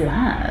haven't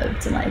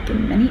slept like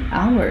in many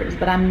hours,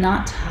 but I'm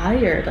not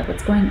tired. Like,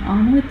 what's going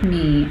on with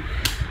me?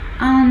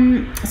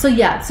 So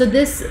yeah, so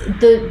this,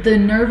 the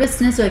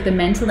nervousness, or like the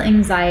mental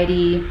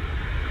anxiety,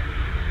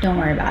 don't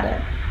worry about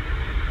it.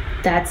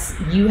 That's,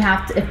 you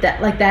have to, if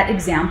that, like that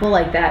example,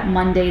 like that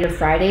Monday to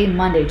Friday,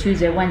 Monday,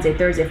 Tuesday, Wednesday,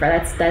 Thursday,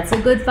 Friday, that's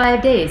a good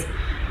 5 days.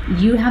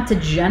 You have to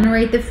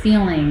generate the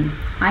feeling,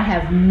 I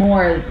have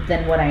more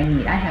than what I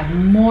need. I have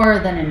more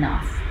than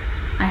enough.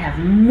 I have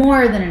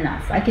more than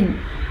enough.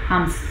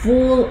 I'm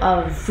full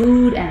of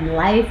food and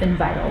life and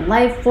vital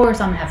life force.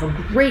 I'm gonna have a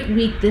great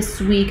week this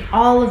week.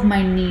 All of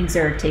my needs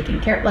are taken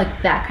care of,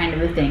 like that kind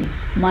of a thing.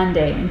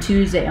 Monday and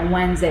Tuesday and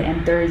Wednesday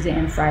and Thursday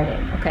and Friday,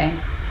 okay?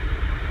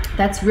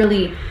 That's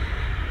really,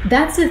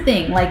 that's the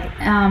thing. Like,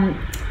 I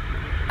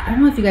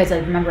don't know if you guys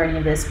like remember any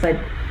of this, but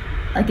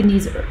like in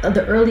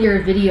the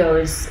earlier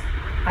videos,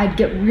 I'd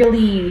get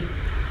really,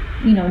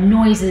 you know,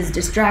 noises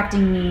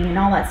distracting me and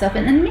all that stuff,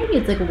 and maybe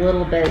it's like a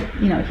little bit,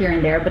 you know, here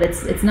and there, but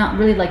it's not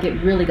really like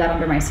it really got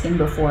under my skin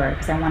before,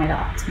 because I wanted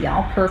it to be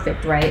all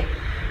perfect, right?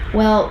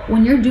 Well,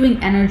 when you're doing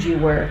energy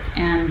work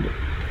and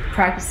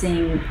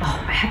practicing,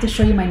 oh, I have to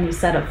show you my new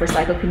setup for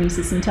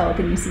psychokinesis and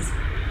telekinesis.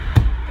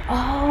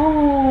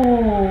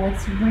 Oh,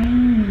 it's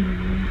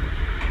raining.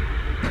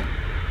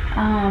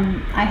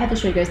 I have to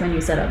show you guys my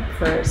new setup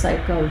for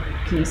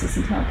psychokinesis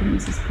and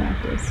telekinesis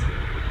practice.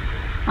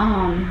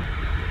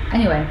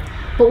 Anyway,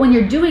 but when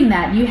you're doing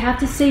that, you have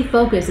to stay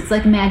focused. It's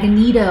like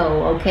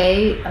Magneto,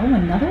 okay? Oh,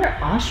 another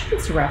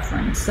Auschwitz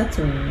reference. That's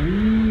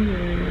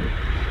weird.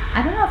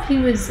 I don't know if he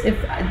was, if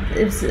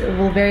it's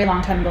a very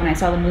long time ago when I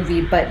saw the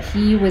movie, but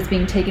he was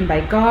being taken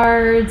by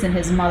guards and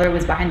his mother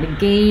was behind the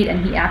gate,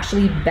 and he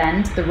actually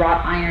bent the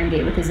wrought iron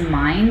gate with his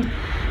mind.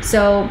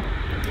 So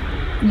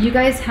you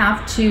guys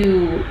have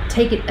to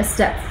take it a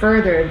step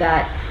further,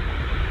 that,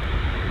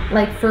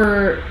 like,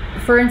 for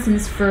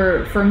instance,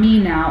 for me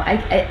now,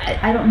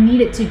 I don't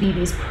need it to be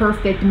these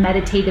perfect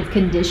meditative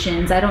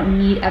conditions. I don't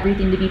need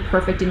everything to be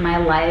perfect in my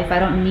life. I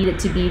don't need it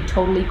to be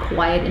totally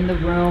quiet in the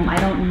room. I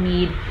don't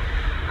need,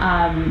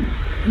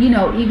 you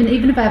know,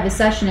 even if I have a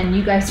session and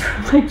you guys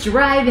are like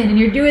driving and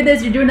you're doing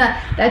this, you're doing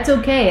that, that's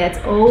okay. That's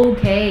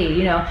okay.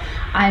 You know,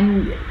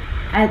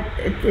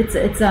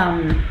 it's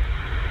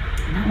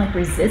not like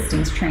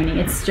resistance training.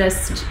 It's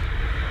just,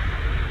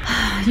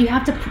 you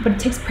have to, but it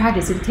takes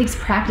practice. It takes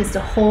practice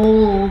to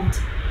hold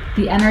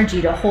the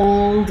energy, to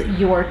hold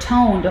your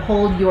tone, to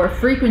hold your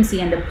frequency,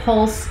 and to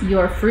pulse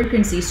your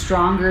frequency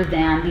stronger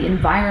than the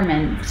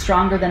environment,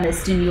 stronger than the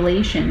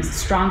stimulations,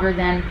 stronger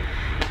than,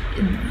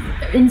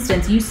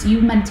 instance, you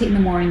meditate in the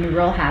morning, you're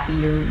real happy,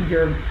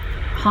 you're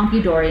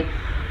honky-dory,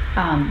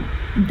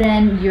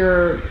 then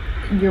your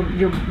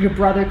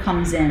brother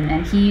comes in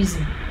and he's,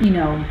 you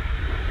know,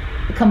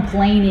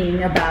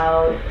 complaining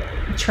about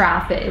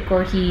traffic,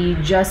 or he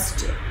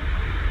just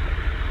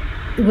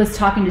was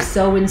talking to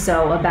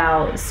so-and-so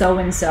about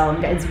so-and-so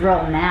and is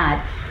real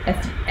mad,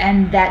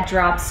 and that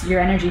drops your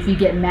energy. If you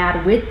get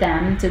mad with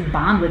them to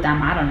bond with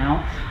them, I don't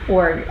know,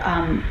 or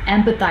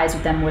empathize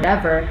with them,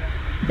 whatever,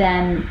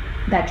 then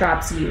that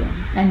drops you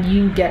and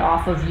you get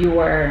off of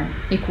your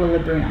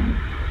equilibrium.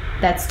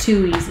 That's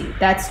too easy.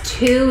 That's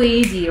too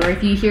easy. Or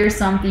if you hear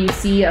something, you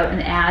see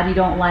an ad you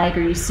don't like,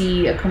 or you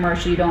see a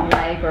commercial you don't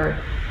like, or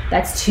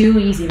that's too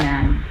easy,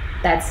 man.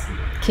 That's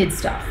kid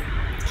stuff.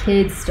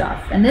 Kid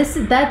stuff. And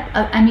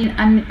I mean,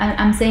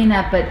 I'm saying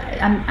that, but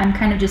I'm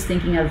kind of just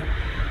thinking of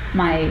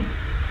my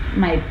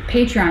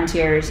Patreon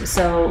tiers.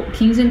 So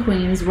kings and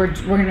queens, we're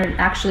gonna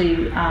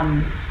actually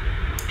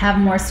have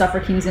more stuff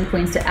for kings and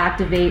queens to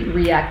activate,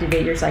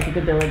 reactivate your psychic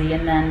ability.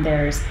 And then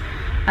there's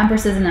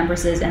empresses and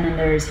empresses, and then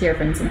there's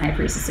hierophants and high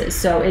priestesses.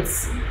 So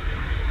it's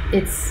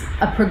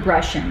a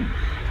progression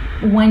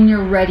when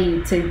you're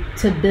ready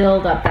to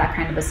build up that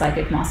kind of a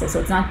psychic muscle.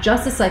 So it's not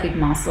just a psychic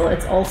muscle,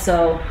 it's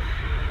also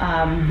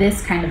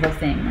this kind of a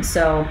thing.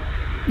 So,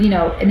 you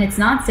know, and it's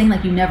not saying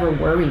like you never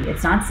worry.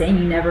 It's not saying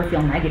you never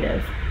feel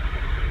negative.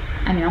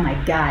 I mean, oh my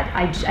God,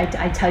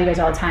 I tell you guys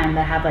all the time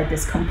that I have like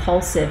this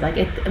compulsive,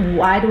 like,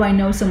 why do I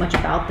know so much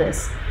about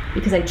this?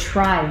 Because I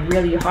try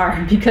really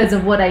hard, because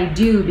of what I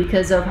do,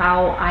 because of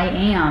how I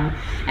am.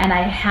 And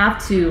I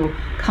have to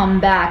come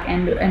back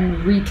and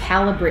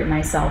recalibrate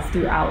myself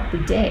throughout the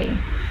day.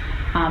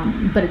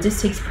 But it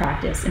just takes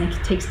practice and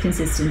it takes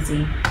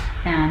consistency.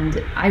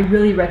 And I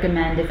really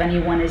recommend, if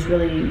anyone is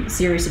really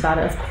serious about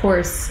it, of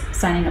course,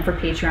 signing up for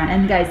Patreon.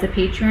 And guys, the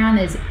Patreon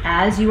is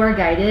as you are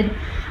guided.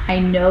 I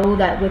know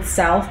that with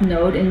South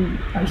Node and,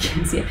 oh, you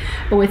can't see it,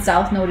 but with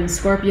South Node and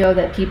Scorpio,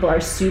 that people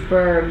are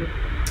super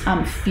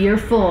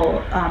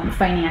fearful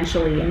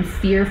financially, and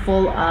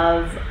fearful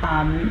of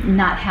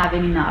not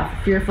having enough,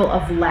 fearful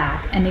of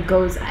lack. And it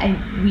goes,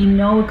 we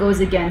know it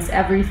goes against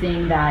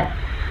everything that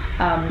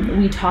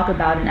we talk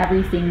about and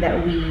everything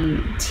that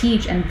we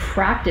teach and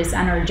practice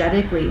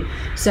energetically.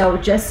 So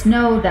just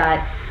know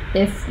that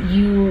if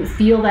you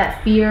feel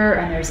that fear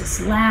and there's this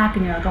lack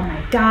and you're like, oh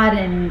my God,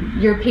 and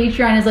your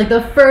Patreon is like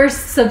the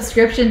first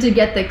subscription to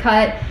get the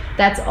cut,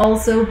 that's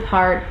also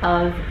part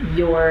of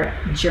your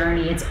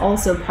journey. It's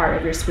also part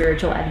of your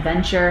spiritual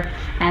adventure,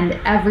 and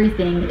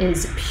everything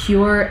is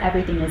pure.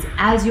 Everything is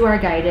as you are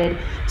guided.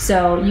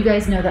 So you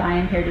guys know that I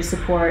am here to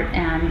support,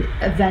 and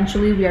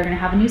eventually we are going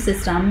to have a new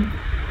system,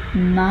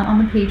 not on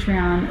the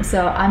Patreon.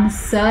 So I'm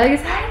so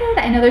excited.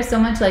 I know there's so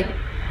much like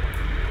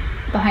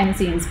behind the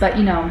scenes, but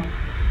you know,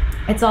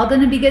 it's all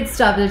going to be good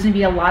stuff. There's going to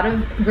be a lot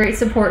of great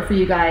support for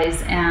you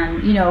guys,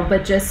 and you know,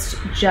 but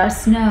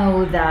just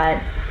know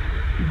that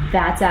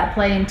that's at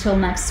play until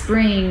next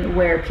spring,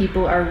 where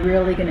people are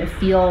really going to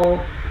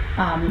feel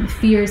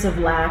fears of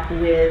lack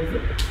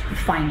with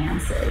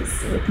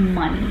finances, with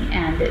money.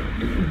 And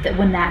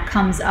when that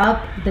comes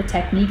up, the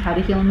technique, How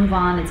to Heal and Move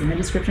On, it's in the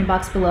description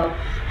box below,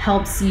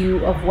 helps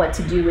you of what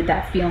to do with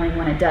that feeling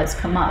when it does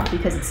come up.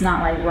 Because it's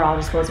not like we're all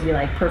just supposed to be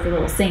like perfect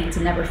little saints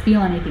and never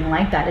feel anything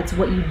like that. It's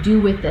what you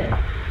do with it.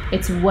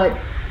 It's what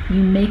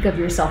you make of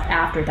yourself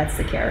after. That's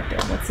the character.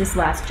 What's this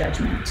last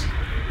judgment?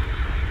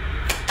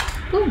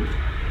 Ooh.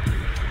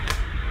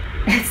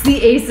 It's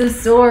the Ace of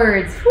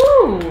Swords.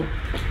 Woo!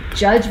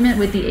 Judgment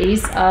with the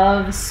Ace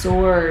of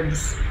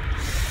Swords.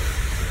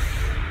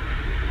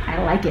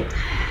 I like it.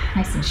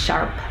 Nice and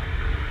sharp.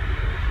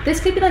 This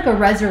could be like a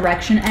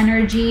resurrection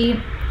energy.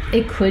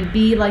 It could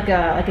be like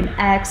an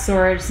ex,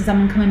 or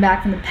someone coming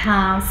back from the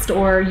past,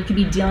 or you could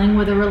be dealing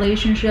with a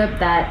relationship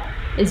that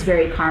is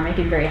very karmic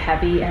and very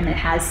heavy, and it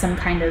has some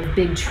kind of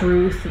big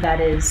truth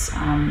that is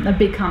a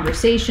big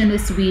conversation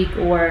this week,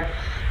 or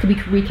could be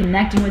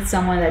reconnecting with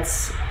someone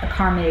that's a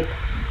karmic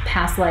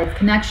past life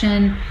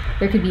connection.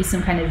 There could be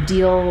some kind of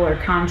deal or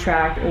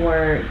contract,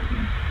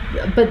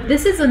 but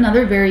this is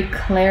another very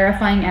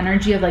clarifying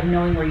energy of like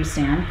knowing where you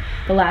stand.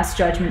 The last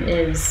judgment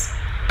is,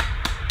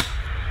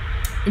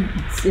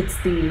 it's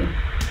the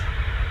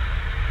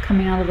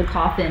coming out of the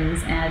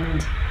coffins,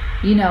 and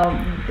you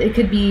know, it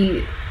could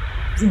be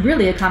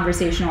really a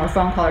conversation or a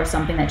phone call or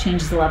something that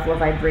changes the level of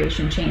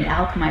vibration,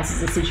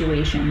 alchemizes the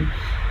situation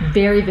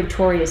very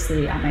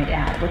victoriously, I might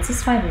add. What's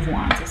this Five of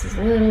Wands? This is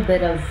a little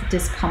bit of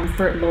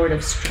discomfort, Lord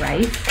of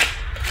Strife.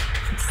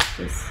 It's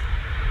this,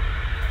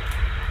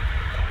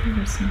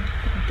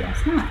 I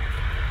guess not.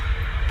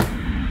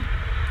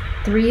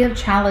 Three of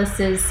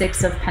Chalices,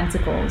 Six of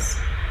Pentacles.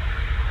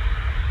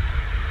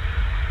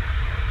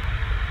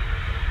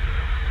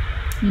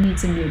 You need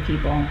some new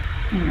people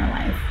in your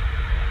life.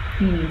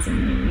 You need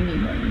some new,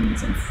 you need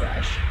some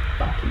fresh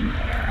fucking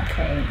air,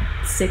 okay?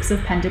 Six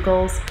of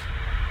Pentacles,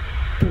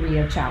 Three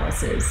of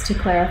Chalices. To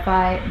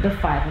clarify, the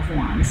Five of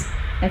Wands.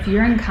 If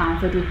you're in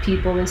conflict with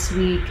people this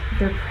week,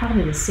 they're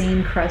probably the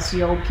same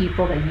crusty old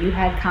people that you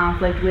had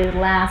conflict with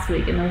last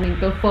week and the week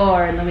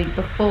before and the week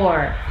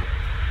before.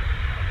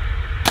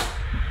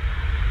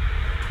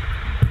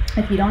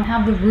 If you don't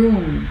have the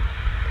room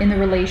in the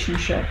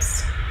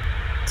relationships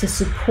to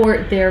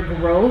support their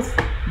growth,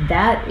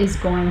 that is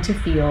going to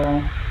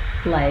feel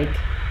like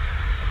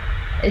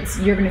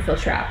you're going to feel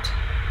trapped.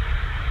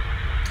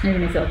 You're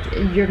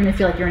gonna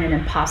feel like you're in an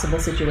impossible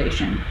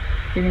situation.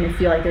 You're gonna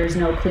feel like there's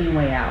no clean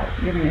way out.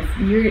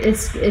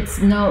 It's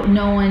no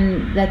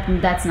one,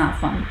 that's not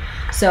fun.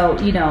 So,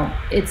 you know,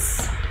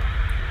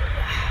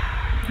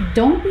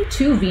 don't be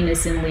too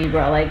Venus in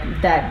Libra,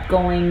 like that,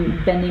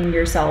 bending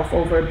yourself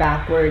over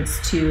backwards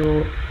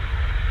to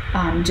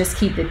just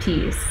keep the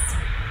peace.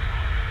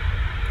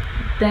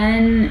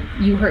 Then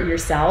you hurt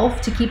yourself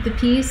to keep the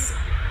peace,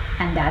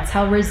 and that's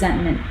how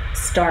resentment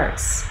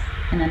starts.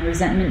 And then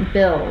resentment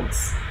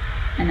builds,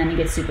 and then it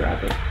gets super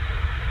ugly.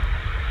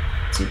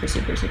 Super,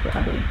 super, super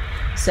ugly.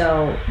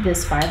 So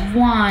this Five of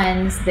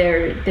Wands,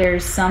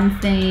 there's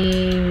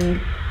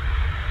something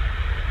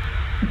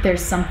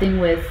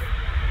with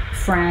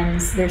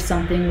friends, there's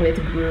something with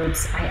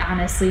groups. I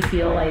honestly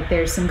feel like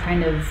there's some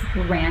kind of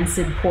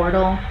rancid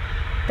portal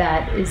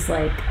that is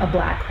like a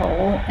black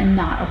hole and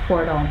not a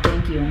portal.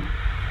 Thank you.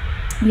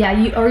 Yeah,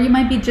 you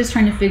might be just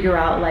trying to figure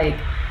out, like,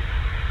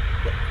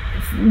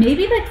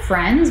 maybe like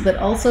friends, but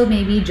also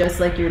maybe just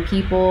like your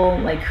people,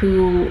 like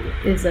who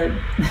is a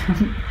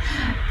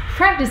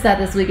practice that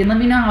this week, and let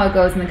me know how it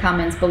goes in the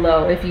comments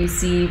below, if you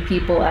see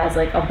people as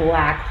like a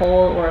black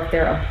hole or if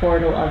they're a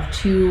portal of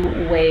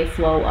two-way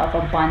flow of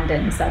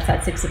abundance. That's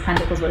that Six of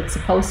Pentacles, what it's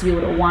supposed to be,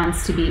 what it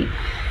wants to be.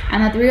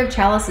 And that Three of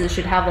Chalices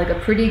should have like a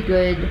pretty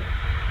good,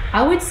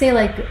 I would say,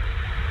 like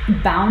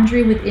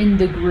boundary within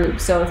the group.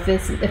 So if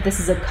this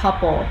is a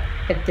couple,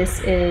 if this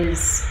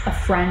is a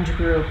friend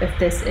group, if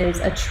this is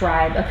a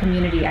tribe, a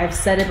community, I've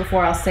said it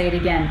before, I'll say it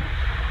again.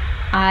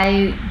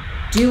 I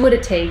do what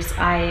it takes.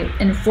 I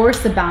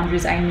enforce the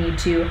boundaries I need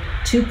to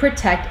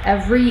protect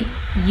every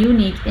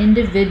unique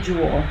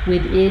individual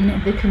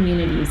within the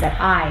communities that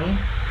I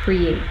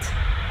create.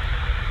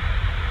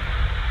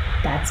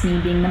 That's me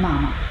being the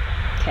mama.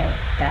 Okay,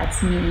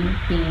 that's me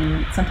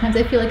being, sometimes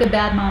I feel like a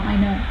bad mom, I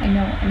know,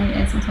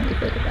 and sometimes I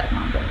feel like a bad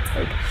mom, but it's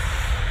like,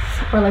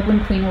 or like when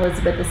Queen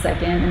Elizabeth II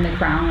in The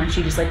Crown, when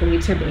she just like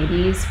leaves her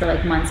babies for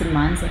like months and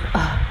months, like,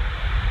 oh,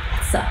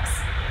 that sucks,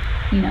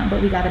 you know,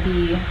 but we gotta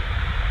be,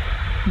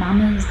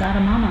 mama's got a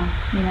mama,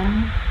 you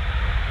know,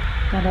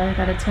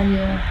 gotta tell you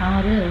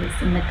how it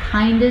is, in the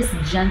kindest,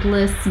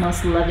 gentlest,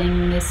 most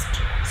lovingest,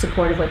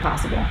 supportive way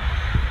possible.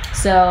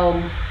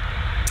 So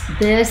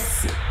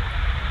this,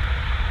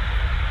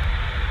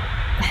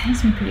 I think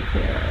it's gonna be pretty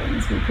clear.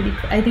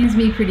 I think it's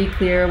gonna be pretty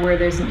clear where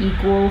there's an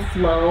equal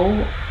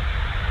flow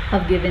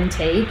of give and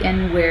take,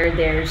 and where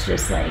there's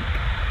just like,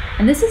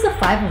 and this is a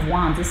Five of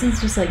Wands. This is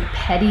just like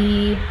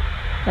petty,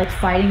 like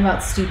fighting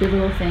about stupid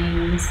little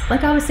things.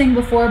 Like I was saying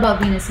before about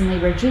Venus and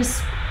Libra,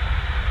 just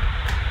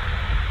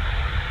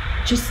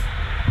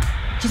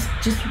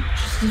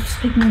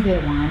pick me a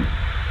wand.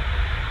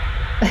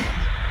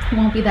 It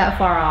won't be that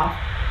far off.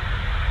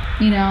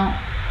 You know,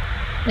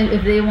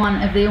 if they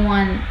want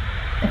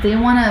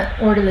to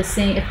order the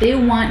same, if they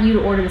want you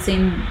to order the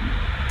same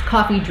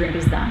coffee drink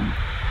as them,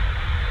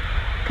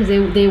 because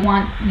they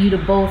want you to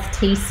both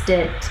taste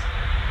it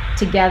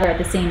together at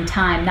the same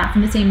time, not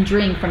from the same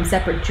drink, from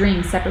separate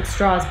drinks, separate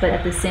straws, but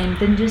at the same,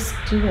 then just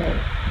do it.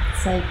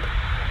 It's like,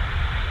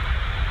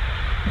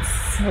 it's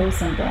so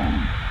simple.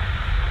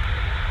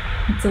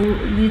 It's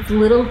these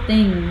little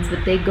things,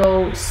 but they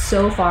go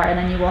so far, and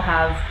then you will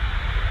have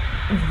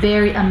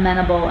very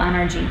amenable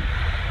energy.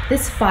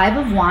 This Five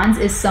of Wands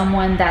is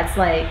someone that's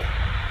like,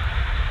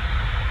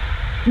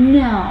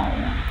 no,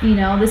 you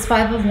know, this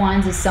Five of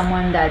Wands is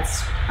someone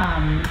that's,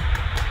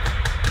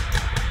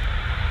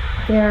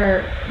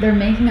 they're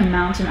making a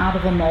mountain out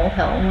of a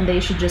molehill when they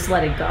should just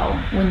let it go,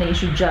 when they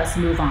should just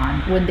move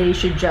on, when they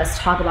should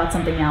just talk about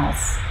something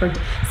else. Or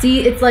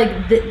see, it's like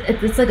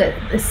it's like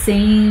a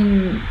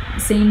same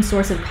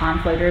source of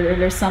conflict, or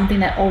there's something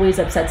that always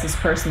upsets this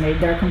person.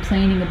 They're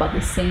complaining about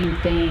the same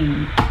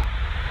thing.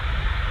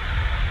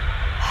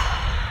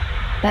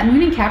 That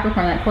Moon in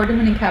Capricorn, that quarter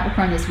Moon in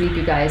Capricorn this week,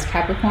 you guys.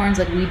 Capricorns,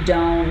 like,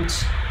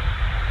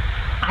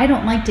 I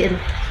don't like to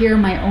hear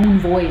my own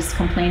voice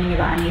complaining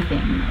about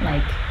anything.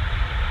 Like,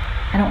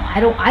 I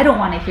don't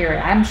want to hear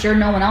it. I'm sure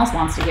no one else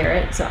wants to hear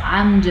it. So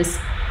I'm just,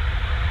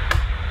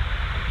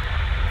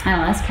 I don't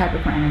know, that's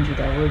Capricorn energy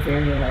though. We're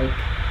very like,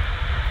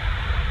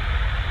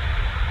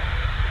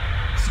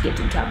 just get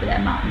to the top of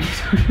that mountain.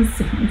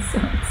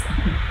 So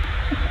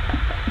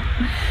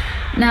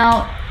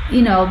now,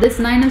 you know, this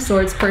Nine of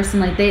Swords person,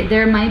 like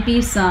there might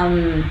be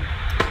some,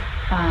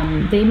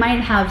 they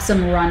might have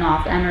some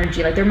runoff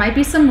energy. Like there might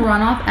be some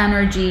runoff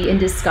energy in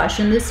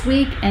discussion this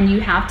week, and you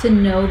have to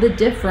know the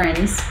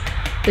difference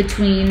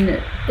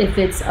between if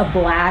it's a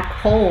black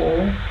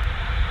hole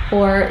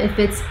or if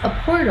it's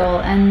a portal,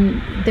 and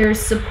there's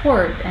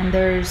support, and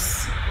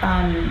there's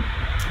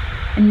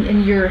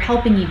and you're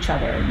helping each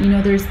other. You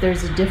know, there's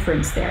a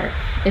difference there.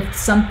 If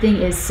something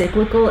is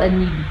cyclical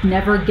and you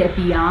never get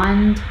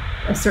beyond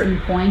a certain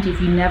point, if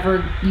you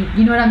never,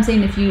 you know what I'm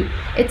saying, if you,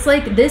 it's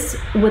like this,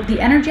 with the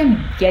energy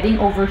I'm getting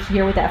over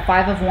here with that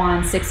Five of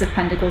Wands, Six of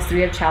Pentacles,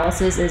 Three of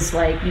Chalices, is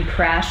like you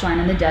crash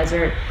land in the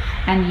desert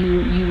and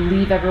you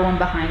leave everyone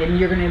behind, and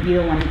you're going to be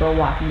the one to go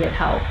walk and get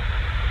help,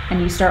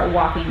 and you start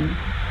walking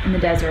in the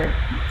desert.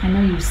 I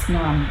know you know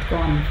what I'm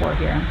going for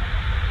here.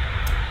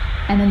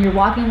 And then you're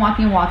walking,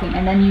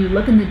 and then you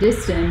look in the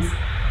distance,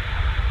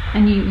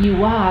 and you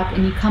walk,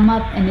 and you come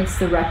up, and it's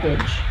the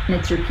wreckage, and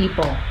it's your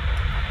people.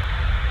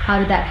 How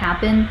did that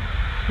happen?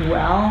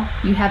 Well,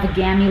 you have a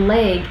gammy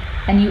leg,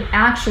 and you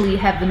actually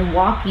have been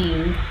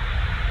walking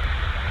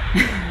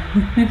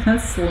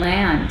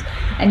slant,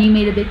 and you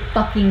made a big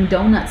fucking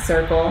donut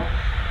circle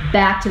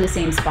back to the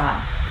same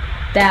spot.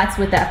 That's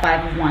what that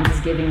 5 of Wands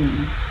is giving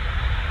me.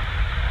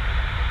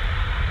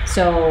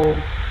 So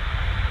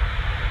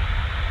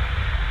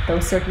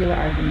those circular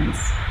arguments,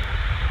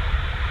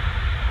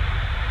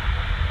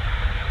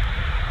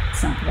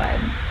 it's not the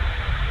vibe.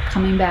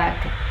 Coming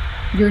back,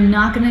 you're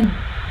not gonna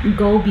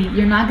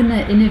you're not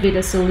gonna innovate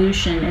a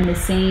solution in the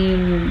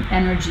same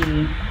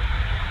energy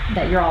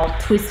that you're all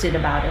twisted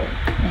about it.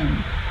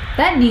 And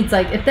that needs,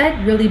 like, if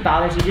that really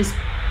bothers you, just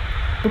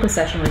book a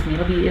session with me.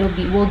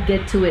 We'll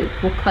get to it.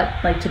 We'll cut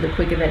like to the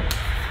quick of it.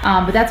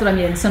 But that's what I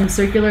mean. Some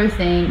circular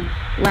thing.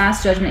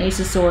 Last Judgment, Ace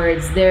of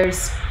Swords.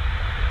 There's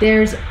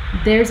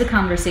a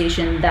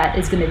conversation that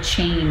is going to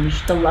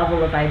change the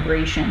level of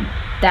vibration.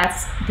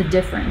 That's the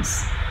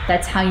difference.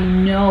 That's how you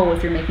know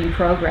if you're making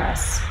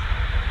progress.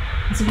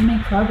 It's if you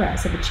make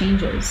progress, if it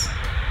changes.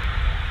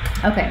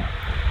 Okay.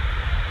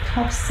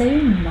 Talk so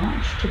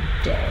much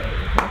today.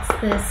 What's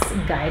this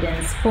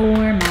guidance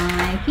for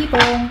my people?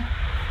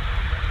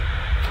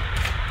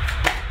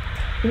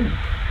 Ooh.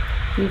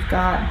 We've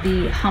got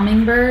the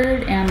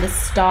hummingbird and the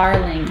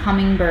starling.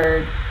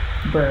 Hummingbird.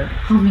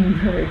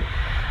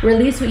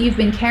 Release what you've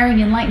been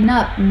carrying and lighten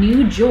up.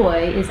 New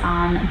joy is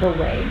on the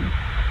way.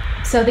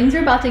 So things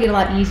are about to get a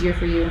lot easier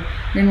for you.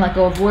 You're gonna let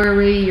go of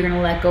worry. You're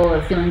gonna let go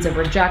of feelings of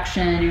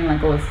rejection. You're gonna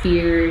let go of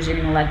fears. You're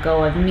gonna let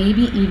go of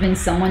maybe even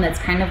someone that's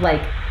kind of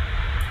like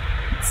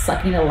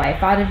sucking the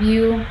life out of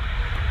you.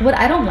 What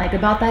I don't like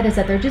about that is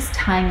that they're just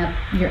tying up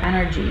your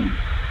energy.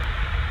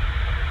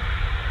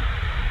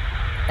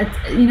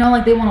 It's, you know,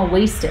 like they want to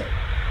waste it.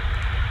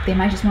 They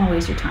might just want to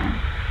waste your time.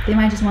 They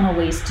might just want to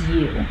waste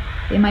you.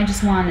 They might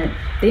just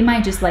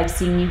like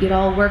seeing you get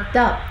all worked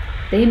up.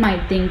 They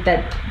might think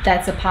that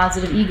that's a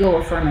positive ego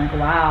affirming, like,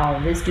 wow,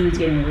 this dude's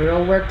getting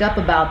real worked up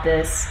about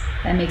this.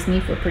 That makes me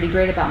feel pretty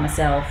great about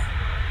myself.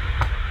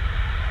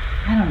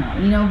 I don't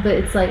know, you know, but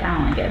it's like, I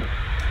don't like it.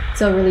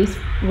 So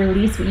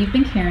release what you've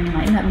been carrying and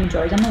lighten up. New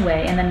joy is on the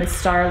way. And then the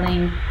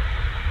starling.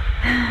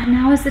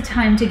 Now is the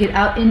time to get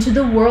out into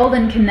the world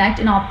and connect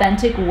in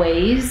authentic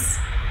ways.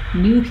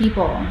 New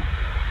people.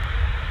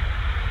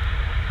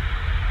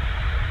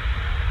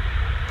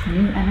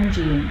 New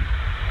energy.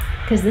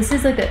 Because this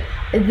is like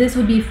this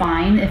would be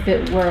fine if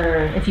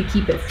you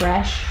keep it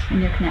fresh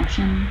in your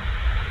connection.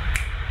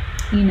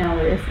 You know,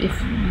 if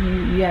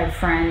you have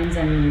friends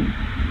and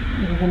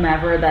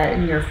whomever that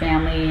in your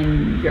family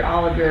and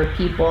all of your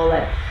people,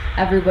 that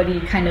everybody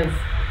kind of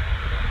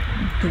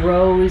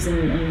grows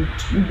and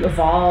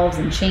evolves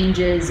and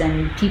changes,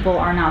 and people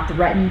are not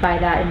threatened by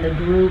that in the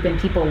group, and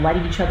people let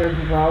each other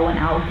grow and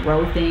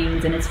outgrow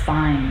things, and it's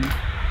fine.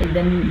 And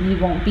then you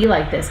won't be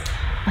like this.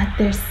 But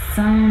there's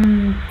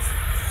some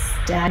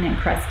stagnant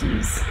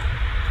crusties.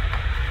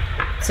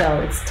 So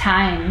it's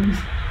time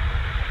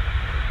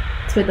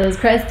to put those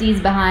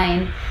crusties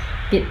behind,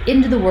 get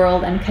into the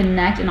world and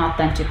connect in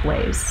authentic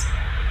ways.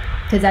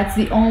 Because that's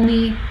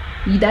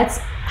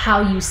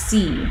how you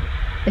see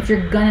if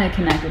you're gonna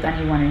connect with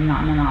anyone and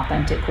not in an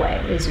authentic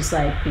way. It's just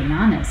like being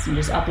honest and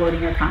just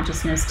uploading your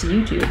consciousness to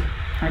YouTube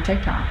or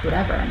TikTok,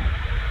 whatever.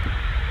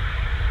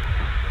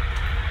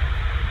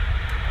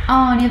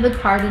 Oh, and you have the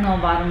cardinal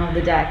bottom of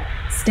the deck.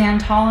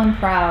 Stand tall and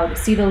proud.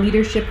 See the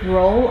leadership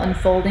role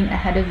unfolding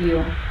ahead of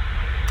you.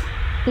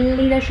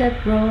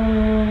 Leadership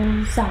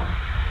roles.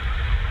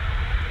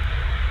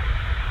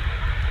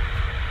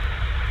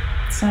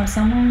 So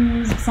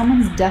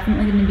someone's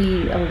definitely going to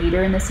be a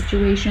leader in this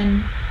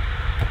situation.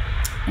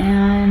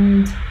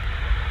 And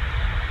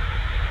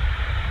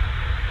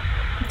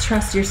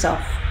trust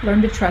yourself.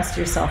 Learn to trust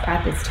yourself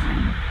at this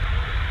time.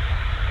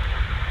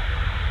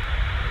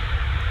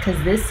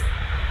 Because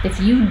if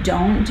you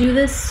don't do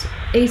this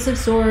Ace of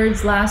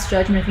Swords, Last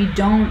Judgment, if you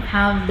don't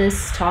have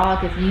this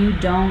talk, if you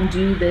don't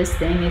do this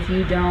thing, if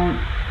you're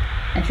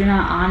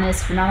not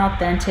honest, if you're not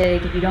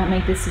authentic, if you don't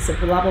make this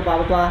blah, blah, blah,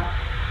 blah, blah,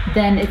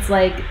 then it's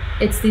like,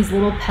 it's these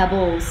little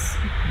pebbles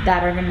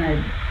that are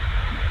gonna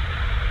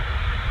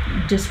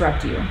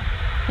disrupt you.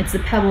 It's the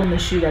pebble in the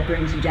shoe that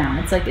brings you down.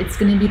 It's like, it's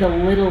gonna be the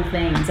little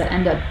things that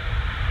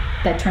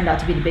turned out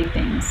to be the big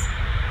things.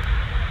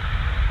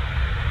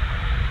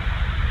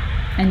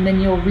 And then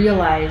you'll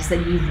realize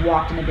that you've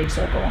walked in a big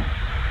circle.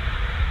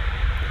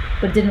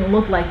 But it didn't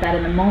look like that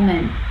in the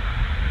moment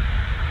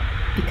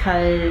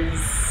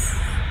because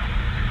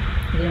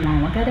you didn't want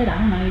to look at it. I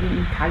don't know. You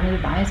didn't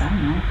cognitive bias. I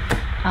don't know.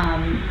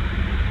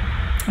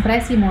 But I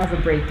see more of a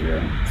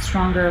breakthrough,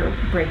 stronger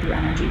breakthrough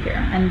energy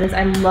here. And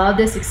I love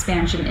this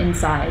expansion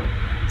inside.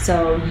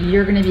 So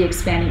you're going to be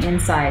expanding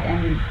inside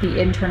and the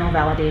internal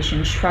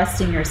validation,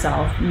 trusting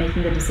yourself,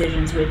 making the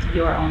decisions with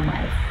your own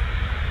life.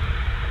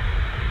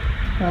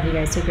 Love you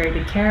guys. Take very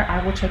good care.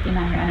 I will check in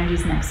on your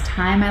energies next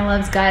time, my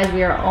loves. Guys,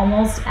 we are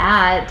almost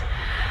at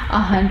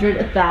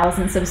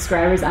 100,000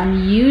 subscribers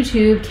on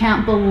YouTube.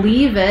 Can't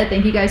believe it.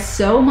 Thank you guys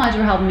so much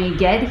for helping me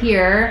get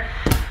here.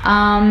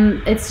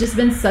 It's just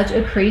been such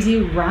a crazy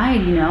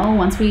ride, you know.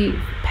 Once we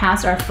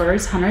passed our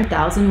first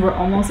 100,000, we're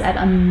almost at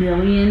 1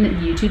 million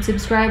YouTube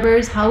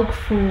subscribers. How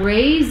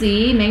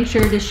crazy. Make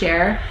sure to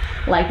share,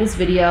 like this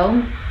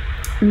video.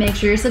 Make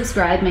sure you're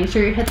subscribed, make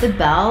sure you hit the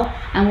bell,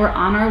 and we're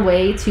on our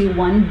way to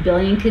 1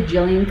 billion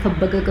kajillion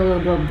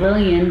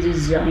kabillion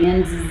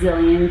gazillion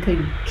zillion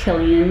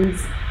kajillions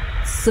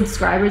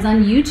subscribers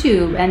on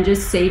YouTube, and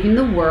just saving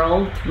the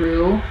world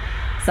through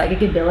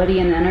psychic ability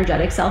and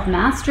energetic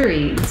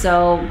self-mastery.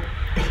 So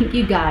thank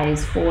you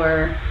guys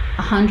for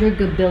 100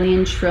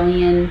 gabillion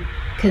trillion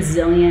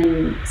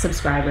kazillion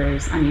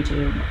subscribers on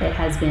YouTube. It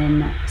has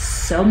been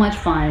so much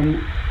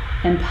fun,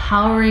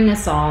 empowering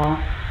us all.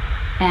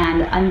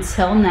 And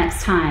until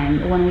next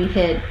time, when we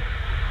hit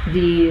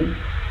the,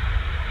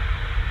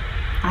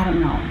 I don't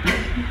know,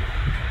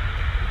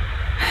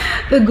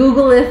 the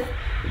Googleth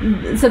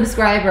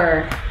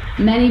subscriber,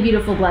 many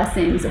beautiful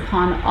blessings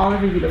upon all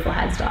of your beautiful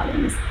heads,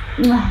 darlings.